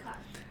Sidecar.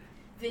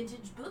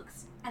 vintage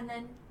books, and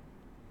then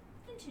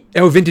vintage.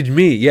 Oh, vintage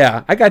me.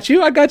 Yeah, I got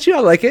you. I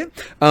like it.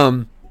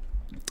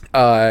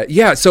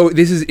 Yeah, so it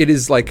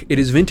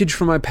is vintage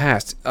from my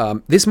past.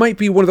 This might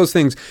be one of those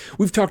things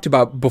we've talked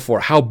about before,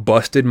 how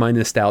busted my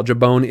nostalgia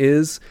bone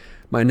is.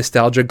 My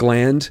nostalgia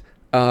gland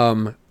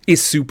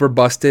is super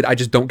busted. I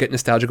just don't get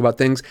nostalgic about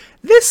things.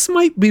 This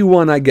might be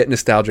one I get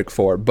nostalgic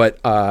for, but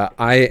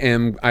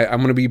I'm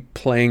going to be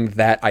playing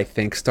that, I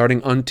think,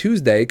 starting on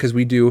Tuesday, because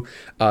we do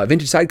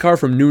Vintage Sidecar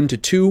from noon to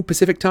 2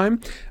 Pacific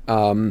time.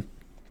 So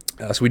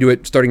we do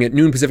it starting at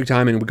noon Pacific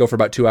time, and we go for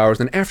about 2 hours.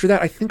 Then after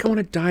that, I think I want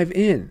to dive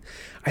in.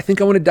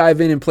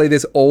 And play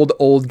this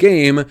old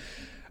game,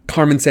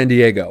 Carmen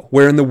Sandiego.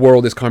 Where in the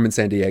world is Carmen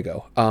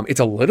Sandiego? It's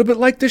a little bit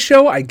like the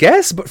show, I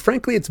guess, but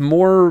frankly, it's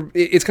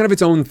kind of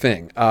its own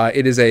thing.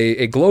 It is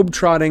a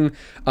globe-trotting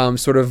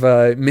sort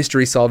of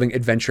mystery-solving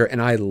adventure,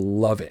 and I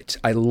love it.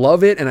 I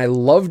love it, and I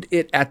loved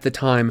it at the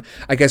time.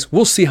 I guess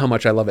we'll see how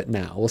much I love it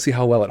now. We'll see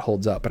how well it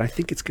holds up, but I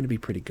think it's going to be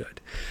pretty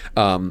good.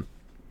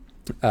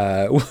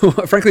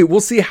 Frankly,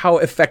 we'll see how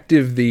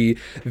effective the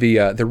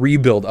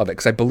rebuild of it,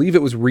 because I believe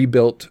it was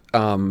rebuilt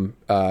and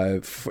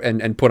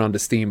put onto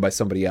Steam by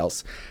somebody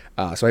else.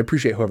 So I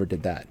appreciate whoever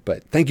did that.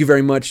 But thank you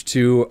very much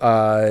to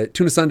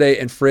Tuna Sunday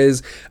and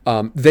Frizz.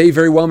 They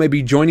very well may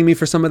be joining me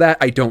for some of that.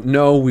 I don't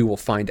know. We will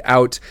find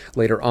out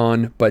later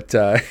on. But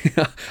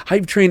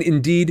Hype Train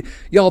indeed.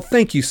 Y'all,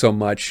 thank you so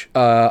much.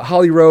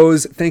 Holly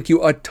Rose, thank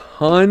you a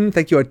ton.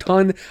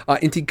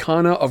 Inti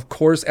Kana, of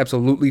course,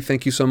 absolutely.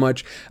 Thank you so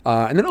much.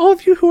 And then all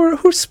of you who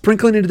are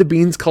sprinkling into the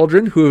Beans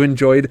Cauldron, who have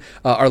enjoyed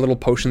our little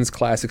potions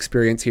class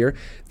experience here.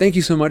 Thank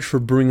you so much for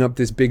brewing up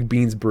this big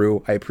beans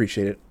brew. I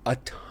appreciate it a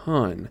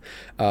ton.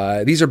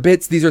 These are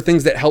bits. These are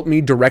things that help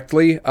me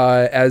directly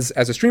as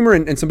a streamer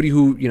and somebody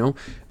who,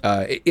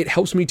 it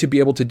helps me to be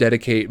able to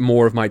dedicate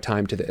more of my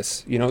time to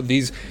this.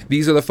 These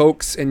are the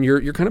folks, and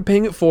you're kind of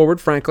paying it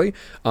forward, frankly.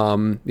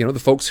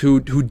 The folks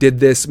who did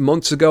this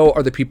months ago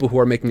are the people who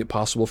are making it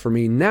possible for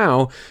me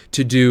now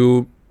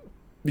to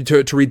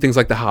read things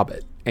like The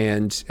Hobbit.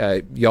 And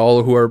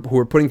y'all who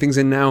are putting things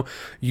in now,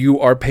 you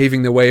are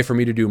paving the way for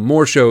me to do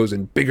more shows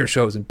and bigger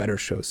shows and better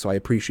shows. So I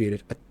appreciate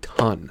it a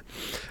ton.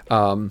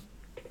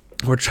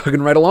 We're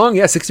chugging right along.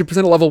 Yeah, 60%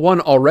 of level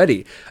 1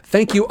 already.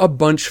 Thank you a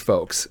bunch,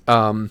 folks.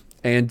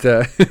 And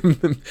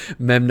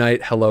Mem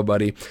Knight, hello,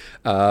 buddy.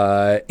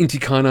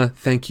 Intikana,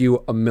 thank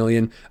you a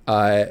million.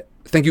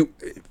 Thank you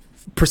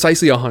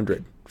precisely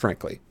 100,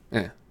 frankly.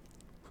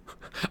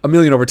 A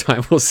million over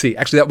time, we'll see.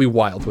 Actually, that would be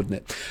wild, wouldn't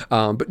it?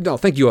 But no,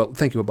 thank you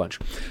a bunch.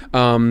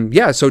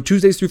 So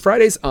Tuesdays through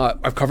Fridays,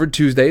 I've covered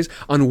Tuesdays.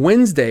 On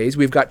Wednesdays,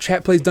 we've got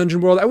Chat Plays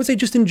Dungeon World. I would say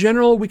just in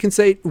general, we can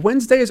say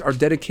Wednesdays are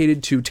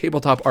dedicated to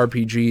tabletop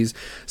RPGs.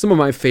 Some of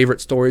my favorite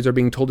stories are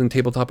being told in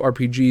tabletop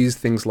RPGs,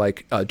 things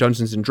like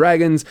Dungeons and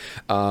Dragons.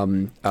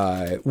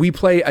 We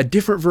play a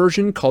different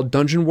version called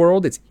Dungeon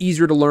World. It's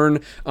easier to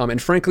learn,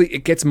 and frankly,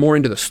 it gets more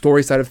into the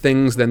story side of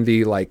things than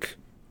the,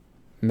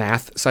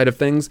 math side of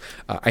things.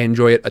 I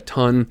enjoy it a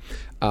ton.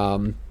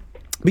 But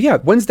yeah,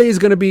 Wednesday is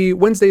gonna be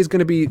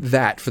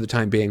that for the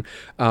time being.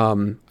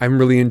 I'm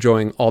really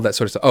enjoying all that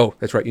sort of stuff. Oh,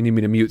 that's right. You need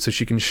me to mute so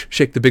she can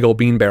shake the big old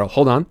bean barrel.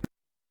 Hold on.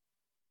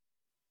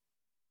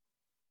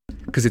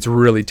 Because it's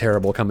really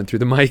terrible coming through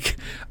the mic.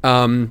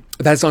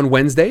 That's on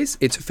Wednesdays.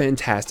 It's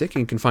fantastic.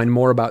 And you can find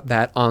more about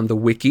that on the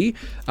wiki.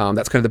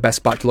 That's kind of the best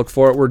spot to look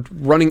for it. We're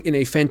running in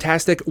a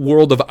fantastic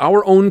world of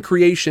our own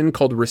creation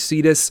called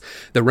Resetus,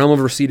 the realm of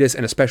Resetus,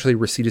 and especially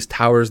Resetus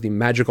Towers, the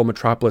magical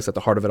metropolis at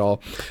the heart of it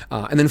all.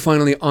 And then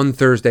finally on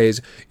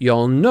Thursdays,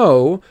 y'all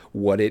know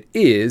what it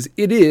is.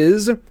 It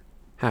is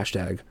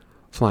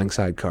 #Flying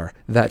Sidecar.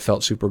 That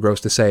felt super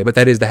gross to say, but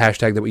that is the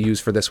hashtag that we use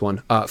for this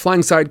one.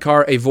 Flying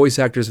Sidecar, a voice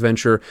actor's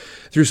venture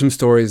through some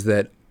stories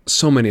that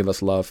so many of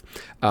us love.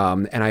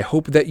 And I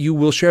hope that you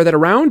will share that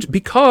around,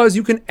 because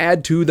you can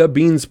add to the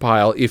beans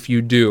pile if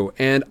you do.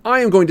 And I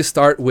am going to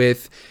start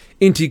with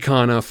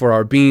Intikana for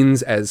our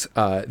beans, as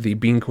the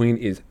Bean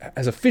Queen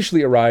has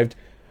officially arrived.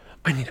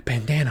 I need a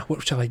bandana.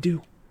 What shall I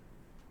do?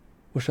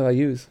 What shall I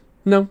use?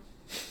 No,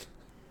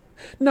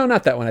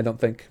 not that one, I don't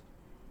think.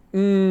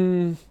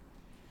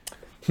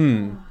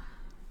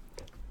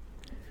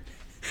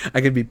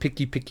 I could be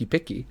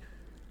picky.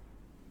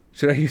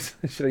 Should I use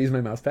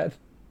my mouse pad?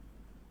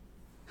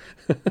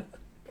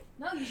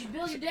 No, you should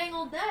build your dang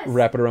old desk.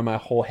 Wrap it around my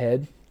whole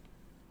head.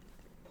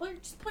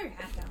 Just pull your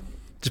hat down.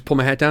 Just pull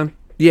my hat down?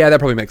 Yeah, that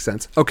probably makes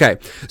sense. Okay,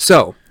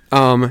 so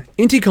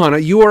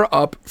Intikana, you are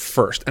up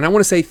first, and I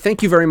want to say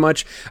thank you very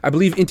much. I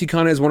believe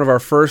Intikana is one of our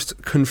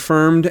first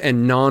confirmed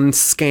and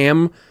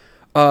non-scam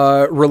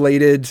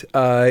related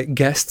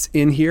guests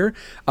in here.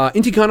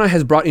 Intikana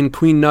has brought in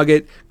Queen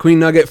Nugget. Queen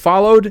Nugget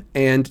followed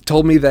and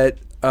told me that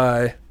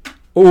did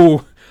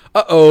you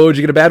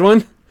get a bad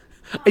one?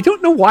 I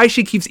don't know why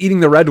she keeps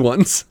eating the red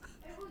ones.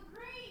 It was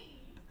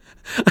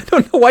green. I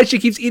don't know why she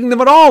keeps eating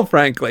them at all,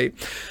 frankly.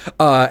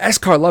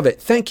 Eskar, love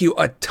it. Thank you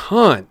a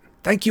ton.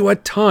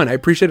 I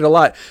appreciate it a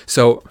lot.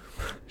 So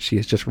she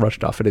has just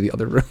rushed off into the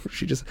other room.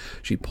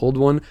 She pulled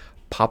one,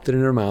 popped it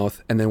in her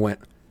mouth, and then went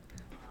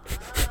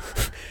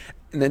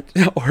And then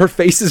her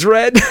face is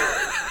red.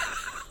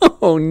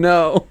 Oh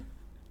no.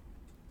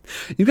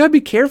 You gotta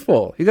be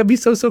careful. You gotta be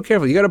so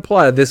careful. You gotta pull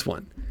out of this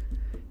one.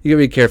 You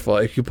gotta be careful.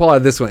 If you pull out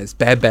of this one, it's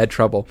bad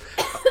trouble.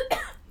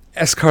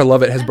 Escar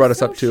Lovett has brought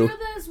us up to... Sure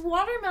there's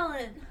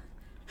watermelon.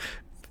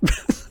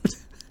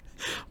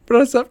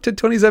 brought us up to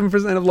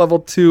 27% of level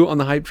 2 on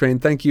the hype train.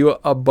 Thank you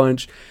a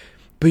bunch.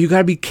 But you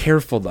gotta be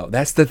careful though.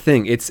 That's the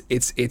thing. It's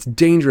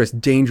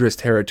dangerous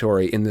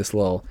territory in this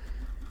little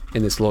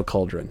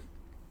cauldron.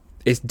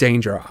 It's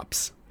danger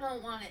ops. I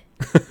don't want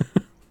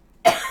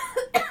it.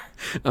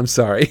 I'm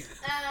sorry.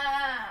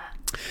 Ah.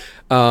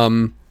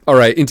 All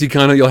right,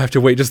 Intikana, you'll have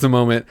to wait just a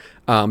moment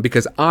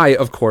because I,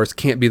 of course,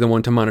 can't be the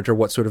one to monitor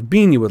what sort of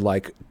bean you would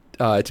like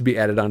to be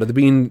added onto the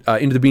bean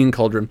into the bean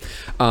cauldron.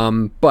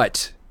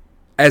 But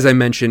as I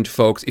mentioned,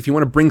 folks, if you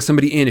want to bring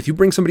somebody in, if you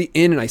bring somebody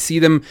in and I see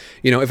them,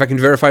 if I can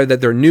verify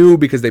that they're new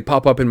because they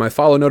pop up in my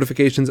follow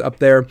notifications up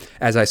there,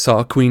 as I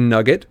saw Queen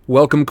Nugget.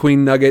 Welcome,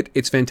 Queen Nugget.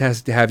 It's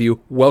fantastic to have you.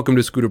 Welcome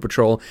to Scooter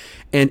Patrol.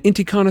 And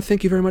Intikana,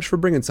 thank you very much for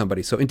bringing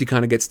somebody. So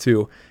Intikana gets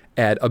to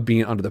add a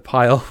bean onto the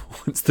pile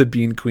once the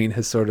Bean Queen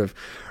has sort of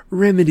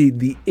remedied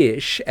the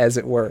ish, as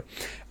it were.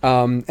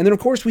 And then, of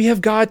course, we have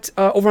got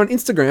over on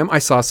Instagram, I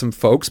saw some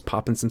folks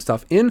popping some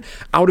stuff in.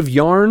 Out of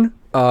Yarn,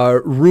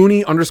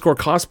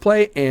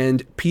 Rooney_cosplay,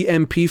 and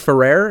PMP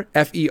Ferrer,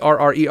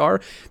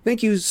 Ferrer.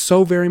 Thank you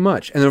so very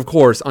much. And then, of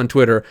course, on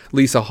Twitter,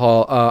 Lisa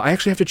Hall. I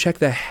actually have to check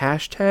the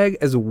hashtag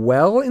as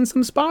well in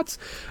some spots.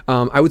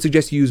 I would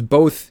suggest you use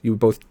both. You would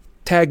both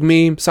tag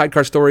me,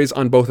 Sidecar Stories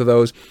on both of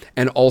those,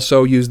 and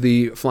also use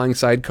the Flying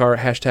Sidecar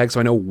hashtag so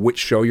I know which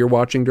show you're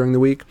watching during the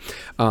week.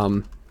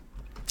 I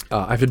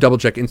have to double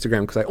check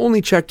Instagram because I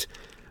only checked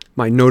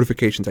my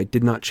notifications. I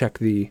did not check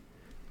the...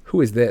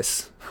 Who is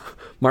this?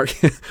 Mark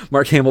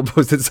Hamill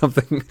posted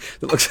something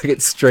that looks like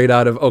it's straight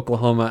out of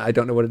Oklahoma. I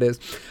don't know what it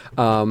is.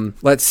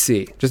 Let's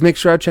see. Just make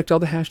sure I checked all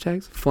the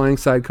hashtags. Flying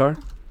Sidecar.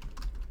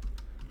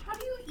 How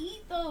do you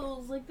eat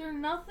those? Like they're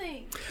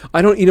nothing.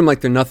 I don't eat them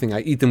like they're nothing. I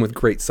eat them with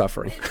great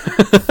suffering.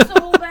 It's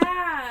so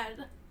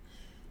bad.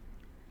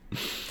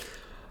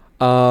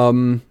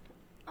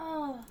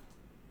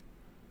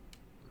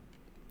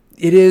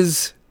 It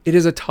is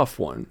a tough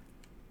one.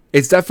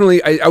 It's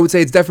definitely, I would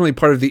say it's definitely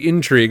part of the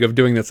intrigue of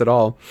doing this at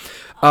all.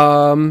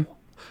 Oh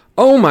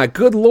my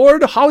good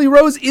lord, Holly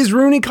Rose is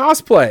Rooney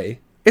cosplay.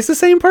 It's the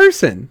same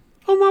person.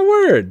 Oh my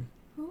word.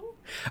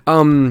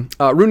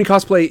 Rooney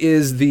cosplay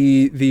is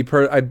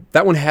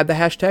that one had the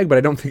hashtag, but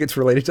I don't think it's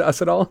related to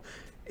us at all.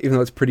 Even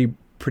though it's pretty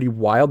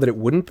wild that it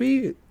wouldn't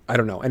be. I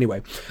don't know.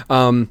 Anyway,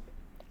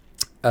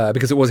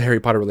 because it was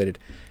Harry Potter related.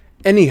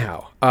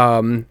 Anyhow,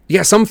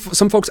 some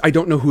folks, I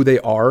don't know who they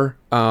are,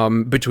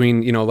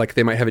 between, like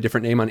they might have a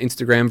different name on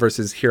Instagram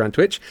versus here on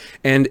Twitch.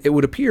 And it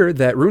would appear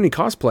that Rooney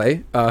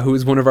Cosplay, who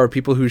is one of our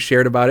people who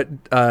shared about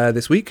it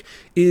this week,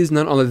 is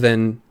none other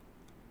than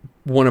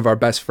one of our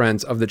best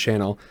friends of the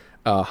channel,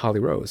 Holly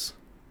Rose.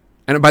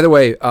 And by the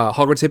way,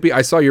 Hogwarts Hippie,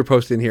 I saw your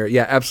post in here.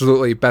 Yeah,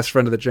 absolutely. Best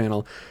friend of the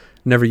channel.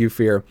 Never you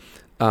fear.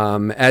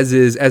 As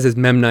is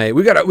Memnite.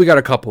 We got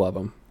a couple of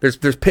them. There's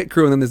Pit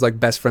Crew, and then there's like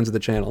best friends of the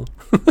channel.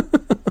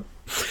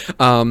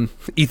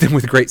 Eat them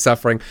with great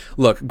suffering.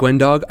 Look,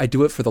 Gwendog, I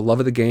do it for the love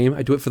of the game.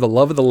 I do it for the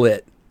love of the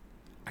lit.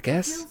 I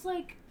guess. Feels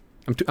like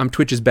I'm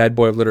Twitch's bad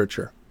boy of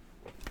literature.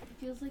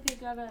 it feels like I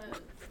got one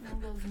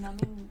of those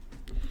numbing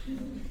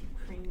cream.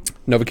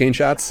 Novocaine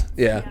shots?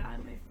 Yeah.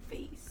 On my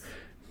face.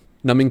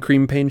 Numbing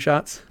cream pain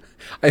shots?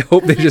 I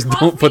hope they just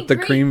don't put the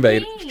cream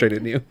pain straight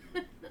in you.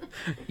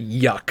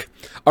 Yuck.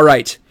 All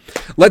right.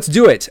 Let's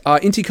do it.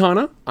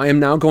 Intikana, I am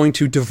now going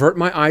to divert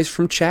my eyes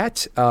from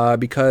chat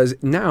because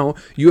now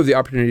you have the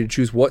opportunity to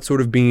choose what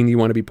sort of bean you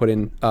want to be put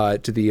in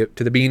to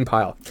the bean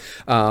pile.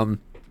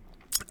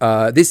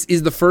 This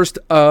is the first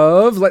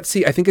of, let's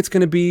see, I think it's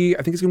going to be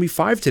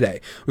 5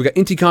 today. We've got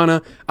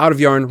Intikana, Out of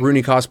Yarn,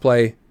 Rooney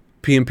Cosplay,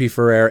 PMP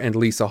Ferrer, and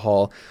Lisa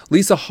Hall.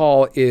 Lisa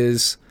Hall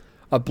is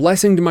a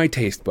blessing to my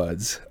taste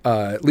buds.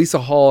 Lisa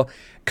Hall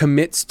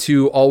commits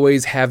to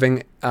always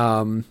having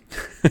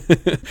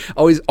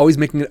always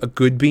making it a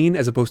good bean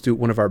as opposed to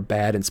one of our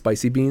bad and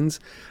spicy beans.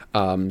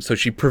 So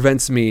she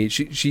prevents me.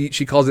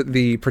 She calls it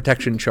the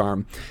protection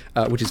charm,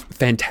 which is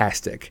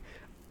fantastic.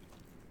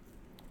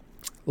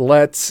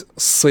 Let's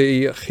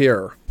see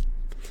here.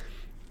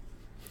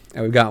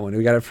 And we've got one.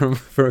 We got it from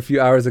a few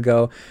hours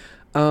ago.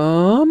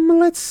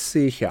 Let's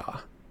see here.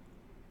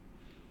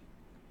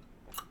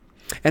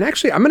 And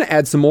actually, I'm going to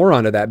add some more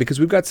onto that because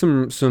we've got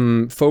some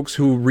folks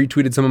who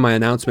retweeted some of my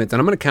announcements, and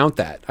I'm going to count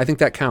that. I think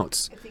that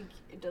counts. I think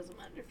it doesn't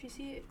matter if you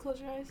see it.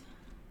 Close your eyes.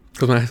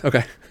 Close my eyes.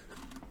 Okay.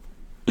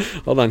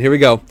 Hold on. Here we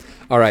go.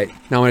 All right.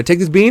 Now I'm going to take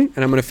this bean,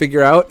 and I'm going to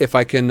figure out if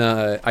I can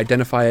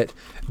identify it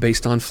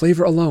based on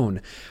flavor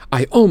alone.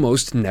 I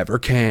almost never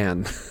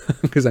can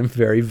because I'm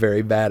very,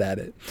 very bad at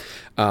it.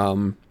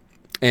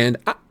 And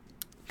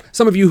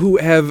some of you who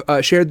have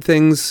shared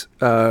things,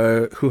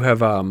 who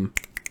have...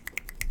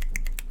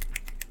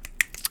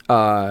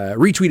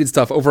 retweeted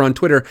stuff over on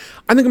Twitter,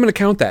 I think I'm going to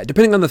count that,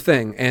 depending on the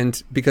thing.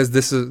 And because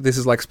this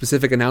is like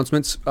specific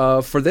announcements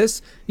for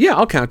this, yeah,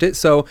 I'll count it.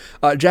 So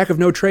Jack of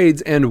no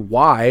trades and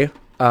why,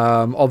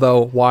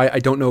 although why I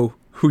don't know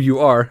who you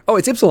are. Oh,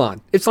 it's Ypsilon.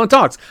 Ypsilon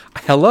Talks.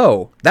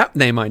 Hello. That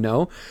name I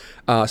know.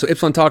 So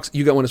Ypsilon Talks,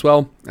 you got one as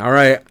well. All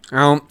right.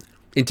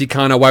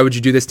 Intikana, why would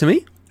you do this to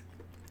me?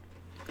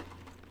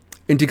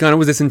 Intikana,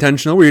 was this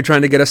intentional? Were you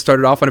trying to get us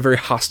started off on a very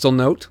hostile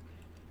note?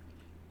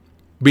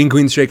 Bean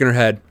Queen's shaking her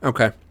head.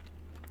 Okay.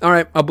 All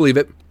right, I'll believe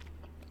it.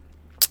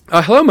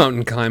 Hello,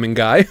 mountain climbing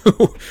guy.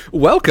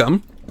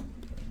 Welcome.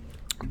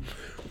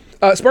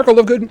 Sparkle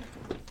Lovegood.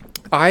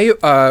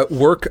 I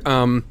work...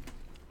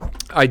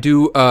 I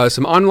do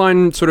some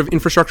online sort of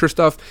infrastructure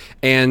stuff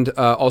and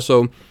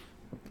also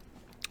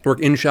work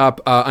in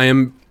shop. I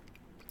am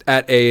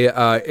at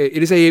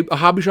it is a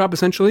hobby shop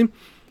essentially,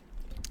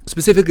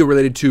 specifically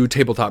related to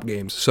tabletop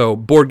games. So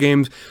board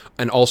games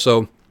and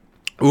also,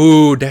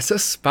 ooh, that's a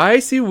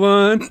spicy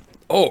one.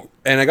 Oh,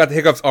 and I got the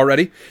hiccups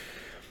already.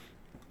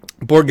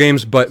 Board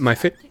games, but my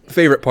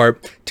favorite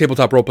part,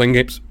 tabletop role-playing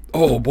games.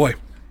 Oh boy.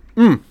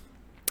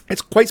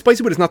 It's quite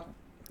spicy, but it's not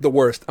the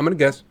worst. I'm going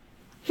to guess.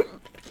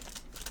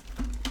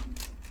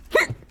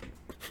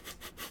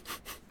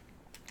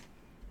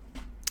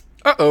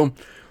 Uh-oh.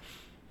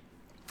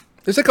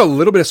 There's like a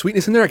little bit of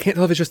sweetness in there. I can't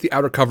tell if it's just the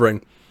outer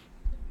covering.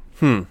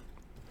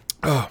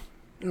 Oh,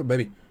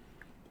 baby.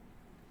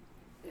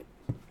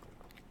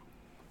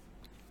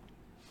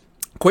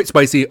 Quite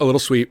spicy, a little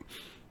sweet.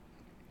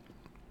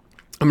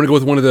 I'm going to go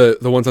with one of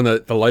the ones on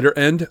the lighter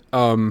end.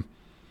 I'm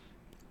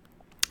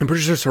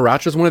pretty sure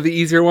Sriracha is one of the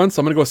easier ones,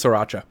 so I'm going to go with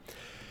Sriracha.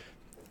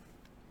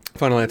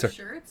 Final answer. Are you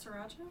sure it's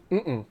Sriracha?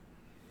 Mm-mm.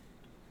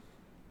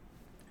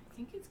 I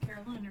think it's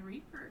Carolina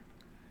Reaper.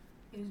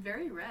 It was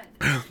very red.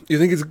 You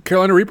think it's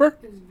Carolina Reaper?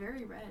 It was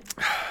very red.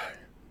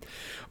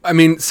 I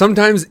mean,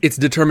 sometimes it's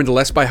determined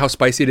less by how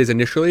spicy it is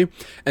initially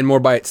and more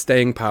by its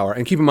staying power.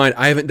 And keep in mind,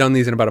 I haven't done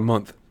these in about a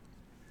month.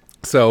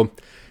 So,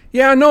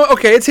 yeah, no,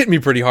 okay, it's hitting me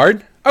pretty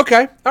hard.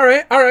 Okay, all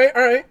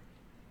right.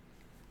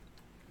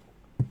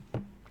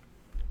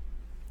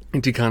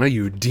 Intikana,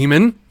 you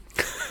demon.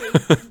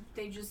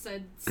 They just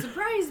said,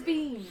 surprise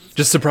beans.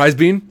 Just surprise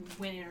bean?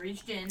 When it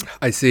reached in,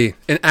 I see.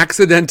 An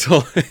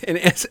accidental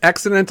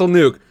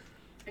nuke.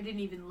 I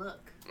didn't even look.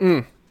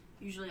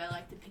 Usually I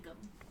like to pick them.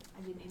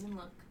 I didn't even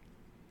look.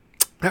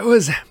 That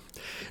was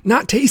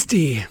not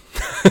tasty.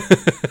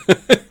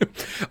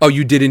 Oh,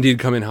 you did indeed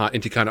come in hot,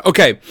 Intikana.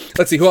 Okay,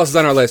 let's see. Who else is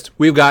on our list?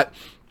 We've got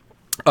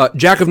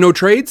Jack of no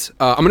trades.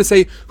 I'm going to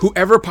say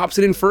whoever pops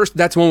it in first,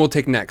 that's one we'll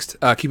take next.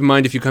 Keep in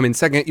mind, if you come in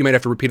second, you might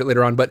have to repeat it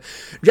later on. But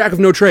Jack of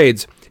no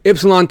trades.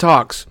 Ypsilon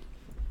Talks.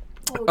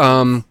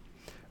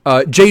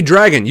 Jay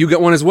Dragon, you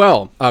get one as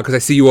well, because I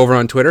see you over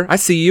on Twitter. I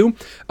see you.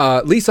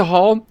 Lisa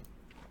Hall.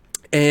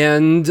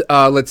 And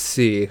let's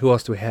see. Who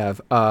else do we have?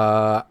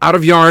 Out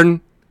of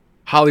Yarn,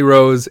 Holly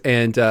Rose,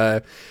 and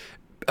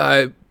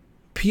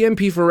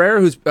PMP Ferrer,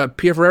 who's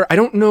Pia Ferrer. I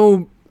don't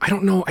know.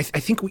 I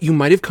think you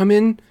might have come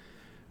in,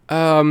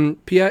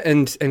 Pia,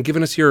 and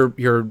given us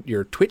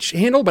your Twitch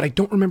handle, but I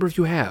don't remember if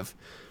you have.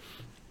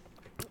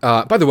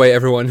 By the way,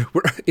 everyone,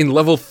 we're in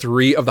level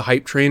 3 of the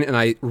hype train, and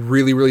I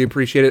really, really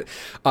appreciate it.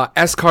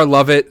 Escar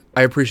Love It,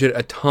 I appreciate it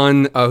a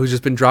ton, who's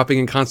just been dropping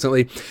in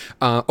constantly.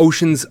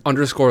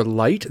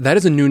 Oceans_Light, that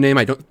is a new name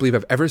I don't believe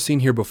I've ever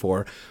seen here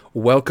before.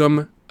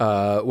 Welcome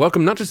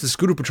not just to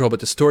Scooter Patrol, but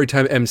to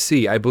Storytime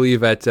MC. I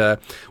believe with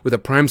a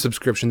Prime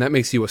subscription, that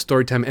makes you a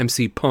Storytime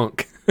MC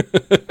punk,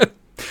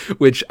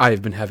 which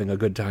I've been having a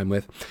good time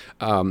with.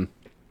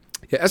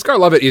 Yeah, Escar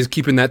Lovett is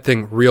keeping that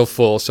thing real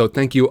full, so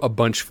thank you a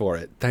bunch for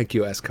it. Thank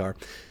you, Escar.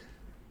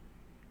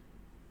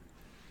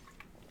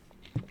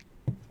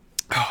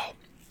 Oh,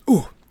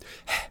 ooh.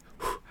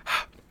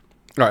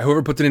 All right,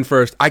 whoever puts it in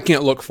first, I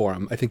can't look for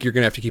him. I think you're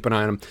going to have to keep an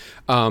eye on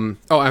him.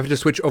 I have to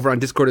switch over on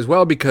Discord as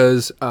well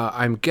because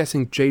I'm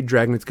guessing Jade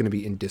Dragon is going to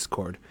be in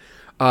Discord.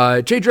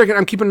 Jade Dragon,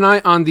 I'm keeping an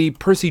eye on the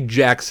Percy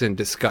Jackson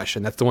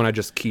discussion. That's the one I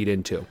just keyed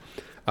into.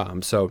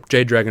 So,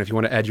 Jade Dragon, if you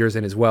want to add yours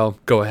in as well,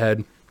 go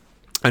ahead.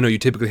 I know you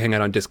typically hang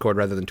out on Discord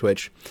rather than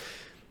Twitch.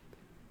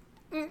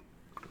 Ocean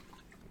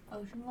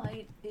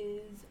Light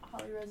is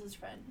Holly Rose's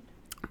friend.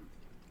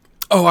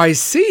 Oh, I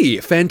see.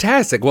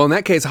 Fantastic. Well, in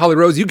that case, Holly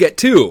Rose, you get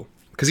 2.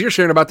 Because you're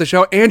sharing about the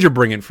show and you're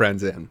bringing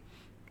friends in.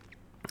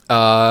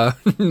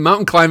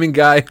 Mountain climbing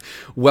guy,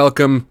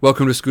 welcome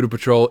to Scooter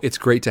Patrol. It's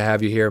great to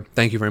have you here.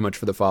 Thank you very much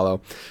for the follow.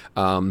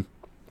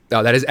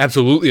 That is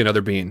absolutely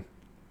another bean.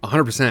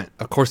 100%.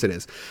 Of course it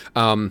is.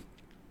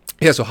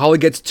 Yeah, so Holly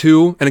gets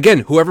 2. And again,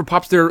 whoever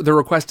pops their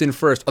request in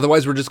first.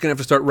 Otherwise, we're just going to have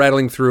to start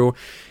rattling through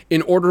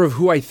in order of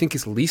who I think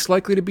is least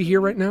likely to be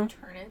here right now.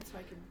 Turn it so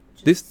I can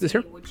This see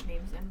here? which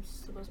names I'm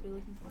supposed to be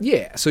looking for.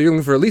 Yeah, so you're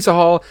looking for Lisa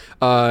Hall.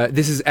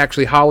 This is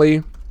actually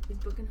Holly. Is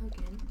Book and Hook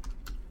in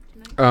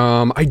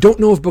tonight? I don't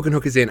know if Book and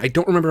Hook is in. I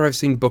don't remember if I've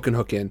seen Book and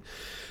Hook in.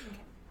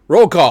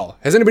 Roll call.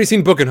 Has anybody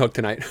seen Book and Hook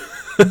tonight?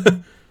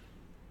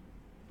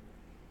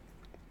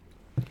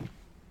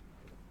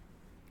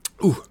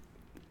 Ooh.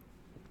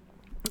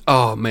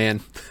 Oh,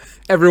 man.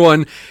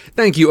 Everyone,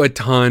 thank you a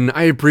ton.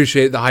 I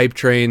appreciate the hype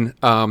train.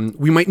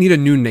 We might need a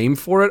new name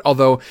for it,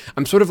 although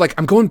I'm sort of like,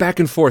 I'm going back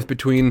and forth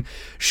between,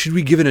 should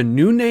we give it a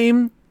new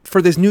name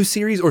for this new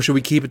series, or should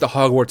we keep it the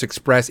Hogwarts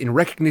Express in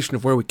recognition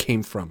of where we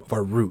came from, of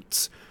our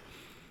roots?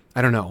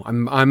 I don't know.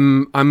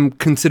 I'm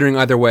considering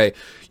either way.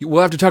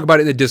 We'll have to talk about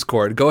it in the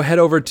Discord. Go head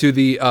over to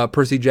the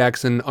Percy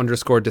Jackson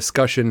 _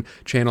 discussion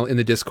channel in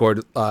the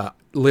Discord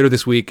later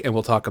this week, and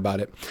we'll talk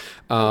about it.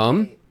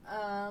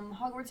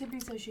 Hogwarts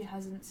Hippie says she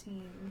hasn't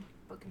seen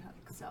Book and Hook.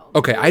 So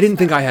Okay, I didn't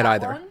think I had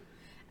either. one.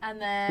 And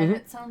then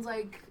it sounds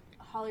like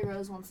Holly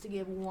Rose wants to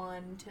give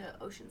one to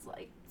Ocean's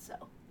Light. So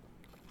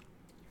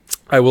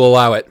I will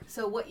allow it.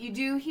 So what you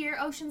do here,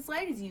 Ocean's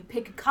Light, is you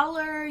pick a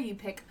color, you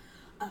pick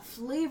a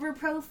flavor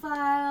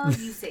profile,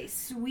 you say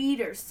sweet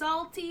or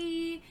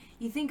salty,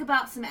 you think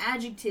about some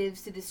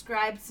adjectives to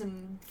describe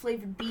some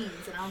flavored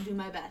beans, and I'll do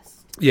my best.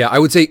 Yeah, I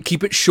would say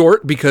keep it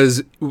short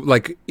because,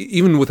 like,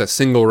 even with a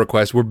single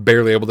request, we're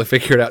barely able to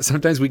figure it out.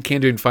 Sometimes we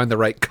can't even find the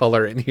right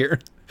color in here.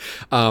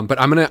 But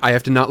I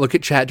have to not look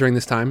at chat during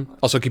this time.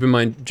 Also, keep in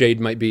mind, Jade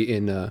might be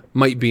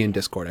in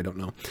Discord. I don't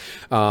know.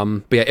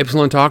 But yeah,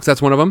 Epsilon Talks,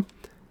 that's one of them.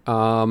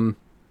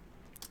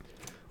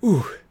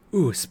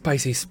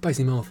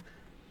 Spicy mouth.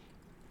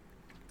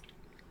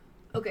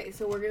 Okay,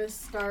 so we're going to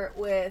start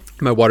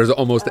with... My water's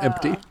almost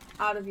empty.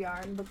 Out of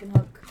Yarn, Book and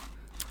Hook.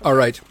 All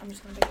right. I'm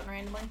just going to pick one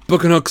randomly.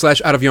 Book and Hook /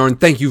 Out of Yarn.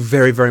 Thank you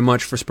very, very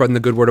much for spreading the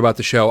good word about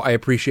the show. I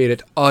appreciate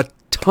it a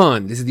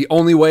ton. This is the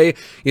only way,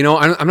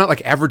 I'm not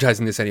like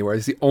advertising this anywhere.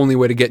 This is the only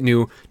way to get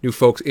new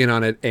folks in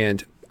on it,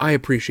 and I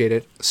appreciate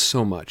it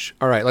so much.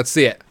 All right, let's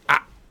see it.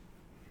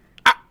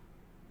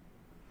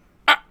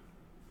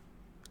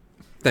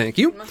 Thank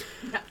you.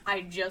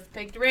 I just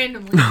picked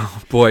randomly.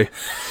 Oh, boy.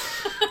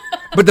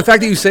 But the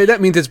fact that you say that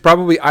means it's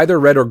probably either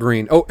red or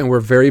green. Oh, and we're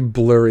very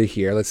blurry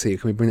here. Let's see.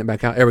 Can we bring that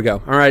back out? There we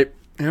go. All right.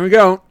 Here we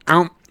go.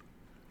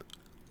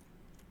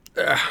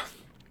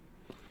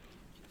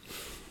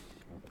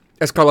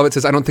 Escarlovit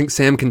says, I don't think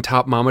Sam can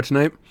top Mama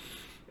tonight.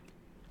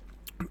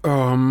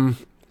 Yeah,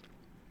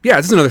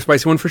 this is another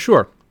spicy one for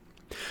sure.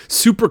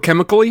 Super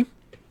chemically.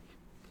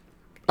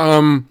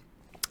 I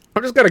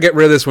just got to get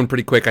rid of this one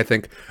pretty quick, I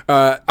think.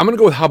 I'm going to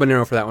go with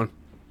habanero for that one.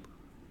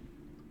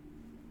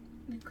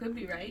 You could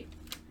be right.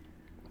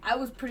 I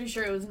was pretty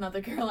sure it was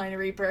another Carolina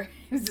Reaper.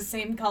 It was the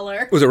same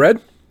color. Was it red?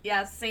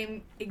 Yeah,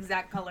 same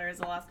exact color as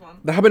the last one.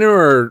 The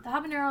habanero The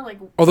habanero, like...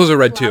 Oh, those are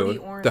red too.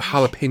 Orange. The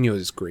jalapeno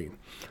is green.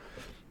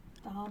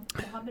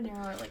 The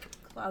habanero are, like,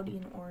 cloudy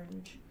and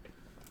orange.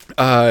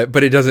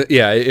 But it doesn't...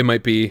 Yeah, it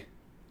might be...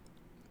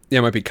 Yeah,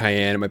 it might be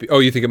cayenne. It might be... Oh,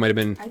 you think it might have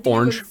been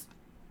orange?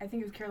 I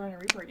think it was Carolina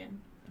Reaper again.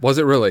 Was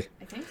it really?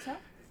 I think so.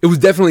 It was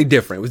definitely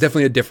different. It was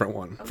definitely a different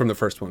one from the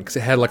first one because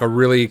it had like a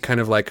really kind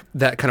of like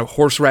that kind of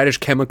horseradish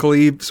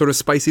chemically sort of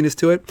spiciness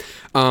to it.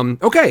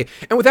 Okay,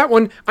 and with that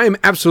one, I am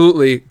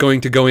absolutely going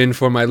to go in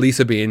for my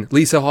Lisa bean.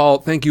 Lisa Hall,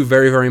 thank you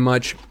very, very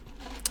much.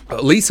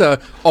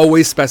 Lisa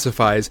always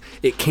specifies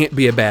it can't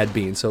be a bad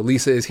bean, so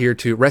Lisa is here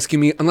to rescue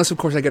me, unless of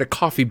course I get a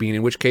coffee bean,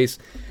 in which case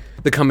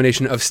the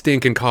combination of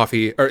stink and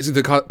coffee, or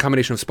the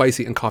combination of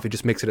spicy and coffee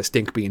just makes it a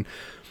stink bean.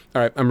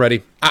 All right, I'm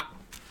ready.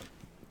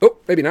 Oh,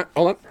 maybe not.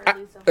 Hold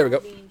on. There we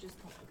go.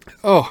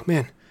 Oh,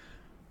 man.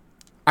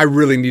 I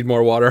really need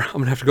more water. I'm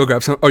going to have to go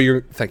grab some.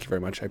 Oh, thank you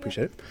very much. I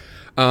appreciate it.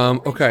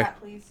 Okay.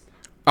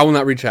 I will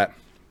not read chat.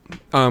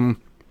 And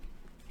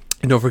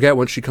don't forget,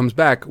 once she comes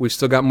back, we've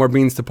still got more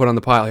beans to put on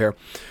the pile here.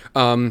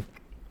 Oh,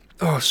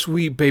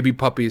 sweet baby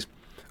puppies.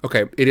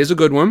 Okay, it is a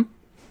good one.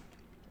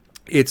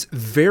 It's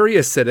very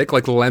acidic,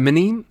 like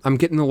lemony. I'm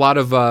getting a lot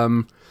of...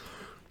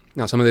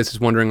 Now, some of this is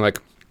wondering,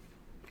 like,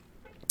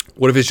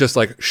 what if it's just,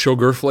 like,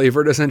 sugar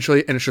flavored,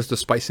 essentially, and it's just the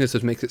spiciness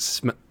that makes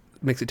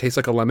it taste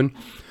like a lemon?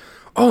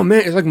 Oh,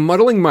 man, it's like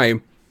muddling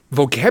my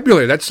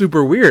vocabulary. That's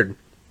super weird.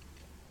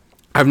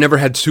 I've never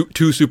had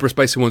two super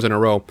spicy ones in a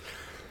row.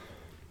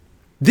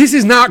 This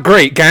is not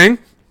great, gang.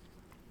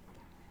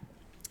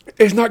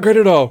 It's not great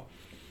at all.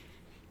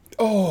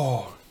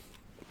 Oh.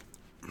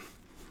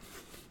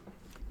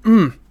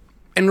 And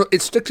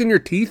it sticks in your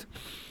teeth,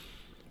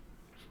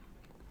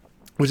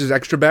 which is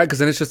extra bad because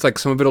then it's just like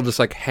some of it will just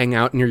like hang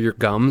out near your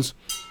gums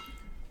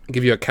and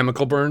give you a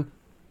chemical burn.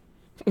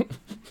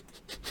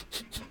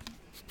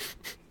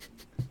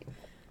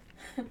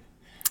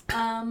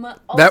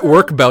 That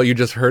work bell you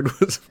just heard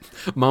was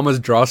Mama's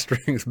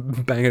drawstrings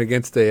banging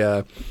against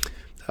a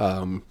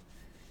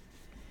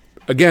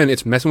again,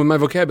 it's messing with my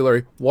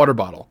vocabulary. Water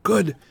bottle.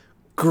 Good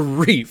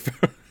grief.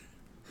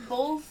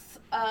 Both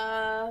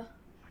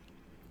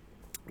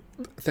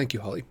Thank you,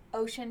 Holly.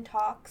 Ocean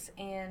Talks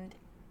and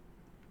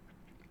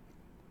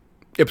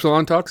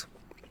Epsilon Talks?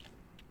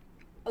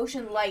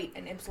 Ocean Light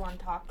and Epsilon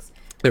Talks.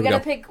 There we go.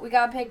 We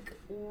gotta pick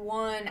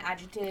one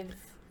adjective,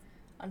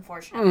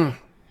 unfortunately.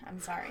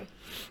 I'm sorry.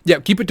 Yeah,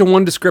 keep it to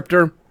one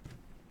descriptor.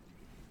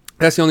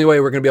 That's the only way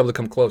we're going to be able to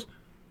come close.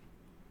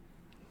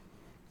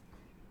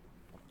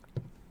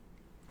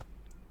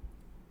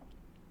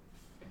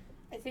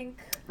 I think...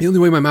 The only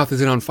way my mouth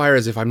isn't on fire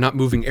is if I'm not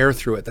moving air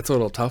through it. That's a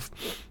little tough.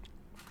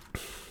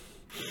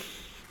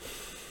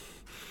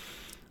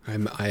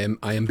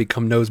 I am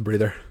become nose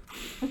breather.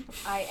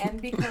 I am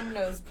become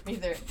nose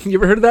breather. You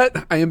ever heard of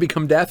that? I am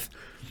become death.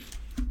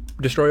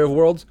 Destroyer of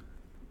worlds.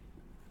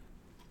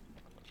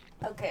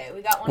 Okay,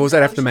 we got one. What was for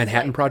that after the Ocean's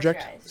Manhattan Light. Project?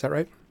 Close your eyes. Is that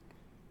right?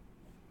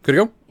 Could it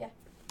go? Yeah.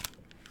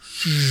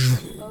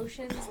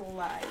 Ocean's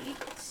Light.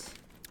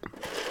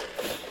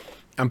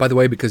 And by the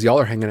way, because y'all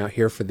are hanging out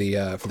here for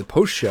the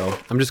post show,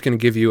 I'm just going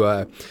to give you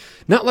a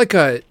not like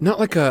a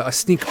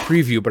sneak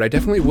preview, but I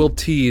definitely will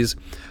tease.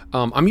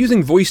 I'm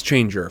using voice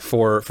changer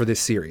for this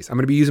series. I'm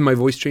going to be using my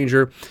voice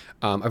changer.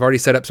 I've already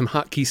set up some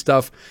hotkey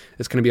stuff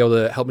that's going to be able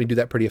to help me do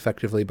that pretty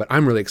effectively. But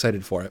I'm really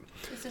excited for it.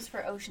 This is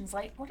for Ocean's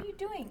Light. What are you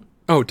doing?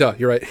 Oh, duh,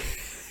 you're right.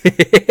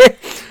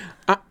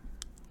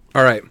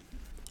 All right,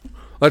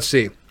 let's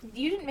see.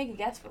 You didn't make a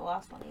guess for the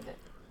last one either.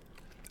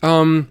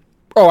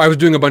 Oh, I was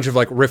doing a bunch of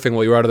like riffing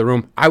while you were out of the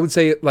room. I would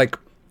say like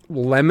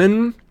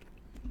lemon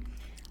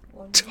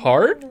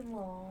tart.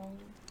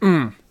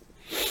 Final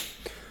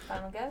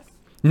guess?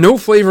 No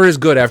flavor is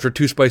good after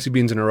 2 spicy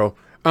beans in a row.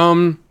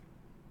 I'm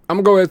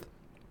gonna go with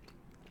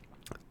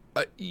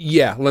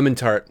lemon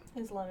tart.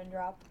 His lemon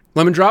drop.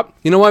 Lemon drop.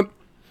 You know what?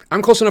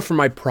 I'm close enough for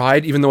my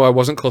pride, even though I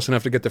wasn't close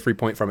enough to get the free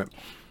point from it,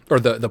 or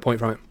the point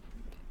from it.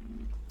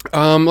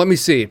 Let me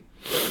see.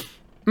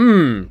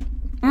 This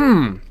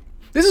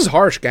is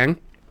harsh, gang.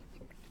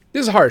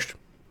 This is harsh.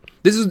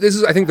 This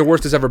is I think the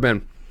worst it's ever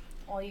been.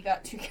 Well, you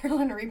got 2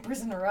 Carolina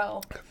Reapers in a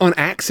row. On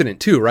accident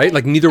too, right?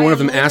 Like neither one of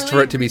them asked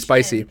for it to be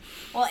spicy.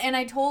 Well, and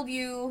I told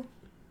you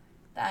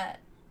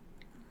that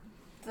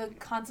the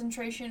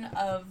concentration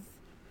of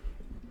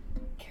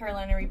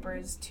Carolina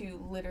Reapers to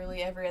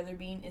literally every other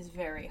bean is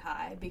very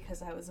high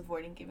because I was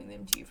avoiding giving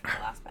them to you from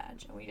the last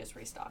batch, and we just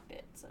restocked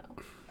it, so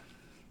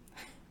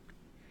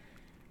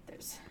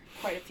there's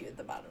quite a few at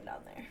the bottom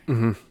down there.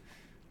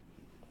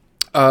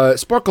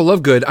 Sparkle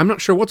Lovegood, I'm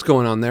not sure what's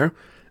going on there.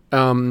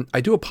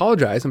 I do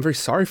apologize. I'm very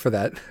sorry for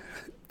that.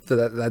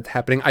 That's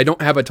happening. I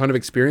don't have a ton of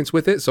experience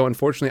with it, so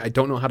unfortunately I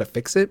don't know how to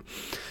fix it.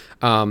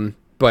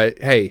 But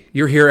hey,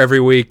 you're here every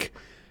week.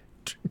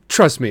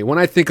 Trust me, when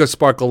I think of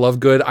Sparkle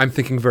Lovegood, I'm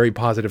thinking very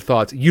positive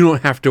thoughts. You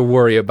don't have to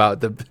worry about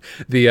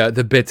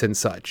the bits and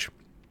such.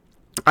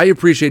 I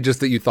appreciate just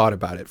that you thought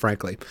about it,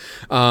 frankly.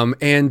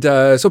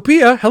 So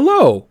Pia,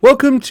 hello.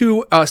 Welcome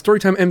to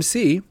Storytime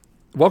MC.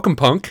 Welcome,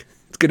 Punk.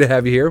 It's good to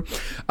have you here.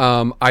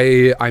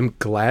 I'm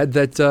glad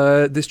that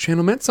this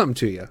channel meant something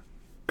to you.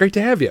 Great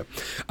to have you.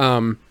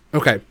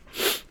 Okay.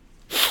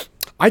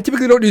 I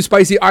typically don't do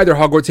spicy either,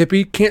 Hogwarts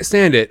Hippie. Can't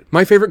stand it.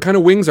 My favorite kind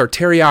of wings are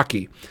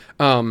teriyaki.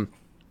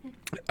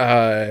 Like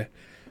I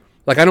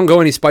don't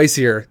go any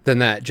spicier than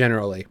that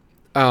generally.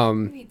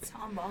 You eat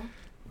sambal.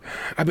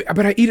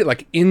 But I eat it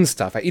like in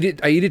stuff. I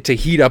eat it to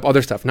heat up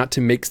other stuff, not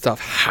to make stuff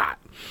hot.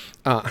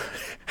 Hot.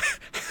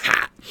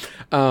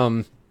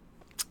 I'm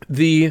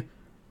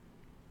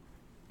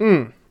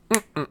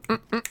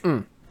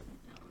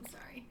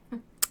sorry.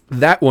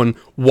 That one,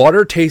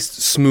 water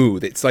tastes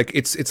smooth. It's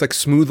like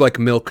smooth like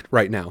milk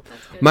right now.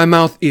 My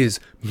mouth is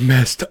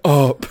messed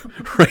up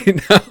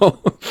right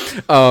now.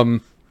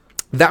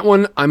 That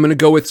one, I'm gonna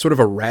go with sort of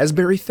a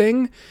raspberry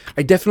thing.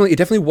 It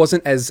definitely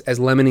wasn't as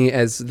lemony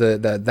as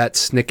that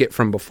Snicket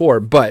from before,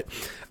 but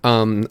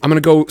I'm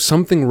gonna go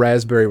something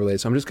raspberry related.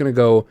 So I'm just gonna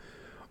go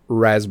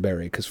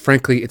raspberry because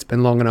frankly, it's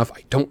been long enough.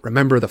 I don't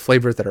remember the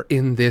flavors that are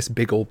in this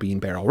big old bean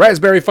barrel.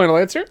 Raspberry, final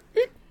answer.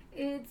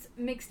 It's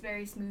mixed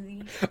berry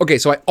smoothie. Okay,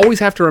 so I always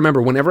have to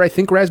remember whenever I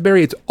think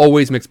raspberry, it's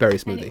always mixed berry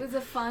And smoothie. it was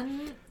a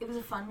fun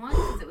one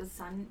because it was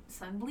sun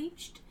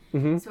bleached,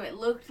 so it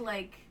looked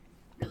like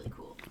really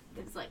cool.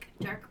 It was like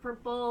dark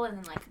purple and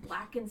then like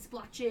blackened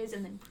splotches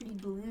and then pretty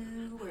blue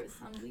where it was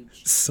sun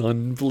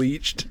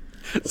bleached.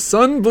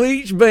 Sun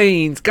bleached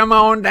beans. Come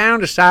on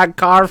down to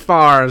Sidecar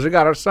Farms. We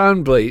got our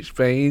sun bleached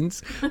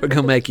beans. We're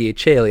gonna make you a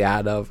chili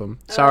out of them.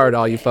 Sorry to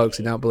all you folks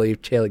who don't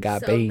believe chili got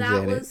So beans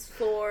that in it. was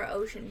for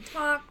Ocean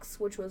Talks,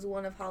 which was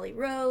one of Holly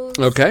Rose.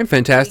 Okay,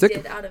 fantastic. We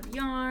did Out of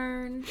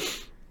Yarn.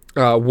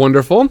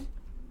 Wonderful. All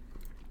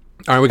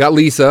right, we got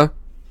Lisa.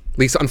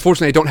 Lisa,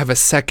 unfortunately, I don't have a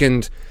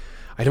second.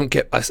 I don't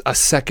get a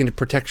second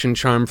protection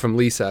charm from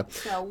Lisa.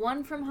 So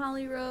one from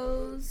Holly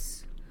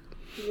Rose,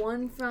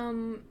 one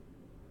from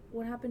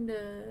what happened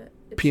to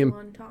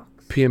Epsilon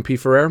Talks. PMP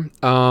Ferrer.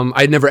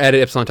 I'd never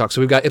added Epsilon Talks.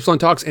 So we've got Epsilon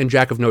Talks and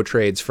Jack of No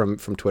Trades from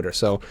Twitter.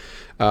 So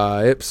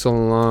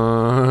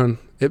Epsilon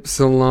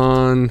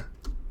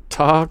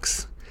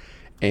Talks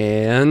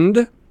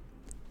and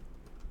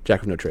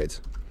Jack of No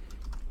Trades.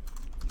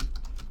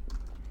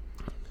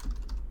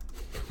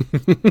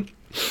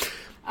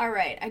 All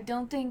right, I'm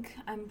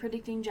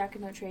predicting Jack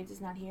of No Trades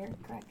is not here,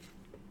 correct?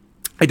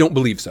 I don't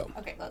believe so.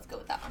 Okay, let's go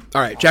with that one.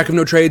 All right, Jack of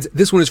No Trades.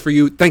 This one is for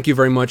you. Thank you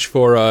very much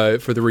for the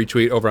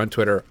retweet over on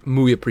Twitter.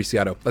 Muy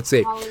apreciado. Let's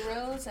see. Holly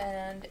Rose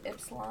and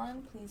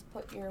Epsilon, please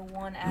put your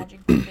one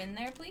adjective in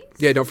there, please.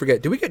 Yeah, don't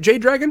forget. Did we get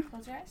Jade Dragon?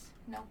 Close your eyes.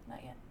 No,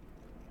 not yet.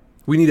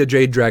 We need a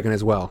Jade Dragon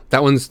as well.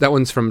 That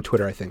one's from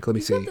Twitter, I think. Let me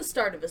You've see. got the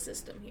start of a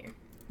system here.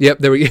 Yep,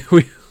 there we go.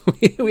 We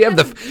have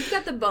You've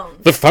got the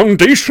bones. the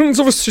foundations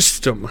of a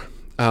system.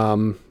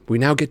 We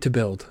now get to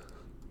build.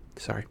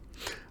 Sorry.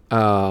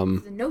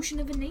 The notion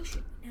of a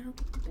nation. Now,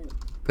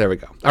 There we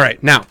go. All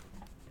right, now,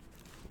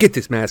 get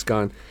this mask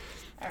on.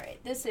 all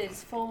right, this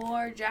is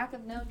for Jack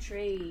of No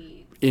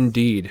Trade.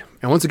 Indeed.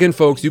 And once again,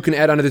 folks, you can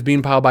add onto this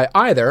bean pile by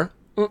either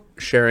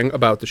sharing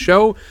about the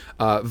show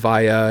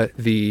via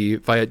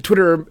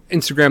Twitter,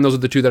 Instagram. Those are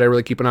the two that I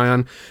really keep an eye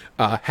on.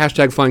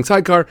 Hashtag Flying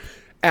Sidecar,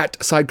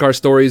 at Sidecar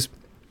Stories,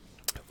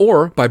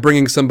 or by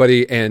bringing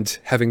somebody and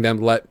having them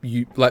let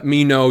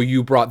me know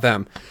you brought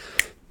them.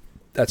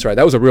 That's right.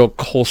 That was a real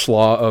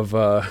coleslaw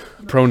of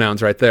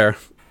pronouns right there.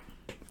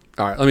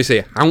 All right, let me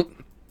see. I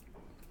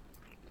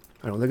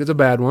don't think it's a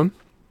bad one.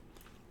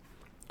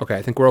 Okay,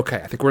 I think we're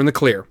okay. I think we're in the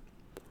clear.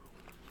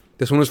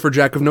 This one was for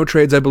Jack of No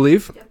Trades, I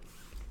believe. Yep.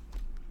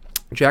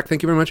 Jack,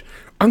 thank you very much.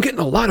 I'm getting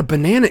a lot of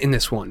banana in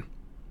this one.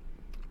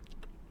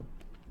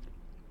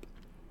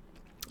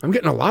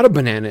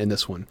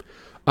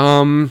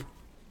 Oh,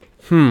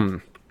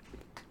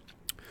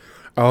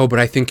 but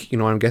I think,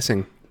 I'm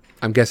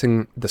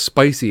guessing the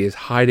spicy is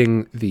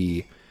hiding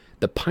the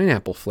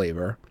pineapple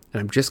flavor, and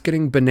I'm just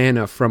getting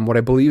banana from what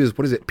I believe is,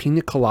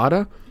 pina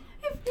colada?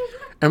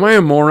 Am I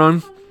a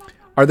moron?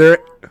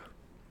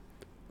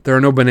 There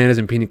are no bananas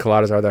in pina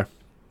coladas, are there?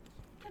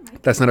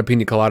 That's not a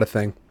pina colada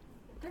thing.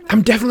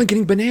 I'm definitely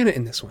getting banana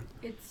in this one.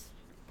 It's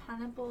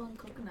pineapple and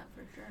coconut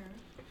for sure.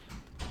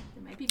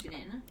 There might be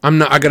banana. I'm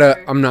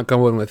not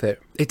going with it.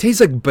 It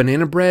tastes like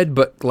banana bread,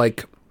 but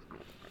like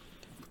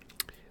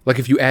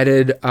if you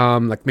added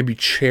like maybe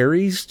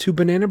cherries to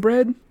banana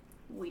bread.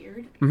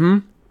 Weird.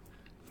 Yeah,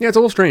 it's a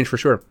little strange for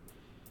sure.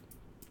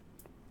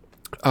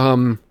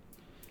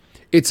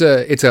 It's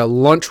a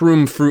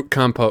lunchroom fruit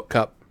compote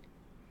cup.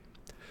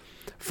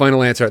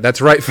 Final answer.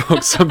 That's right,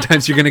 folks.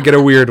 Sometimes you're gonna get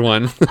a weird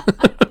one.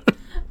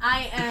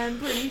 I am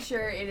pretty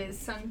sure it is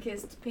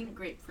sun-kissed pink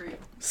grapefruit.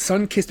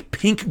 Sun-kissed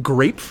pink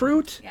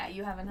grapefruit? Yeah,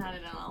 you haven't had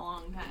it in a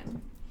long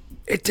time.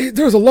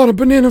 There's a lot of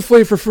banana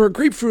flavor for a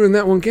grapefruit in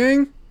that one,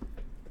 gang.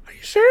 Are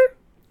you sure?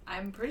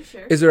 I'm pretty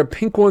sure. Is there a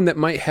pink one that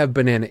might have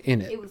banana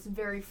in it? It was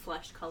very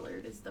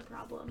flesh-colored is the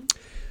problem.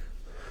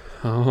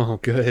 Oh,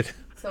 good.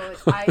 So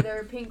it's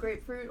either pink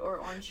grapefruit or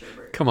orange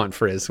sherbet. Come on,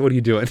 Frizz. What are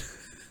you doing?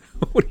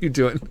 What are you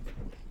doing?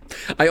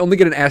 I only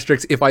get an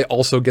asterisk if I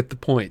also get the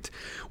point.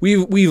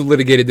 We've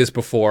litigated this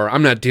before.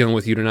 I'm not dealing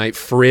with you tonight,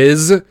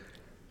 Frizz.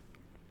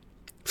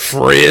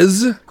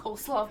 Coleslaw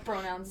of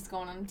pronouns is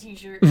going on a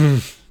t-shirt.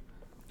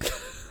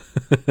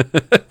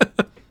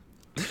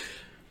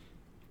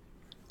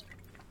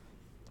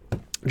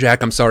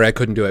 Jack, I'm sorry I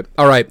couldn't do it.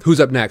 All right,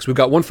 who's up next? We've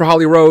got one for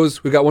Holly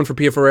Rose. We've got one for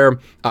Pia Ferrer.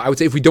 I would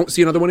say if we don't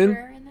see another one in,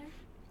 Where in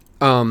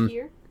there?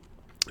 Here?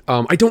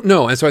 I don't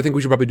know, and so I think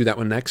we should probably do that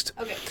one next.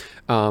 Okay.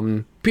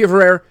 Pia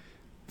Ferrer,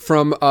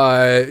 from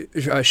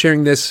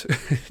sharing this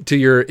to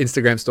your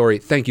Instagram story.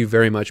 Thank you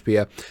very much,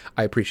 Pia.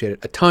 I appreciate it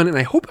a ton, and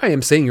I hope I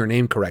am saying your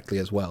name correctly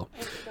as well.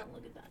 Actually, don't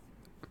look at that.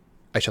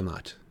 I shall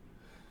not.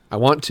 I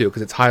want to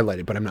because it's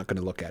highlighted, but I'm not going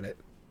to look at it.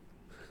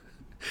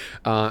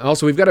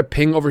 Also, we've got a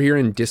ping over here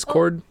in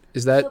Discord.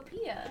 Is that... So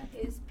Pia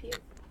is Pia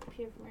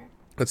from where?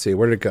 Let's see.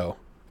 Where did it go?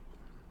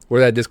 Where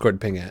did that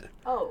Discord ping at?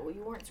 Oh,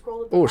 you weren't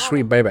scrolling. Oh,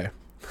 sweet baby.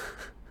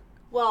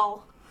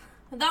 Well,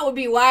 that would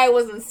be why I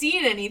wasn't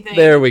seeing anything.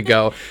 There we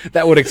go.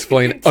 That would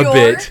explain a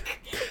bit.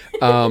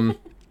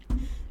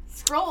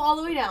 Scroll all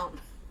the way down.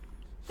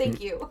 Thank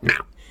you.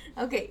 Now.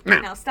 Okay,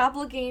 now stop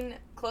looking.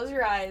 Close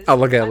your eyes. I'll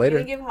look at it later.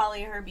 I'm going to give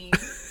Holly her bean.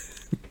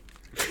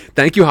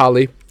 Thank you,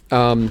 Holly.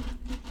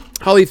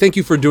 Holly, thank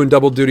you for doing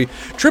double duty,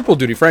 triple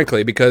duty,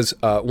 frankly, because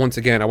once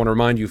again, I want to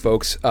remind you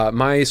folks,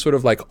 my sort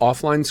of like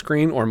offline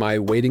screen or my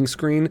waiting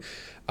screen,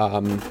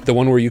 the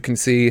one where you can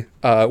see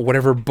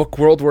whatever book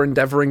world we're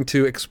endeavoring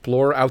to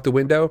explore out the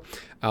window,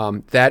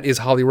 that is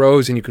Holly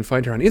Rose, and you can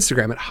find her on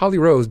Instagram at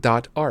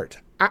hollyrose.art.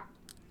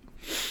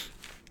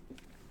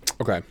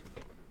 Okay,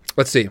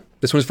 let's see.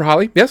 This one's for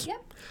Holly, yes?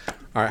 Yep.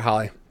 All right,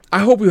 Holly. I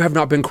hope you have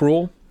not been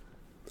cruel.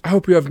 I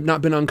hope you have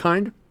not been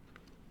unkind.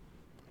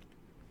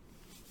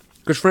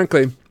 Because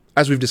frankly,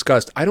 as we've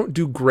discussed, I don't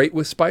do great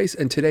with spice,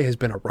 and today has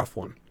been a rough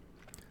one.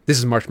 This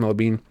is marshmallow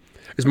bean.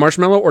 Is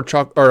marshmallow or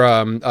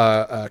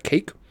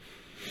cake?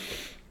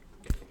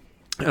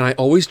 And I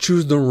always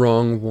choose the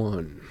wrong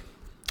one.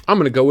 I'm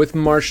going to go with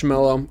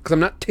marshmallow, because I'm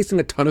not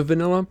tasting a ton of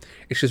vanilla.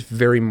 It's just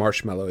very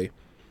marshmallowy.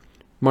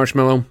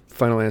 Marshmallow,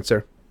 final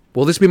answer.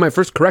 Will this be my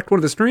first correct one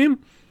of the stream?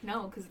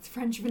 No, because it's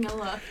French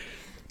vanilla.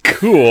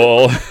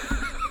 Cool.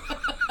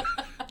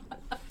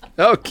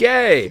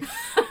 Okay.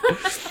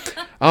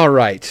 All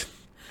right.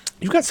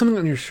 You got something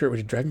on your shirt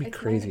which drives me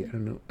crazy. I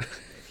don't know.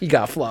 You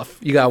got fluff.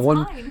 You got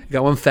one. Fine. You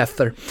got one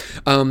feather.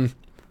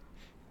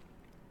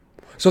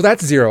 So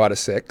that's 0 out of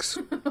 6.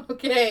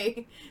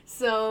 Okay,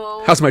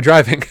 so... How's my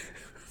driving?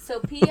 So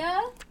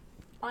Pia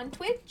on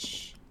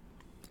Twitch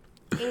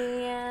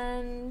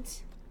and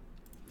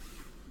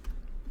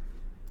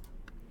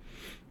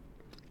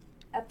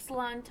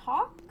Epsilon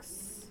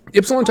Talks.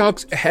 Epsilon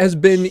Talks has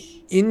been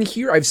in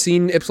here. I've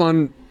seen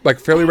Epsilon like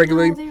fairly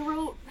regularly. They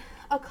wrote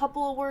a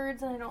couple of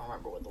words and I don't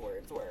remember what the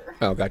words were.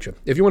 Oh, gotcha.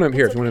 If you want to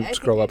here, if you want to Okay,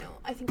 scroll up.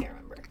 I think I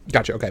remember.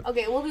 Gotcha. Okay.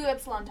 Okay, we'll do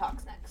Epsilon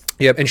Talks next.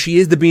 Yep. And she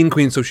is the bean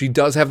queen, so she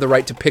does have the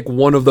right to pick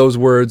one of those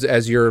words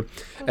as your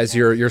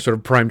sort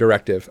of prime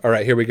directive. All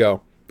right, here we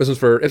go. This one's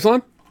for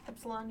Epsilon.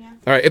 Epsilon, yeah.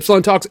 All right,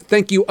 Epsilon Talks.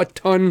 Thank you a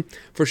ton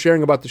for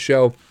sharing about the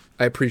show.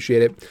 I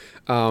appreciate it.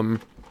 And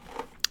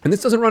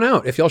this doesn't run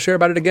out. If y'all share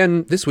about it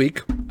again this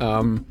week,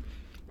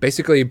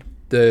 basically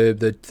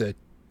the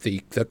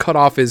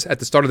cutoff is at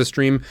the start of the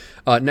stream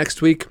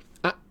next week.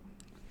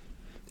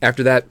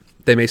 After that,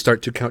 they may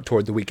start to count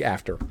toward the week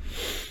after.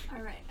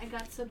 All right, I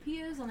got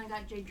Sophia's and I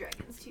got Jade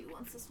Dragons too.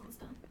 Once this one's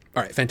done.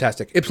 All right,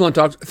 fantastic. Epsilon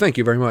Talks. Thank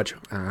you very much.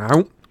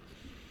 Ow.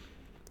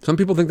 Some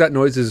people think that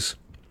noise is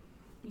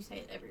You say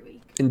it every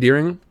week.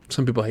 endearing.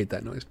 Some people hate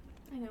that noise.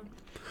 I know.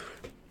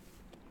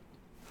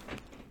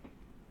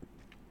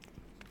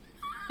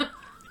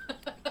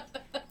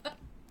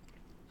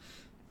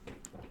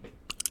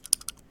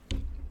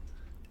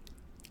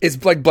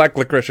 It's like black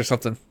licorice or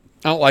something.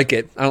 I don't like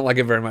it. I don't like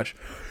it very much.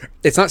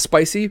 It's not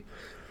spicy,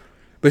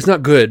 but it's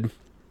not good.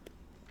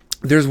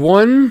 There's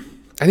one,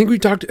 I think we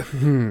talked,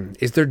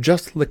 is there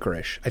just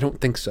licorice? I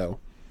don't think so.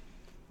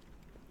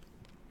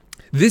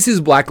 This is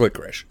black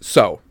licorice.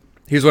 So,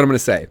 here's what I'm going to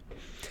say.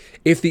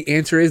 If the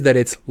answer is that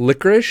it's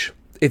licorice,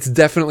 it's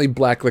definitely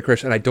black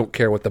licorice, and I don't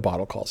care what the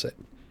bottle calls it.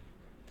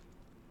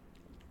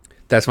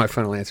 That's my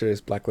final answer,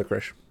 is black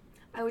licorice.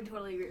 I would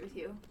totally agree with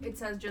you. It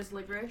says just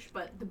licorice,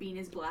 but the bean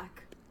is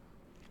black.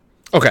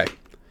 Okay.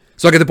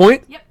 So I get the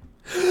point? Yep.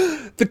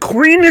 The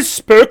queen has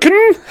spoken?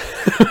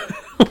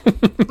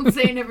 Don't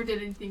say I never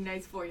did anything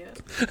nice for you.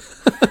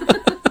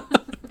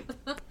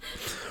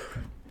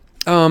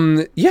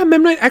 Yeah,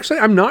 Memnite, actually,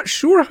 I'm not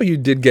sure how you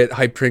did get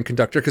Hype Train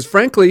Conductor, because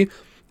frankly,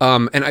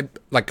 and I,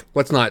 like,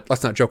 let's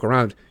not joke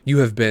around. You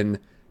have been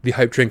the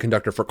Hype Train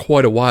Conductor for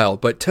quite a while,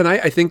 but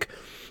tonight, I think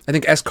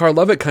Eskar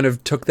Lovett kind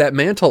of took that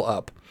mantle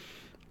up.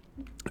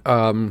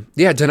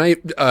 Yeah,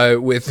 tonight,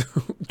 with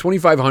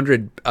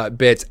 2,500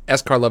 bits,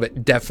 Eskar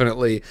Lovett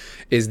definitely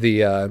is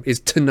is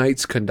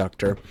tonight's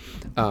conductor.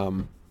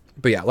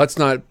 But yeah, let's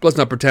not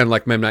pretend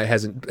like Memnite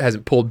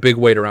hasn't pulled big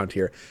weight around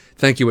here.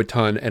 Thank you a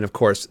ton, and of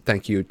course,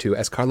 thank you to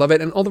Eskar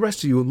Lovett and all the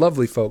rest of you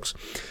lovely folks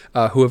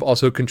who have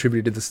also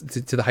contributed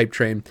to the hype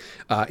train.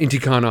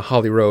 Intikana,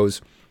 Holly Rose,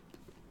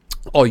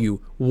 all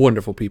you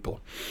wonderful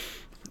people.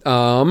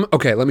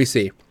 Okay, let me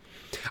see.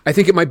 I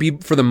think it might be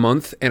for the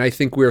month, and I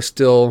think we're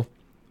still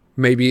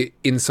maybe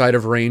inside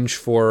of range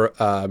for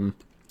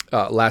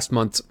last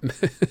month's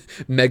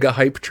mega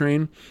hype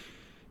train.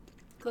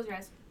 Close your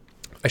eyes.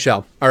 I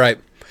shall. All right.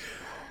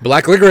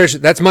 Black licorice.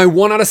 That's my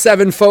 1 out of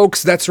 7,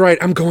 folks. That's right.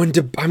 I'm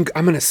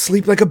gonna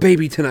sleep like a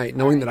baby tonight,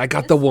 knowing that I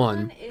got the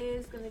one. This one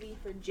is gonna be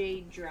for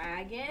Jade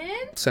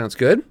Dragon. Sounds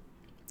good.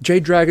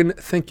 Jade Dragon,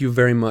 thank you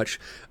very much.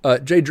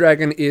 Jade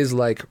Dragon is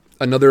like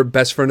another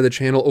best friend of the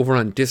channel over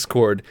on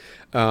Discord.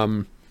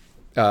 When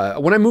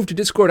I moved to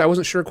Discord, I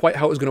wasn't sure quite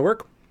how it was gonna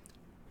work.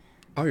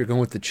 Oh, you're going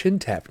with the chin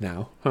tap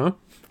now, huh?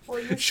 Well,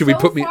 you're Should so we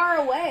put me far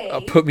away.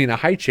 put me in a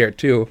high chair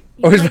too?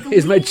 You Or like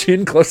is my lean-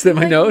 chin closer than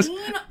my you nose?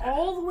 Lean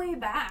all the way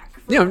back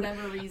for Yeah,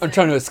 whatever reason. I'm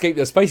trying to escape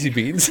the spicy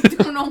beans. I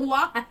don't know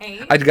why.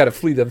 I just gotta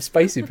flee them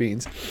spicy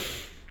beans.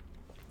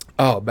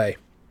 Oh, obey.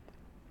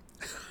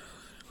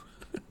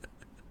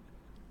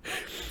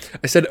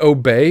 I said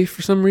obey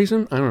for some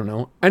reason. I don't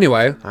know.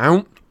 Anyway,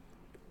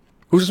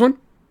 who's this one?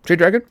 Jade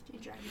Dragon?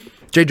 Jade Dragon.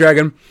 Jade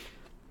Dragon.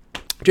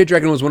 Jade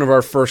Dragon was one of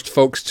our first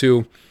folks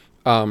to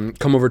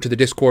come over to the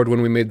Discord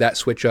when we made that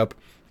switch up.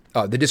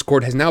 The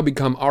Discord has now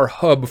become our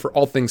hub for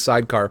all things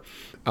Sidecar.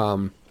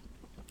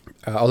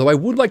 Although I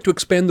would like to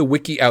expand the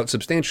wiki out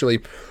substantially,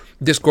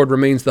 Discord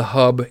remains the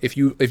hub. If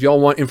y'all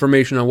want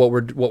information on what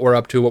we're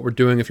up to, what we're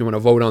doing, if you want to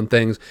vote on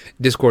things,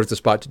 Discord is the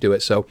spot to do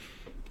it. So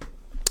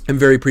I'm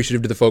very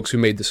appreciative to the folks who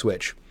made the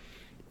switch.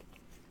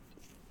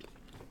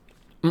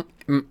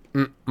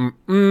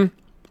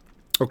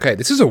 Okay,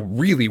 this is a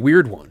really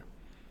weird one.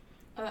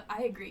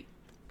 I agree.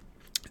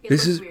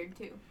 This looks is weird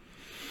too.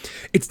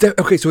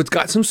 Okay, so it's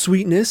got some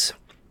sweetness,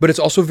 but it's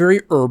also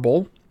very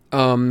herbal.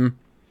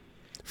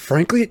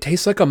 Frankly, it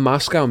tastes like a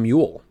Moscow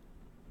Mule,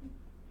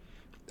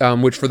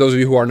 which for those of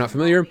you who are not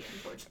familiar,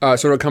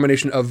 sort of a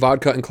combination of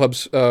vodka and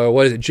clubs.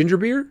 What is it? Ginger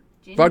beer?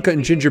 Vodka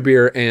and ginger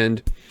beer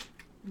and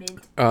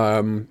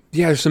Mint.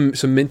 yeah, there's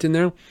some mint in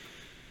there.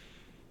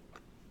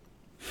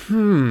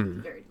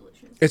 Very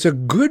delicious. It's a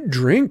good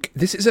drink.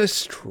 This is a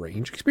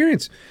strange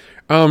experience.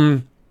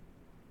 I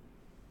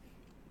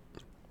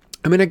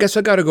mean, I guess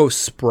I gotta go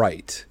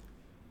Sprite.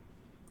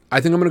 I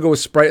think I'm gonna go with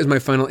Sprite as my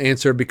final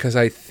answer because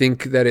I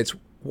think that it's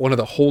one of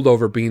the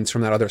holdover beans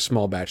from that other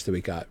small batch that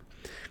we got.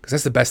 Because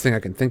that's the best thing I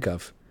can think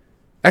of.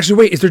 Actually,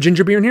 wait, is there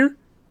ginger beer in here?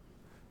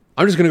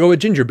 I'm just gonna go with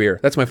ginger beer.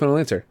 That's my final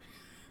answer.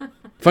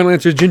 Final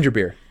answer is ginger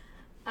beer.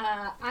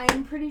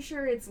 I'm pretty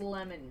sure it's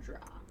lemon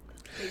drop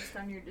based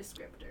on your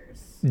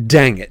descriptors.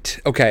 Dang it.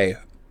 Okay,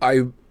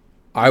 I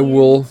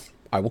will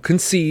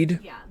concede.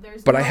 Yeah,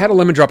 there's. But I had a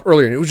lemon drop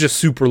earlier and it was just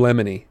super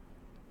lemony.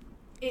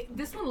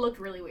 This one looked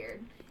really weird.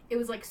 It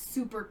was like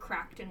super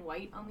cracked and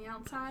white on the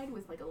outside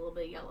with like a little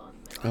bit of yellow in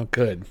the middle. Oh,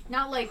 good.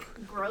 Not like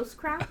gross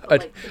crack, but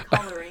like the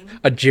coloring.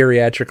 A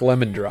geriatric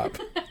lemon drop.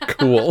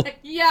 cool.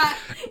 Yeah,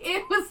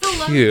 it was the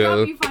love Yeah.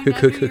 drop you find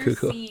under your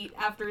seat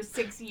after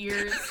 6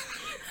 years.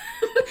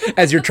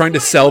 As you're trying to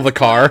sell the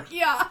car.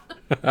 Yeah.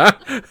 Oh,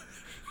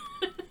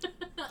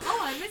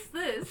 I missed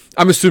this.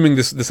 I'm assuming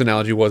this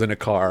analogy wasn't a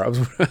car.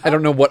 I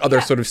don't know what other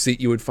sort of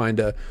seat you would find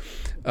a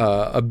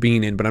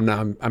bean in, but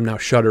I'm now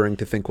shuddering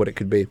to think what it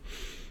could be.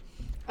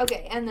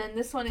 Okay, and then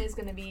this one is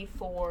going to be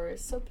for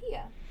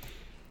Sophia.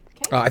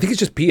 Okay. I think it's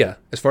just Pia,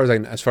 as far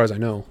as I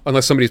know,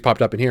 unless somebody's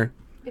popped up in here.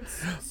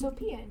 It's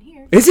Sophia in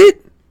here. Is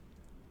it?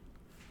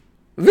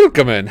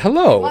 Welcome in.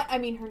 Hello. Well, I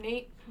mean,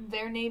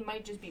 their name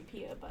might just be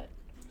Pia, but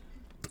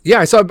Yeah,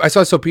 I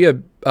saw Sophia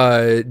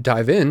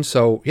dive in.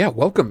 So yeah,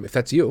 welcome if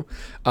that's you.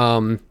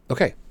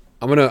 Okay,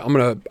 I'm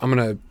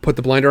gonna put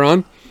the blinder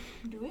on.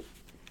 do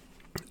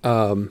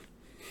it.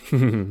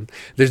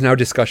 There's now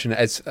discussion.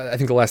 As I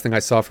think the last thing I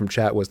saw from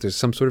chat was there's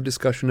some sort of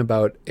discussion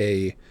about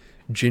a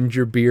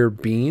ginger beer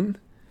bean,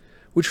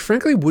 which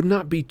frankly would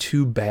not be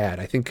too bad.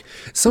 I think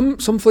some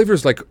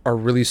flavors like are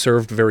really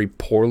served very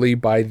poorly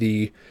by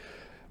the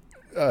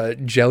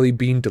jelly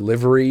bean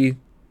delivery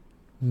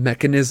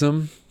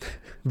mechanism,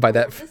 by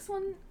that This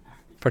one,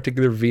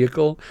 particular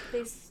vehicle.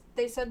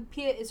 they said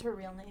Pia is her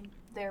real name.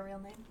 Their real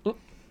name.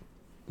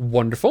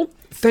 Wonderful.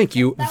 Thank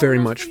you That very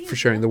was much for you, for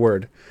sharing Bill. the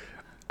word.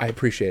 I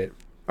appreciate it.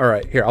 All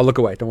right, here, I'll look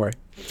away. Don't worry.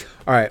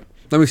 All right,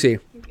 let me see.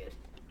 You're good.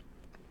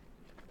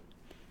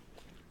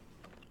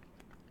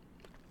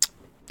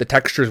 The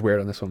texture's weird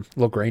on this one. A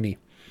little grainy.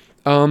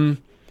 Okay.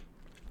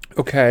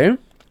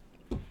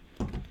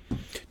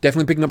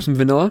 Definitely picking up some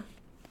vanilla.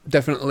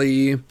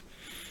 Definitely.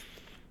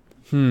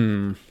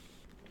 That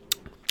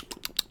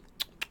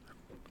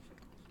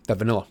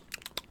vanilla.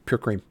 Pure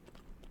cream.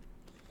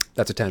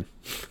 That's a 10.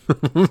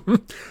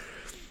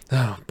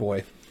 Oh,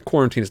 boy.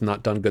 Quarantine has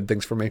not done good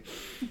things for me.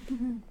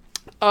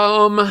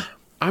 I'm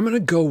going to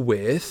go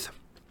with...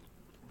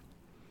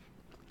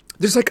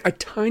 There's like a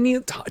tiny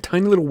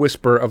little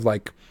whisper of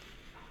like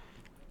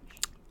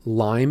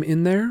lime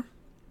in there.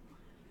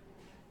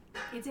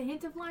 It's a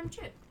hint of lime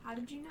chip. How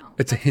did you know?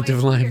 It's a That's hint why of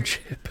it's lime weird.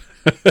 chip.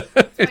 That's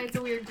why it's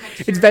a weird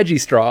texture. It's veggie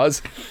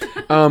straws.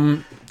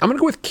 I'm going to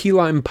go with key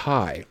lime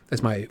pie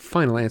as my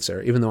final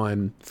answer, even though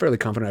I'm fairly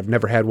confident I've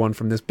never had one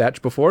from this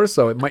batch before,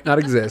 so it might not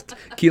exist.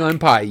 Key lime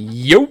pie.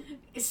 Yo!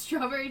 It's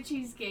strawberry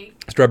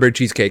cheesecake. Strawberry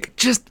cheesecake.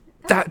 Just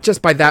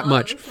by that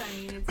much. Close. I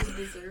mean, it's a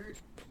dessert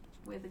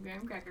with a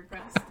graham cracker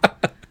crust.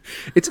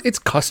 It's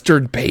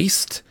custard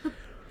based.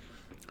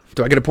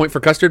 Do I get a point for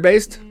custard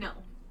based? No.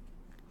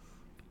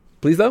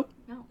 Please, though?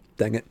 No.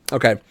 Dang it.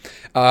 Okay.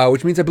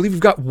 Which means I believe we've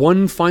got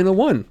one final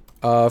one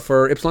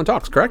for Ypsilon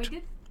Talks, correct?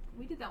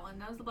 We did that one.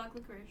 That was the black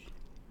licorice.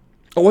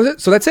 Oh, was it?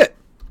 So that's it?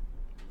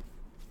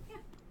 Yeah.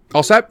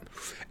 All set?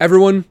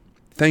 Everyone,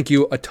 thank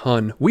you a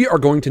ton. We are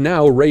going to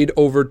now raid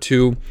over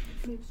to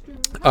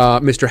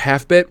Mr.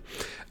 Halfbit,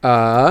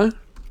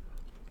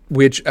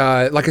 which,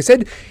 like I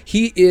said,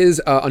 he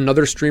is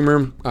another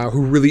streamer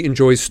who really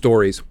enjoys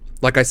stories.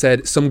 Like I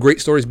said, some great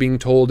stories being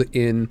told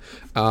in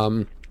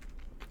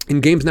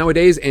games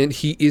nowadays, and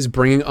he is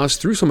bringing us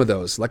through some of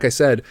those. Like I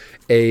said,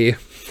 a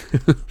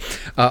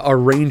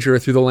ranger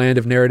through the land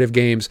of narrative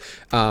games.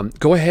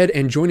 Go ahead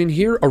and join in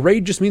here. A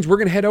raid just means we're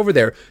going to head over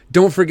there.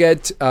 Don't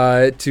forget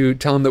to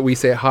tell him that we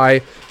say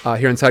hi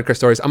here on Sidecar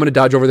Stories. I'm going to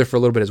dodge over there for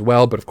a little bit as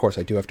well, but of course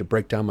I do have to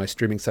break down my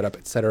streaming setup,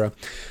 etc.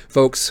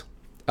 Folks,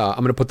 I'm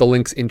going to put the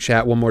links in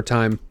chat one more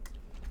time.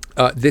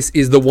 This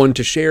is the one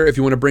to share if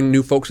you want to bring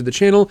new folks to the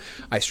channel.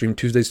 I stream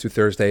Tuesdays through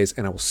Thursdays,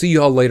 and I will see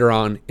you all later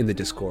on in the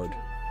Discord.